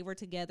did it, they were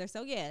together.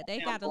 So yeah, they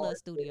got a little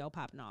studio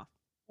popping off.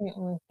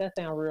 That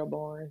sounds real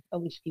boring.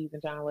 Alicia Keys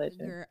and John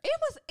Legend. Girl, it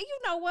was. You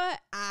know what?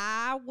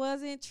 I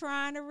wasn't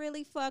trying to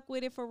really fuck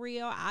with it for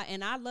real.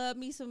 I love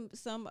me some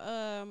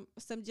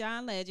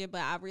John Legend,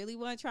 but I really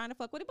wasn't trying to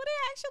fuck with it. But it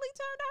actually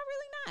turned out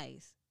really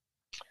nice.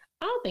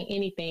 I don't think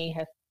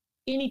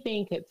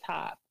anything could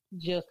top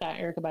Jill Scott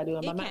and Erykah Badu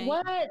in my mind.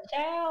 What,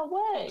 child?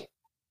 What?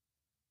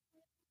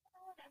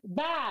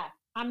 Bye.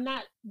 I'm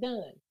not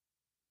done.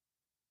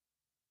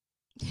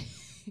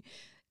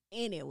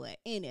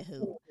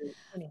 Anywho.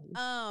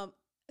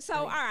 So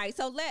all right,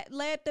 so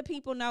let the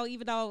people know,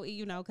 even though,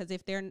 you know, because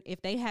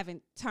if they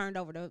haven't turned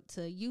over to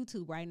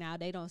YouTube right now,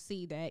 they don't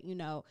see that, you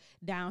know,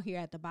 down here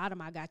at the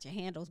bottom I got your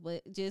handles,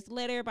 but just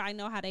let everybody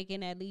know how they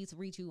can at least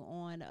reach you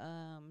on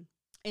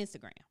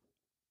Instagram.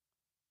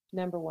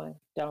 Number one,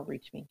 don't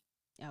reach me.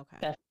 Okay.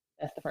 That's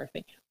the first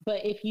thing.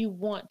 But if you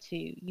want to,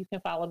 you can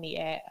follow me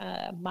at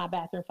my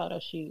bathroom photo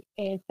shoot.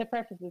 And to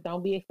prefaces,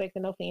 don't be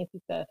expecting no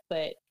fancy stuff,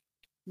 but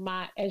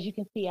as you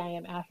can see, I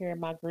am out here in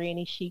my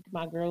granny chic,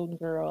 my Golden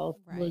Girls,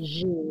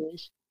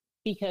 zhuzh,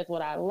 because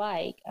what I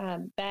like,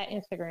 that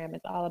Instagram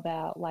is all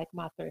about like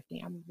my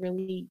thrifting. I'm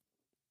really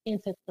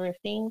into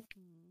thrifting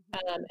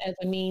as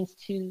a means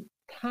to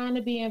kind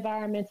of be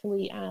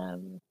environmentally,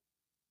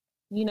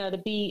 to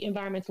be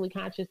environmentally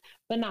conscious,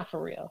 but not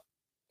for real.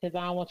 Because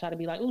I don't want y'all to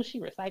be like, oh, she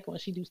recycling,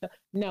 she do stuff.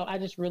 No, I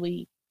just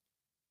really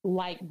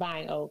like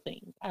buying old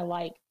things. I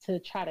like to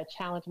try to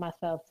challenge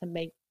myself to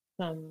make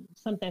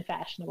something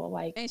fashionable,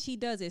 and she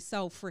does it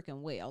so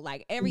freaking well.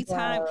 Like every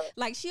time,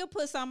 like she'll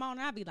put something on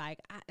and I'll be like,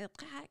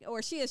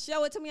 or she'll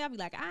show it to me, I'll be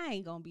like, I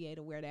ain't gonna be able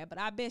to wear that, but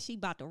I bet she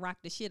about to rock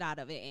the shit out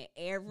of it. And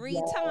every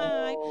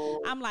time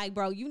I'm like,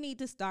 bro, you need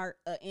to start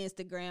an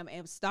Instagram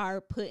and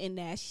start putting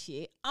that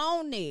shit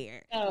on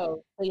there.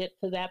 So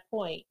to that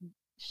point,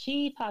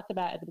 she talked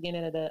about at the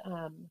beginning of the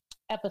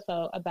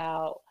episode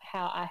about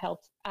how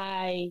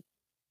I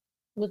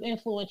was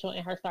influential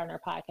in her starting her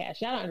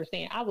podcast. Y'all don't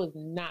understand. I was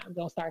not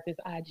going to start this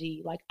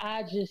IG. Like,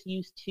 I just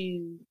used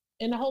to,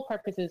 and the whole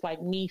purpose is like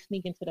me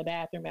sneaking to the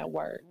bathroom at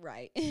work.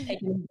 Right.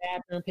 Taking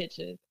bathroom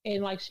pictures.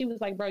 And like, she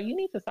was like, bro, you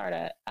need to start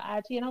a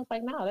IG. And I was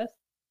like, no,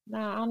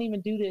 I don't even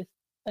do this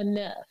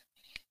enough.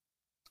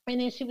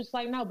 And then she was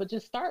like, no, but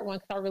just start one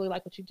because I really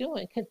like what you're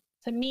doing. Because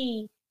to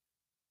me,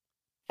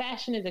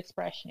 fashion is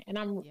expression. And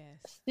I'm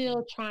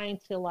still trying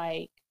to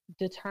like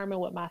determine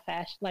what my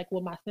fashion, like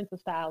what my sense of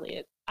style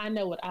is. I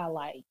know what I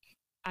like.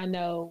 I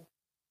know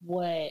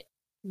what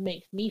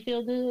makes me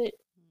feel good.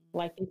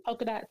 Like these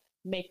polka dots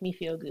make me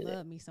feel good.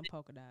 Love me some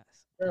polka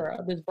dots.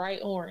 Girl, this bright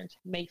orange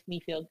makes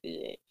me feel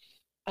good.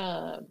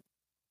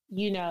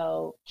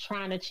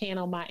 Trying to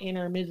channel my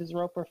inner Mrs.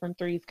 Roper from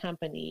Three's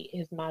Company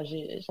is my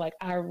zhuzh. Like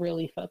I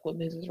really fuck with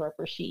Mrs.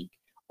 Roper chic,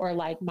 or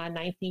like my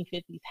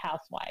 1950s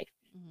housewife.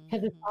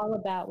 Because it's all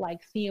about like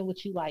seeing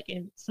what you like.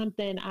 And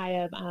something I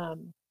have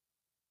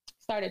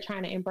started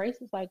trying to embrace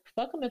is like,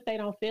 fuck them if they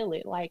don't feel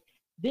it. Like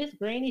this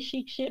granny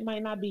chic shit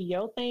might not be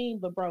your thing,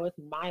 but bro, it's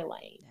my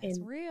lane. That's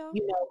real.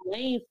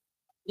 Lanes,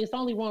 it's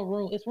only one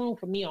room. It's room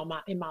for me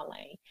in my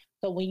lane.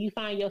 So when you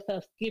find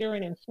yourself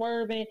skittering and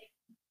swerving,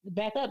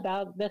 back up,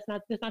 dog. That's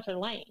not your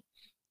lane.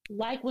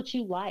 Like what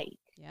you like.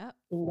 Yep.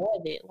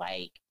 Love it.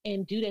 Like,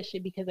 and do that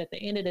shit, because at the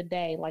end of the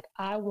day, like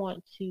I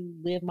want to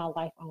live my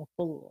life on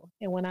full.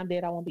 And when I'm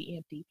dead, I won't be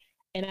empty.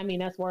 And I mean,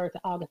 that's word to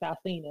August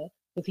Alsina,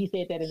 because he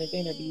said that in his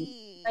interview.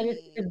 And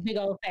it's big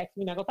old facts.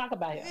 We're not going to talk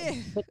about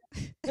him. But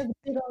it's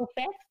big old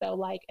facts, though.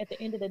 Like, at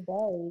the end of the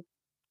day,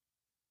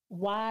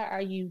 why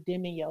are you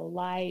dimming your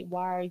light?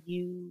 Why are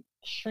you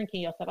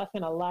shrinking yourself? I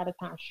spent a lot of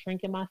time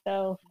shrinking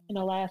myself in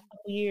the last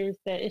couple of years,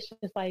 that it's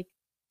just like,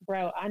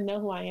 bro, I know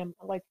who I am.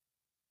 Like,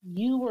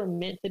 you were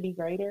meant to be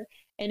greater.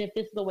 And if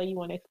this is the way you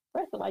want to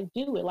express it, like,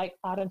 do it. Like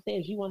Autumn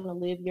says, you want to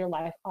live your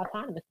life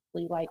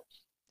autonomously. Like,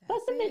 fuck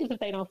the niggas if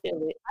they don't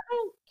feel it. I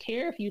don't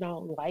care if you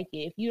don't like it.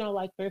 If you don't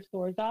like thrift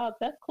store dogs,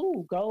 that's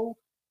cool. Go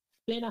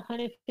spend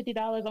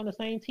 $150 on the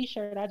same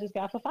t-shirt I just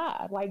got for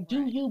 $5. Like,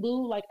 do you,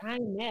 boo? Like, I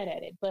ain't mad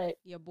at it. But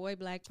your boy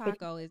Black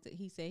Paco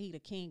he said he the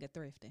king of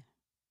thrifting.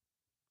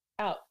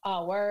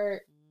 Oh,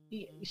 word.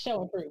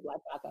 Show and prove, Black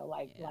Paco.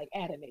 Like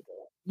at a nigga.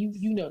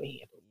 You know the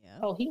handle. Yeah.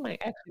 Oh, he might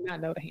actually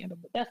not know the handle,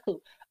 but that's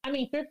cool. I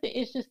mean, thrifting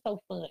is just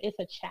so fun. It's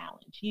a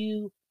challenge.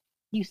 You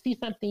see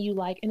something you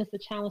like, and it's a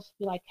challenge to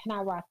be like, can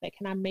I rock that?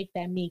 Can I make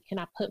that me? Can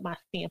I put my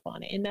stamp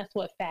on it? And that's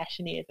what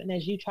fashion is. And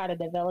as you try to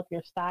develop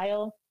your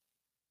style,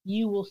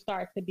 you will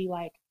start to be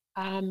like,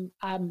 I'm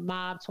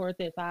mob toward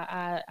this.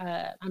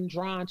 I'm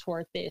drawn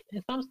toward this.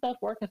 And some stuff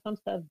works and some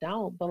stuff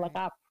don't. But like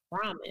I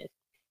promise,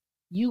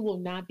 you will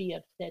not be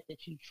upset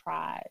that you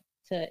tried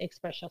to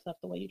express yourself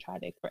the way you tried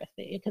to express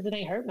it, because it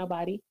ain't hurt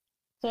nobody.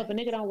 So if a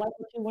nigga don't like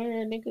what you're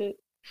wearing, nigga,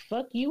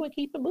 fuck you and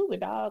keep it moving,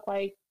 dog.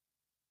 Like,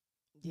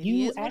 It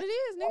You is what it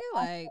is, nigga.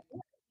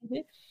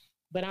 Like,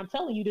 But I'm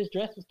telling you, this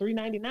dress was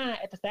 $3.99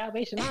 at the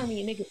Salvation Army,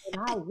 and nigga,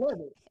 and I love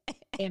it.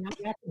 And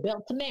I got the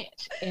belt to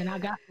match, and I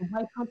got some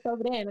white pumps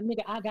over there, and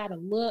nigga, I got a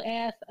little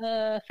ass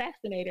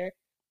fascinator.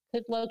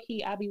 Cause low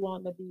key, I be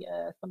wanting to be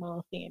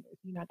Simone Sanders.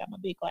 You know, I got my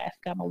big glass,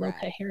 got my low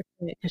cut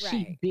haircut, cause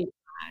she's big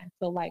time.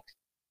 So like,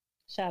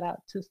 shout out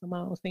to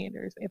Simone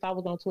Sanders. If I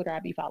was on Twitter,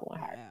 I'd be following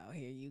her. oh,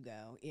 here you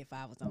go. If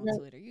I was on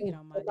Twitter, you get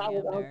on my If I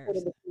was damn on nerves.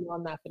 Twitter, but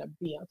I'm not gonna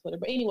be on Twitter.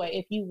 But anyway,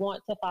 if you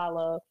want to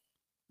follow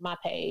my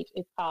page,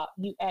 it's called,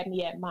 you add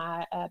me at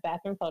my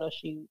bathroom photo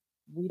shoot.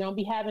 We don't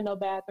be having no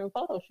bathroom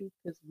photo shoots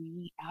because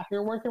we out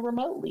here working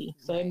remotely.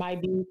 So it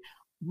might be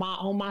my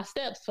on my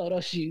steps photo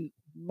shoot,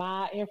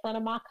 my in front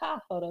of my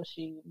car photo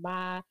shoot,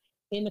 my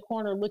in the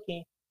corner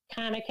looking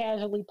kind of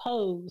casually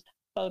posed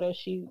photo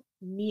shoot,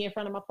 me in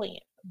front of my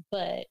plants.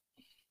 But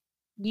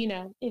you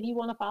know, if you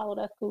want to follow,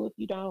 that's cool. If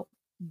you don't,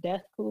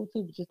 that's cool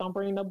too. But just don't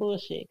bring no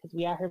bullshit because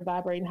we out here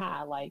vibrating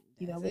high. Like,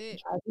 you know,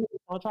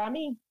 don't try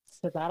me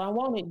because I don't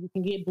want it. You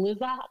can get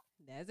blizzard.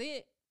 That's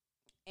it.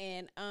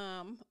 And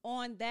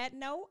on that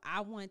note,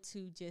 I want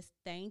to just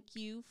thank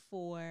you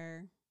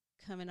for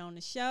coming on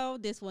the show.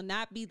 This will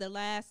not be the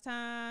last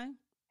time.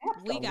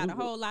 Absolutely. We got a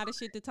whole lot of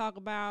shit to talk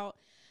about.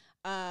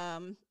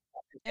 And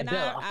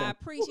I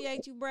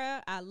appreciate you,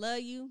 bruh. I love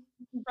you.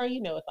 Bro,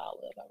 you know it's all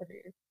love over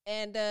here.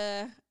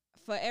 And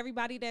for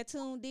everybody that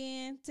tuned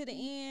in to the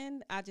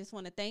end, I just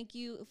want to thank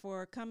you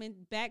for coming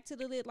back to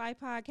the Lit Life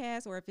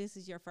Podcast. Or if this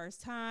is your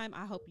first time,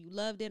 I hope you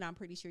loved it. I'm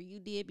pretty sure you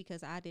did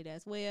because I did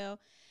as well.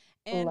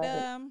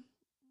 And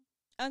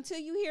until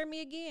you hear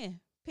me again,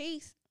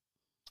 peace.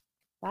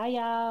 Bye,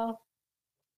 y'all.